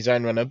at AP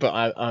Zone Runner, but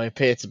I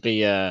appear to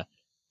be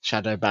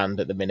shadow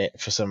banned at the minute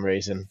for some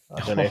reason.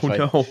 I don't know if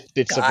I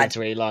did something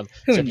to Elon.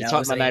 So if you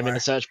type my name in the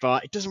search bar,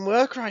 it doesn't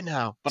work right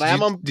now. But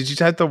Did you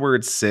type the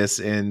word cis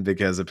in?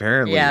 Because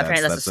apparently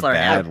that's a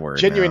bad word.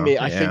 Genuinely,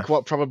 I think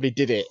what probably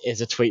did it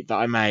is a tweet that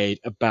I made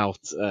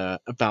about the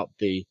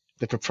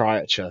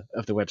proprietor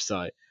of the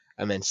website.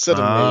 And then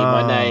suddenly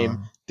my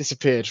name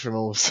disappeared from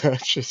all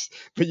searches.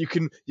 But you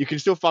can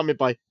still find me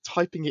by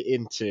typing it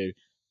into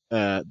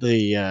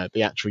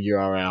the actual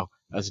URL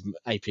as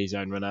AP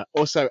Zone Runner.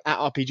 Also at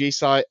RPG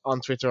Site on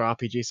Twitter,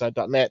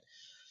 rpgsite.net.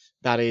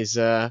 That is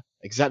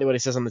exactly what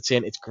it says on the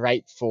tin. It's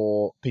great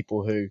for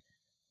people who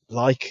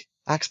like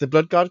Axe the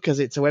Blood God because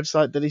it's a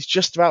website that is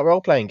just about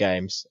role-playing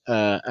games.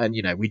 And,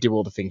 we do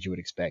all the things you would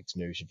expect.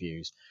 News,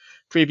 reviews,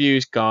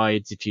 previews,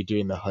 guides. If you're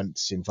doing the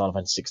hunts in Final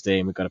Fantasy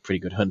 16, we've got a pretty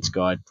good hunts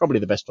guide. Probably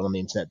the best one on the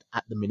internet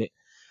at the minute.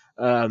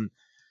 And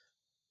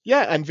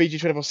VG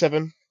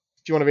 24/7.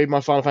 If you want to read my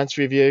Final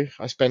Fantasy review,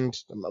 I spend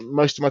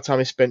most of my time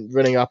is spent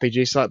running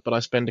RPG Site, but I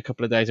spend a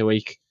couple of days a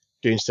week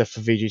doing stuff for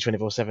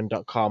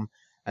VG247.com,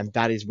 and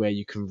that is where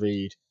you can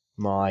read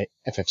my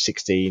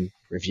FF16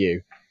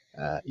 review.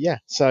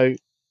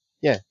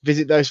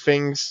 Visit those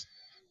things.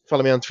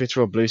 Follow me on Twitter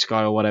or Blue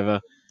Sky or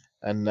whatever.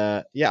 And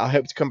I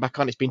hope to come back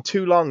on. It's been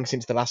too long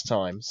since the last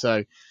time,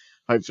 so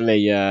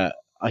hopefully I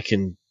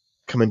can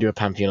come and do a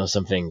Pantheon or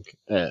something.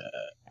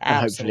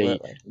 Hopefully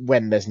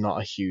when there's not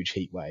a huge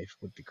heat wave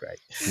would be great.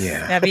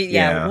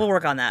 We'll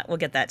work on that. We'll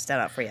get that set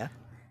up for you.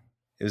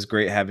 It was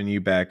great having you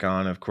back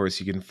on. Of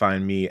course, you can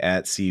find me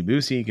at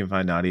CBoosie. You can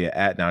find Nadia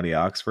at Nadia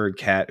Oxford.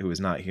 Kat, who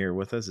is not here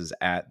with us, is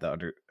at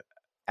the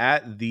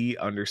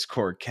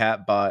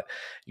 _catbot.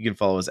 You can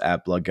follow us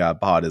at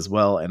BloodGodPod as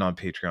well, and on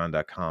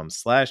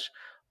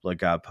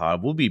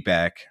patreon.com/BloodGodPod. We'll be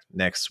back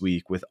next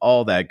week with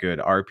all that good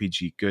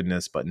RPG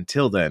goodness. But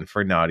until then,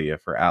 for Nadia,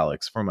 for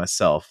Alex, for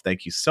myself,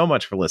 thank you so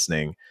much for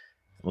listening.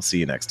 We'll see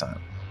you next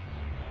time.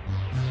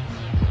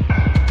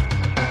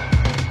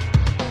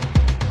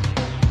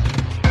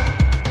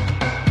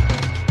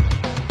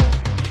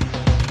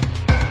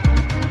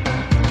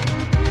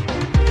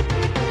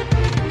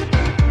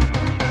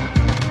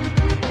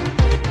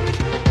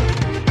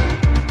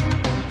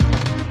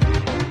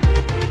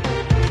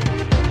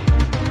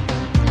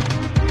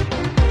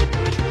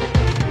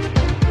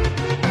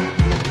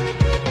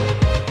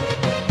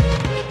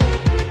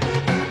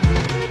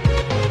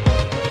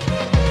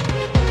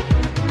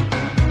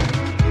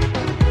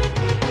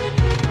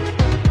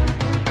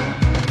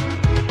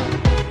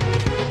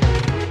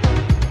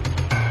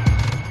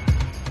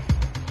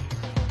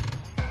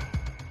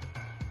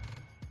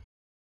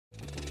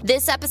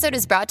 This episode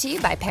is brought to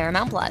you by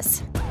Paramount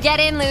Plus. Get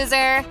in,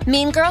 loser!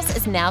 Mean Girls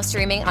is now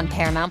streaming on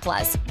Paramount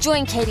Plus.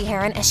 Join Katie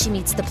Heron as she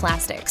meets the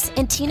plastics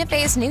in Tina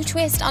Fey's new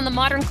twist on the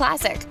modern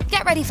classic.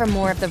 Get ready for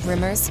more of the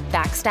rumors,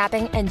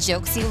 backstabbing, and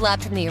jokes you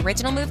loved from the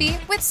original movie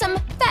with some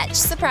fetch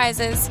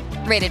surprises.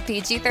 Rated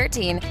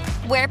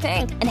PG-13. Wear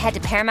pink and head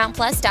to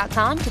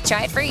ParamountPlus.com to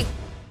try it free.